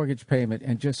 Take your mortgage payment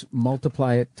and just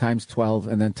multiply it times 12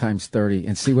 and then times 30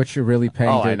 and see what you're really paying.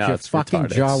 Oh, dude. I know. Your It's fucking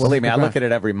retarded. jaw will Believe me, hit I the look at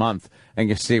it every month and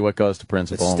you see what goes to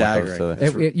principal. It's and what staggering. goes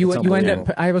to the, You end up.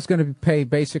 I was going to pay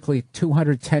basically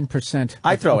 210%.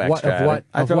 I throw extra at it.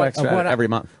 I throw extra at it every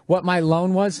month. What my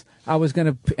loan was, I was going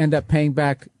to end up paying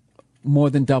back more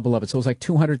than double of it. So it was like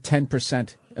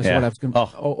 210%. Is Yeah. what I was going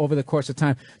over the course of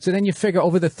time. So then you figure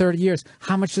over the 30 years,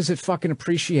 how much does it fucking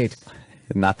appreciate?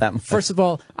 Not that much. First of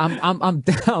all, I'm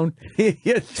down.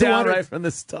 You're down 200 right from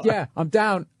the start. Yeah, I'm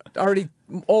down already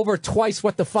over twice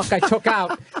what the fuck I took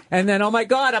out. And then, oh my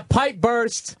God, a pipe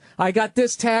burst. I got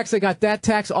this tax, I got that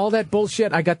tax, all that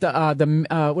bullshit. I got the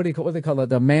what do they call it?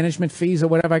 The management fees or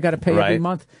whatever I got to pay every Right.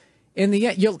 month. In the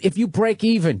end, if you break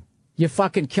even, you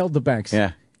fucking killed the banks.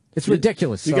 Yeah. It's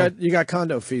ridiculous. You So- got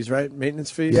condo fees, right? Maintenance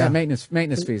fees. yeah, maintenance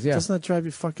fees. Yeah. Doesn't that drive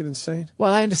you fucking insane?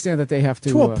 Well, I understand that they have to.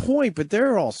 To a point, but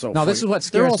they're also No, this is what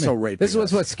they're scares also me. raping This is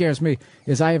us. what scares me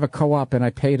is I have a co-op and I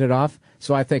paid it off,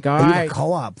 so I think, all you have a right,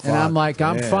 co-op? and I'm Fuck, like,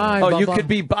 I'm man. fine. Oh, blah, you blah. could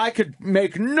be. I could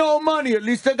make no money. At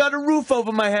least I got a roof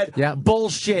over my head. Yeah.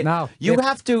 Bullshit. No, you it's-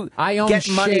 have to I own get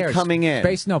money shares. coming in.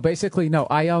 Basically, no.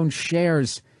 I own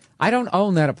shares. I don't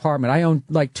own that apartment. I own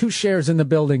like 2 shares in the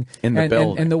building. And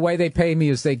the way they pay me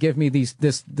is they give me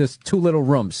this 2 little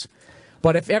rooms.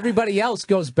 But if everybody else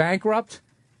goes bankrupt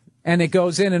and it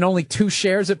goes in and only 2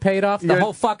 shares are paid off, the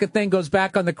whole fucking thing goes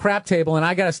back on the crap table and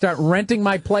I got to start renting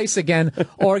my place again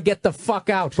or get the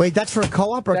fuck out. Wait, that's for a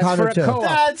co-op or a That's condo for a too? co-op.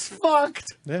 That's fucked.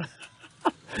 Yeah.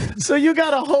 So you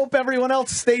gotta hope everyone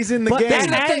else stays in the game. That's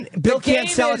the thing. Bill The can't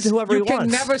game sell it is to whoever he You can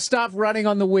wants. never stop running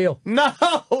on the wheel. No,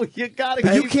 you gotta.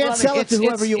 But you keep can't running. sell it to It's-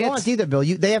 whoever you it's- want either, Bill.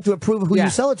 They have to approve who Yeah. you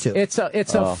sell it to. It's a.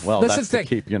 Well, this that's is the to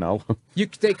thing.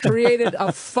 keep. They created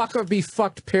a fuck or be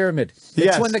fucked pyramid. It's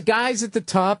Yes. when the guys at the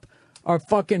top are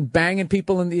fucking banging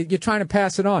people and you're trying to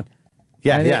pass it on.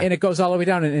 Yeah, and, yeah. and it goes all the way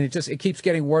down, and it keeps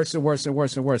getting worse and worse and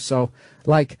worse and worse. So,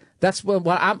 like, that's what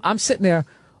I'm sitting there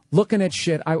looking at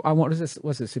shit. I want. What is this?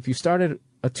 What's this? If you started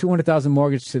a $200,000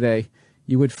 mortgage today,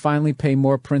 you would finally pay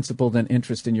more principal than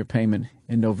interest in your payment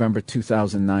in November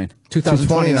 2029.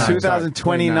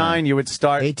 2029, you would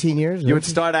start 18 years. You would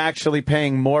start actually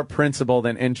paying more principal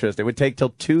than interest. It would take till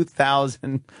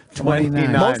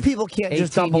 2029. Most people can't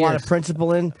just 18 dump a lot years. of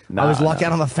principal in. No, I was lucky. no. I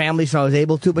don't have a family, so I was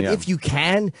able to. But Yeah. if you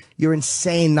can, you're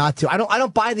insane not to. I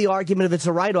don't buy the argument if it's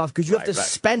a write-off because you have to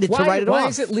spend it to write it why off.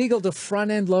 is it legal to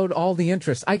front end load all the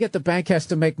interest? I get the bank has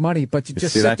to make money, but you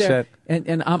just see sit that there shit?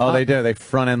 and I'm. Oh, they do. They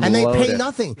front end And they load pay it.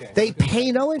 nothing. They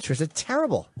pay no interest. It's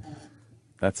terrible.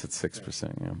 That's at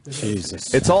 6%. Yeah.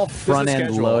 Jesus. It's all This is front the end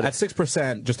schedule. load. At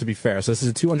 6%, just to be fair. So this is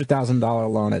a $200,000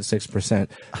 loan at 6%.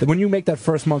 Then when you make that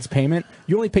first month's payment,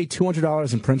 you only pay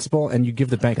 $200 in principal, and you give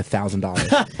the bank $1,000.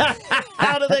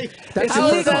 How do they? It's How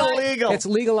is that illegal. illegal? It's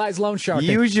legalized loan sharking.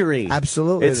 Usury.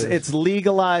 Absolutely. It's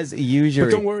legalized usury.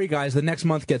 But don't worry, guys. The next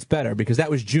month gets better because that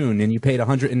was June, and you paid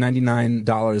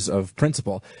 $199 of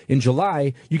principal. In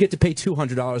July, you get to pay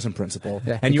 $200 in principal,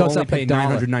 Yeah, and it you goes only up a pay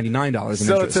dollar. $999 in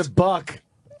So interest. it's $1.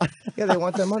 Yeah, they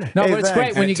want their money. No, Hey, but it's thanks.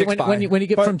 great when you And get ticks when you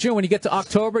get from June when you get to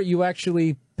October, you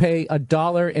actually pay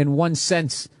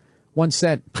 $1.01. 1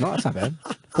 cent. No, that's not bad.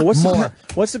 Well, what's More.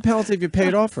 what's the penalty if you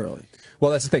paid off early?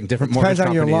 Well, that's the thing. Different Depends mortgage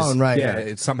on your companies. loan, right, Yeah,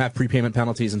 right. some have prepayment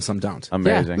penalties and some don't.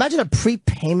 Amazing. Imagine a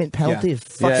prepayment penalty. Yeah. Is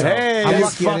fucking. Yeah, hey, I'm you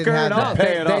lucky I didn't fucker, have don't that.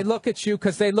 pay it They off. look at you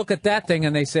because they look at that thing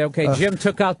and they say, okay, Jim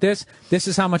took out this. This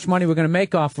is how much money we're going to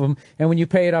make off of him. And when you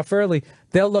pay it off early,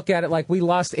 they'll look at it like we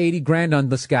lost 80 grand on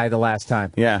this guy the last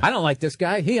time. Yeah. I don't like this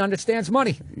guy. He understands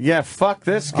money. Yeah, fuck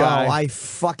this guy. Oh, I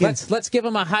fucking... Let's give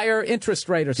him a higher interest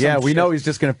rate or something. Yeah, we know he's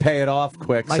just going to pay it off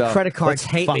quick. My so credit cards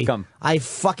let's hate fuck me. him. I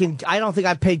don't think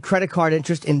I paid credit card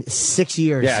interest in 6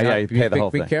 years. Yeah, you pay the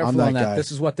whole Be thing. careful I'm on that that. guy.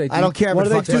 This is what they do. I don't care. What do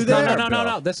they do there?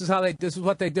 No. This is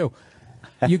what they do.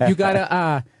 You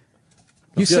gotta.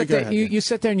 You sit there. You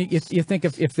sit there and you think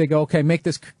if they go, okay, make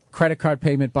this credit card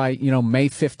payment by May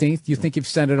 15th. You think you've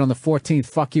sent it on the 14th.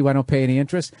 Fuck you. I don't pay any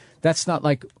interest. That's not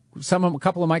like a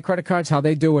couple of my credit cards. How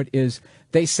they do it is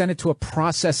they send it to a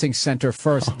processing center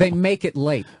first. They make it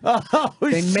late.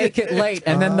 Make it late,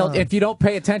 and then if you don't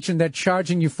pay attention, they're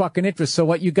charging you fucking interest. So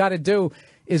what you got to do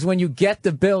is when you get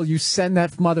the bill, you send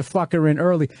that motherfucker in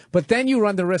early. But then you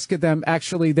run the risk of them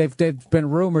actually, they've been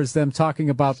rumors, them talking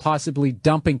about possibly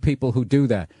dumping people who do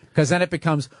that. Because then it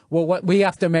becomes, well, what we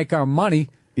have to make our money.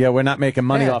 Yeah, we're not making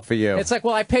money off of you. It's like,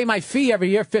 well, I pay my fee every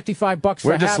year, $55 for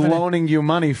We're just loaning you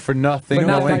money for nothing,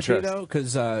 no interest.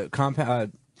 Because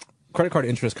credit card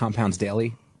interest compounds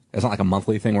daily. It's not like a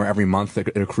monthly thing where every month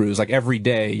it accrues. Like every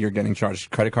day you're getting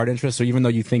charged credit card interest. So even though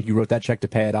you think you wrote that check to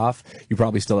pay it off, you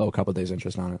probably still owe a couple of days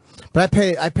interest on it. But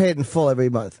I pay it in full every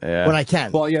month when I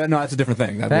can. Well, yeah, no, that's a different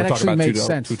thing. That we're actually talking about makes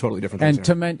sense. two totally different things.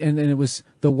 And it was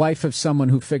the wife of someone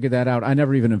who figured that out. I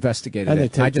never even investigated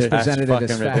it. I just presented it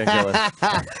as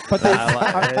fact. But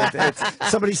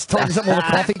somebody's told you something with a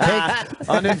coffee cake.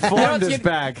 Uninformed is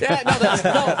back.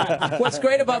 No. What's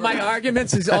great about my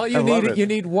arguments is all you need. You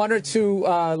need one or two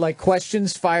like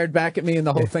questions fired back at me, and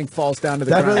the whole thing falls down to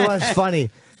the ground. That really was funny.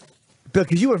 Bill,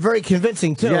 because you were very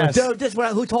convincing, too. Yes. Dude,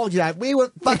 who told you that? We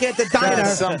were fucking at the diner.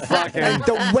 Some fucking... And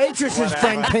the waitress's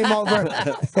friend came over.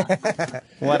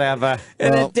 Whatever.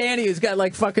 And then Danny, who's got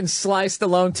like fucking Sly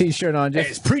Stallone t-shirt on. Hey,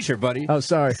 it's Preacher, buddy. Oh,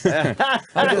 sorry.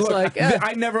 I'm just like...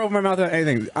 I never open my mouth about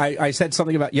anything. I said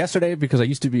something about yesterday because I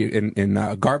used to be in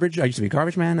garbage. I used to be a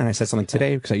garbage man, and I said something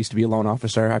today because I used to be a loan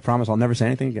officer. I promise I'll never say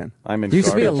anything again. I'm in You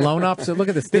used to be a garbage. loan officer? Look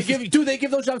at this. They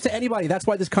give those jobs to anybody. That's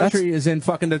why this country is in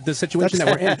fucking the situation that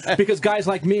we're in. Because guys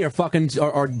like me are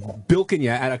bilking you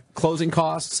at closing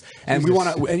costs, and we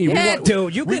want to.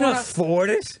 Dude, you can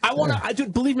afford it. I want to.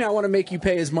 Dude, believe me, I want to make you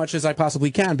pay as much as I possibly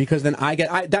can because then I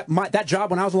get that job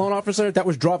when I was a loan officer. That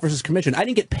was draw versus commission. I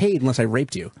didn't get paid unless I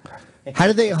raped you. How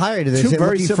did they hire you? Two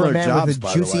very looking for similar a man jobs, with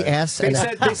by a the juicy way. ass. They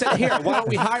said, here, why don't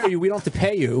we hire you? We don't have to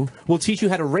pay you. We'll teach you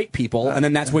how to rape people, and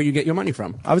then that's where you get your money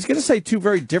from. I was going to say two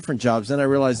very different jobs, then I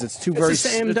realized it's two very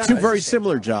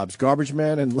similar jobs: garbage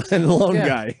man and loan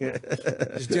guy.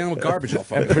 Just dealing with garbage all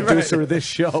fucking. Producer of this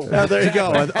show. Oh, there you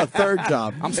go, a third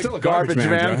job. I'm still a garbage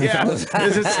man. Yeah,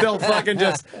 this is still fucking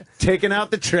just taking out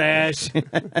the trash.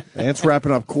 It's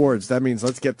wrapping up cords. That means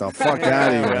let's get the fuck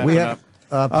out of here. We have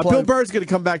Bill Burr's going to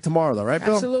come back tomorrow, though, right,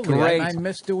 Bill? Absolutely. Great. I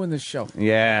miss doing this show.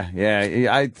 Yeah.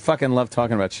 I fucking love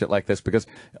talking about shit like this because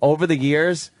over the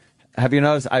years, have you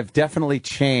noticed, I've definitely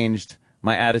changed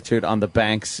my attitude on the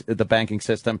banks, the banking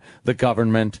system, the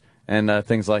government, and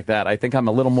things like that. I think I'm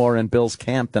a little more in Bill's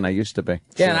camp than I used to be.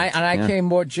 Yeah, and I came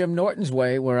more Jim Norton's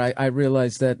way, where I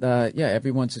realized that,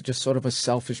 everyone's just sort of a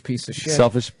selfish piece of shit.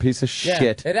 Selfish piece of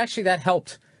shit. It actually, that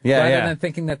helped. Yeah, rather than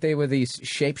thinking that they were these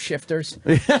shapeshifters.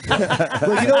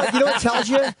 Well, you know what tells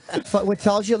you? What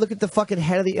tells you? Look at the fucking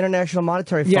head of the International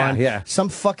Monetary Fund. Yeah. Some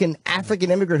fucking African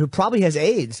immigrant who probably has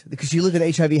AIDS because she lived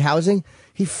in HIV housing.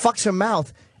 He fucks her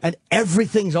mouth and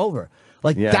everything's over.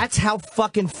 Like, that's how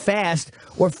fucking fast,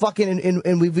 or fucking,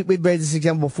 and we've made this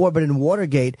example before, but in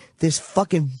Watergate, this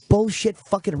fucking bullshit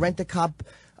fucking rent-a-cop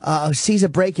sees a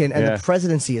break-in and the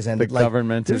presidency is ended. The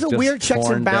government there's is a just weird checks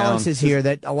and balances here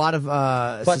that a lot of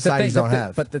societies don't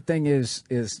have. But the thing is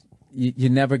you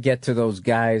never get to those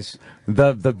guys.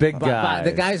 The big guys.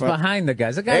 The guys behind the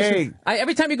guys. The guys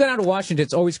every time you go down to Washington,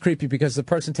 it's always creepy because the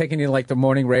person taking you like the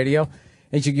morning radio,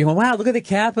 and you go, wow, look at the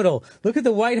Capitol, look at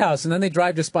the White House, and then they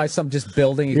drive just by some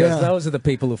building. He goes, those are the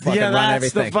people who fucking run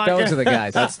everything. Those are the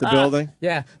guys. That's the building.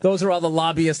 Yeah, those are all the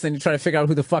lobbyists. Then you try to figure out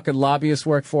who the fucking lobbyists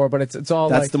work for, but it's all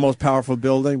that's like the most powerful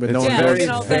building, but no one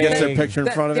gets their picture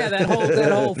in front of it. Yeah,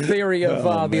 that whole theory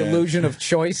of the illusion of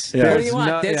choice. Yeah. What do you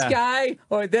want, this guy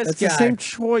or this it's guy? It's the same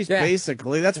choice,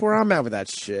 basically. That's where I'm at with that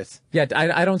shit. Yeah,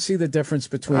 I don't see the difference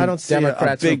between I don't see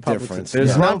Democrats a big and Republicans. difference.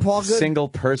 There's Ron no Paul good? single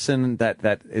person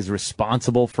that is responsible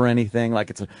responsible for anything. Like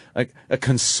it's a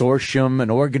consortium, an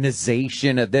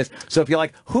organization of this. So if you're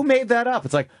like, who made that up?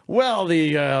 It's like, well,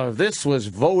 this was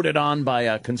voted on by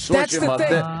a consortium. That's the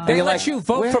thing. They let you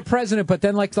vote for president, but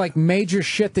then like major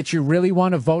shit that you really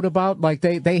want to vote about, like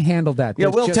they handle that. Yeah,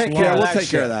 we'll There's take just care. laws. We'll take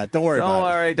care of that. Don't worry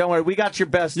about it. Don't worry. We got your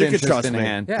best You can interest trust in me.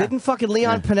 hand. Yeah. Didn't fucking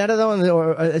Leon Panetta, though,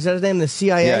 or is that his name, the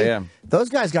CIA? Yeah, yeah. Those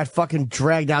guys got fucking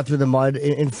dragged out through the mud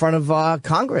in front of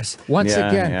Congress. Once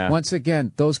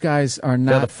again, those guys are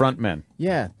not. They're the front men.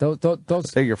 Yeah, those.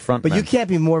 They're your front But men. you can't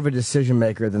be more of a decision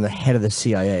maker than the head of the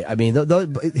CIA. I mean,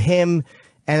 him,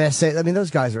 NSA. I mean,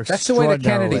 those guys are. That's the way the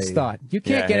extraordinarily- Kennedys thought. You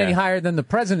can't get any higher than the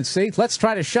presidency. Let's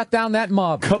try to shut down that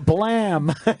mob.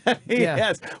 Kablam!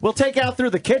 Yes, we'll take out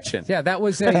through the kitchen. Yeah, that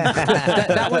was a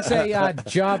that was a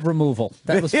job removal.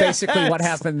 That was basically what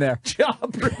happened there.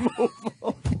 Job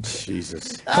removal.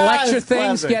 Jesus. Collect your it's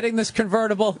things, classic. getting this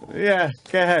convertible. Yeah,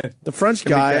 go ahead. The French It's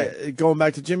gonna be guy, going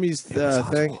back to Jimmy's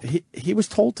thing, he was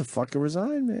told to fucking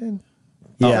resign, man.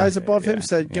 Yeah. The guys above him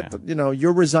said,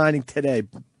 you're resigning today.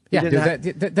 He Yeah, didn't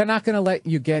dude, they're not going to let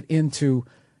you get into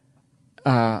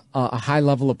a high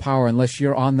level of power unless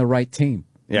you're on the right team.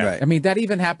 Yeah. Right. I mean, that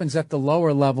even happens at the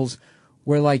lower levels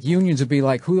where, like, unions would be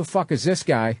like, who the fuck is this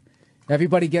guy?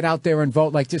 Everybody get out there and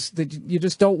vote. Like, you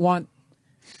just don't want...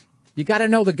 You got to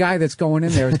know the guy that's going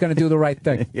in there is going to do the right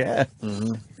thing. Yeah.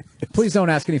 Mm-hmm. Please don't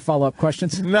ask any follow-up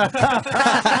questions. No.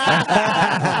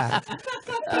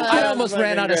 I almost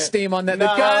ran out of steam on that. The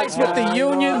guys with the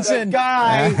unions and...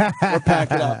 We're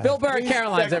packing up. Bill Burr,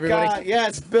 Caroline's, everybody.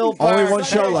 Yes, Bill Burr. Only one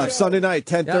show left. Sunday night,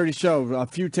 10:30 show. A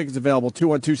few tickets available.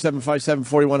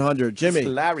 212-757-4100. Jimmy,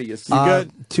 hilarious. You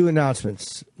good? Two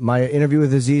announcements. My interview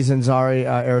with Aziz Ansari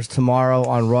airs tomorrow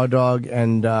on Raw Dog,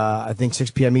 and I think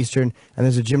 6 p.m. Eastern. And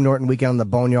there's a Jim Norton weekend on the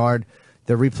Boneyard.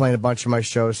 They're replaying a bunch of my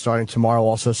shows starting tomorrow,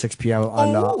 also 6 p.m.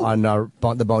 on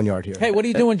the Boneyard here. Hey, what are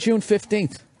you doing June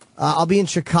 15th? I'll be in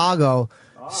Chicago,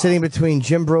 sitting between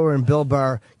Jim Brewer and Bill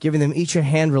Burr, giving them each a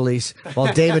hand release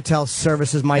while Dave Attell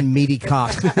services my meaty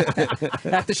cock.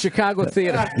 At the Chicago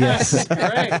Theater. Yes.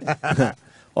 Great.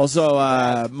 Also,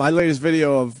 my latest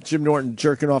video of Jim Norton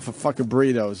jerking off a fucking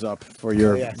burritos up for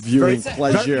your viewing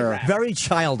pleasure. Very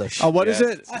childish. Oh, what is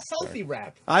it? A selfie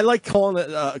wrap. I like calling it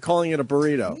a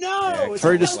burrito. No, It's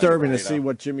very disturbing to see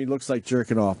what Jimmy looks like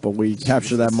jerking off, but we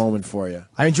capture that moment for you.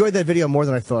 I enjoyed that video more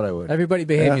than I thought I would. Everybody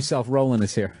behave yourself. Roland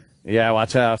is here. Yeah,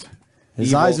 watch out.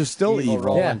 His eyes are still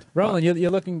evil. Yeah, Roland, you're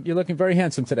looking very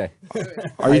handsome today.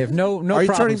 Are I you, have no Are you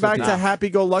problems turning with back you. to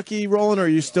happy-go-lucky, Roland, or are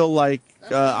you still like,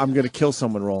 I'm going to kill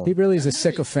someone, He Roland? really is a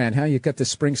sycophant. How you got the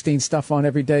Springsteen stuff on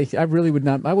every day? I really would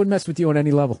not. I wouldn't mess with you on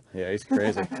any level. Yeah, he's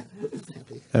crazy.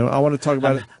 And I want to talk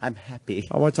about it. I'm happy.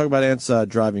 I want to talk about Ant's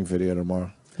driving video tomorrow.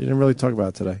 You didn't really talk about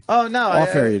it today. Oh, no.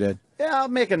 Off air you did. Yeah, I'll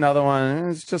make another one.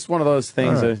 It's just one of those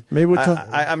things. All right. Maybe we'll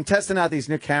I'm testing out these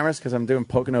new cameras because I'm doing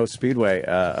Pocono Speedway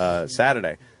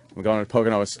Saturday. I'm going to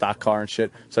Pocono with stock car and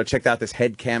shit. So I checked out this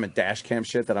head cam and dash cam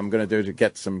shit that I'm going to do to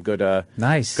get some good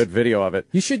good video of it.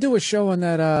 You should do a show on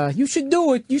that. You should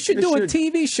do it. You should do a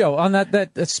TV show on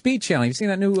that Speed Channel. You seen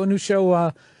that new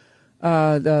show?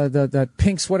 The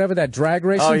Pinks, whatever, that drag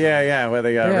racing. Oh yeah, where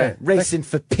they racing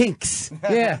for pinks.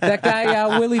 Yeah, that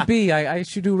guy Willie B. I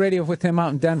should do radio with him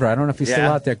out in Denver. I don't know if he's still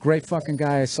Yeah. out there. Great fucking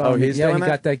guy. I saw Oh, him. he's Yeah, doing he that?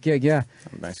 got that gig. Yeah,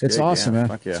 Nice it's gig, awesome, yeah. man.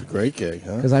 Fuck yeah. It's a great gig,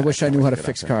 huh? Because I wish I knew how to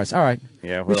fix cars. All right.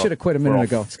 Yeah, we we're should have quit a all- minute we're all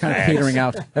ago. It's kind of fast. petering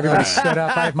out. Everybody stood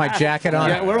up. I have my jacket on.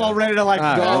 Yeah, we're all ready to go. I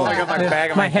got my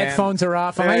bag in my hand. headphones are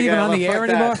off. Am There I you even go. on the Well,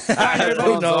 air fuck that.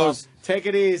 anymore? Who knows? Take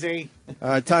it easy. All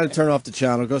right, time to turn off the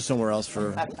channel. Go somewhere else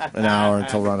for an hour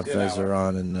until Ron and Fez are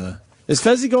on. And is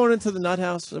Fezzy going into the nut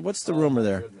house? What's the rumor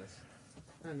there?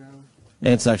 I don't know.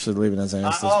 Ant's actually leaving as I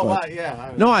asked this. but-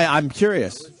 yeah. No, I'm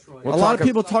curious. We'll a lot talk of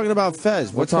people talking about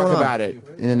Fez. We'll What's talk going on? about it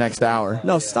in the next hour.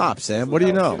 No, stop, Sam. What do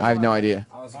you know? I have no idea.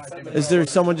 Is there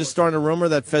someone just starting a rumor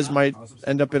that Fez might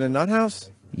end up in a nut house?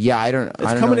 Yeah, I don't. It's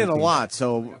I don't coming know in a anything. lot.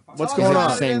 So what's Is going it the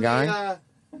on? same guy?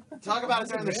 Talk about it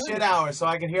during the shit hour so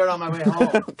I can hear it on my way home.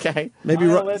 Okay. Maybe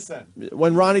listen.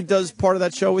 when Ronnie does part of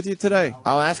that show with you today.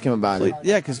 I'll ask him about it.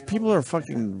 Yeah, because people are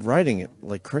fucking writing it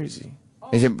like crazy.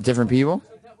 Is it different people?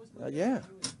 Yeah.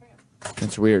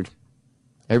 That's weird.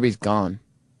 Everybody's gone.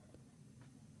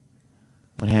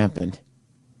 What happened?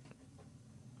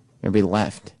 Everybody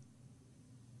left.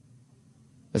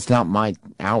 It's not my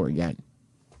hour yet.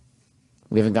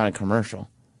 We haven't got a commercial.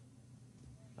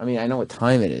 I mean, I know what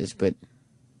time it is, but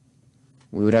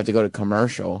we would have to go to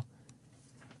commercial.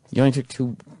 You only took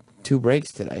two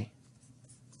breaks today.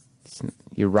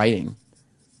 You're writing.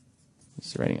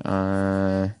 He's writing.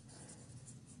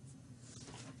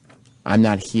 I'm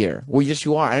not here. Well, yes,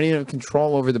 you are. I don't even have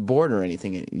control over the board or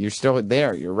anything. You're still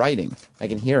there. You're writing. I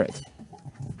can hear it.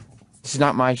 It's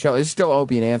not my show. It's still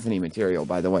Opie and Anthony material,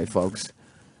 by the way, folks.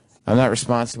 I'm not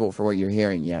responsible for what you're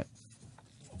hearing yet.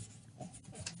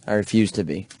 I refuse to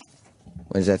be.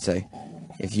 What does that say?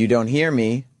 If you don't hear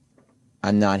me,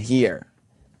 I'm not here.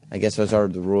 I guess those are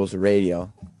the rules of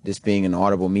radio, this being an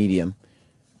audible medium.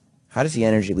 How does the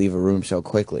energy leave a room so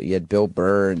quickly? You had Bill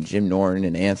Burr and Jim Norton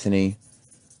and Anthony.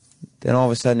 Then all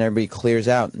of a sudden everybody clears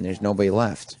out and there's nobody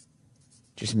left.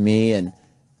 Just me, and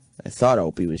I thought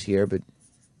Opie was here, but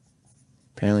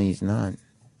apparently he's not.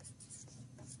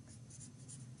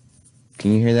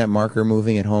 Can you hear that marker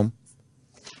moving at home?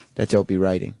 That's Opie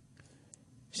writing.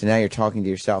 So now you're talking to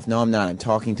yourself. No, I'm not. I'm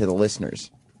talking to the listeners.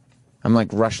 I'm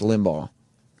like Rush Limbaugh.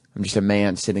 I'm just a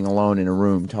man sitting alone in a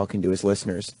room talking to his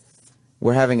listeners.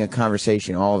 We're having a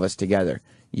conversation, all of us together.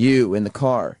 You in the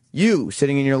car. You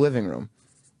sitting in your living room.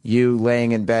 You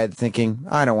laying in bed thinking,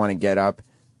 I don't want to get up.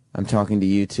 I'm talking to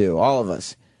you too. All of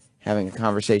us having a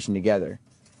conversation together.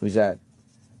 Who's that?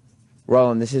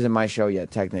 Roland, this isn't my show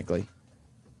yet, technically.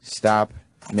 Stop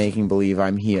making believe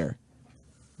I'm here.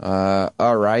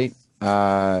 All right.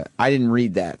 I didn't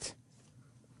read that.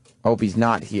 Opie's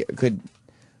not here.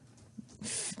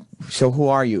 So who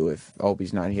are you if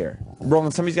Opie's not here?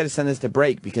 Roland, somebody's got to send this to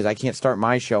break because I can't start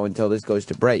my show until this goes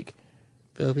to break.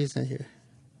 But Opie's not here.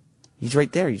 He's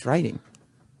right there. He's writing.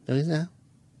 No, he's not.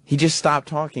 He just stopped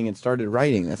talking and started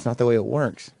writing. That's not the way it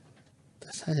works.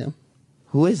 That's not him.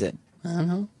 Who is it? I don't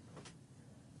know.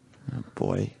 Oh,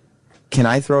 boy. Can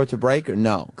I throw it to break or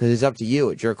no? Because it's up to you.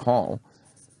 It's your call.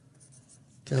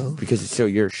 Go. Because it's still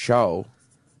your show.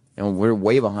 And we're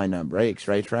way behind on breaks,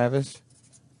 right, Travis?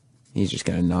 He's just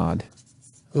going to nod.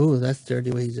 Ooh, that's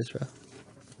dirty what he just wrote.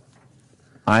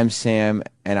 I'm Sam,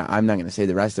 and I'm not going to say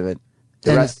the rest of it.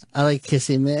 The rest, I like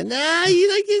Kissy Man. Nah,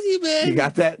 you like Kissy Man. You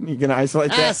got that? You can isolate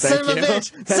that? Son of a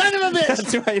bitch. Son of a bitch.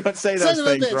 That's why you don't say those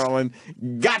things, Roland.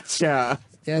 Gotcha.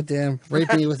 Goddamn.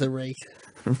 Rape me with a rake.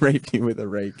 Rape me with a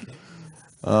rake.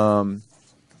 Yeah,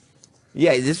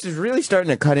 this is really starting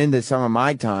to cut into some of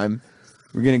my time.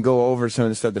 We're going to go over some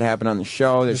of the stuff that happened on the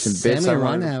show. There's some bits I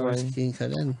want to hours can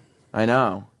cut in. I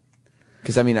know.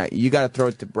 Because, I mean, you got to throw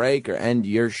it to break or end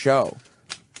your show.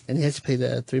 And he has to pay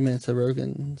the 3 minutes of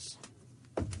Rogan's.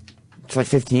 It's like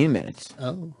 15 minutes.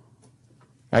 Oh.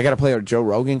 I got to play a Joe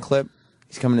Rogan clip.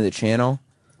 He's coming to the channel.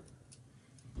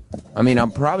 I mean,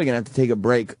 I'm probably going to have to take a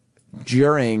break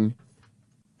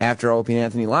after Opie and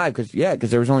Anthony Live.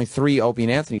 Because there was only 3 Opie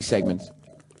and Anthony segments.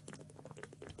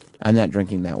 I'm not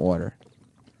drinking that water.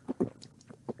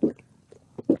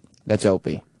 That's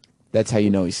Opie. That's how you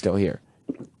know he's still here.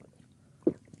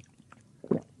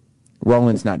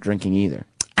 Roland's not drinking either.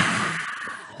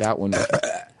 That one.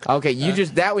 Okay,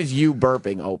 that was you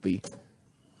burping, Opie.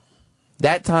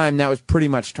 That time, that was pretty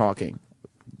much talking.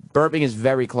 Burping is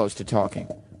very close to talking.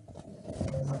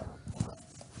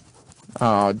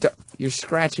 Oh, you're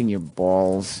scratching your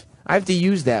balls. I have to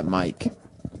use that mic.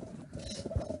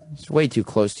 It's way too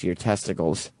close to your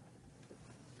testicles.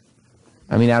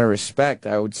 I mean, out of respect,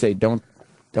 I would say don't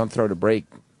throw the break,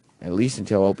 at least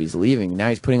until Opie's leaving. Now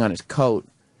he's putting on his coat.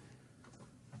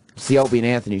 It's the Opie and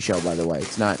Anthony show, by the way.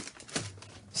 It's not.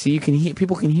 See,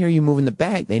 people can hear you moving the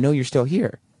bag. They know you're still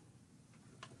here.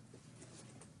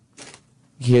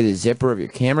 You hear the zipper of your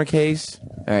camera case.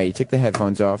 All right, you took the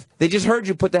headphones off. They just heard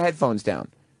you put the headphones down.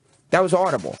 That was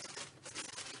audible.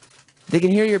 They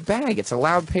can hear your bag. It's a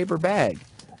loud paper bag.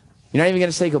 You're not even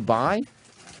going to say goodbye?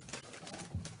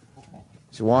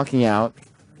 He's walking out.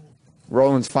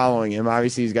 Roland's following him.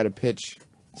 Obviously, he's got to pitch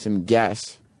some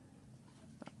guess.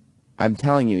 I'm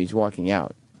telling you, he's walking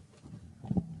out.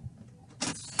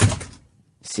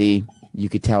 See, you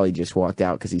could tell he just walked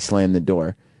out because he slammed the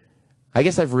door. I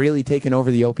guess I've really taken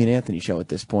over the Opie and Anthony show at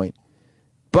this point.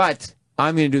 But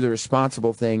I'm going to do the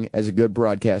responsible thing as a good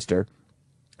broadcaster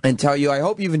and tell you I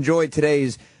hope you've enjoyed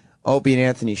today's Opie and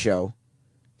Anthony show.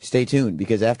 Stay tuned,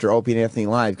 because after Opie and Anthony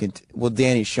Live,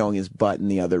 Danny's showing his butt in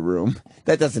the other room.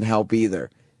 That doesn't help either.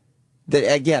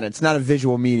 Again, it's not a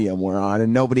visual medium we're on,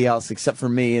 and nobody else except for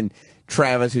me and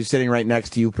Travis, who's sitting right next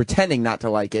to you, pretending not to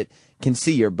like it, can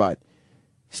see your butt.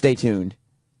 Stay tuned.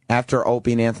 After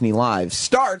Opie and Anthony Live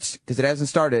starts, because it hasn't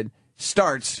started,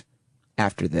 starts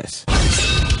after this.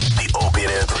 The Opie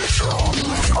and Anthony Show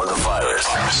on the Virus,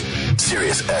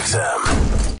 Sirius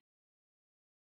XM.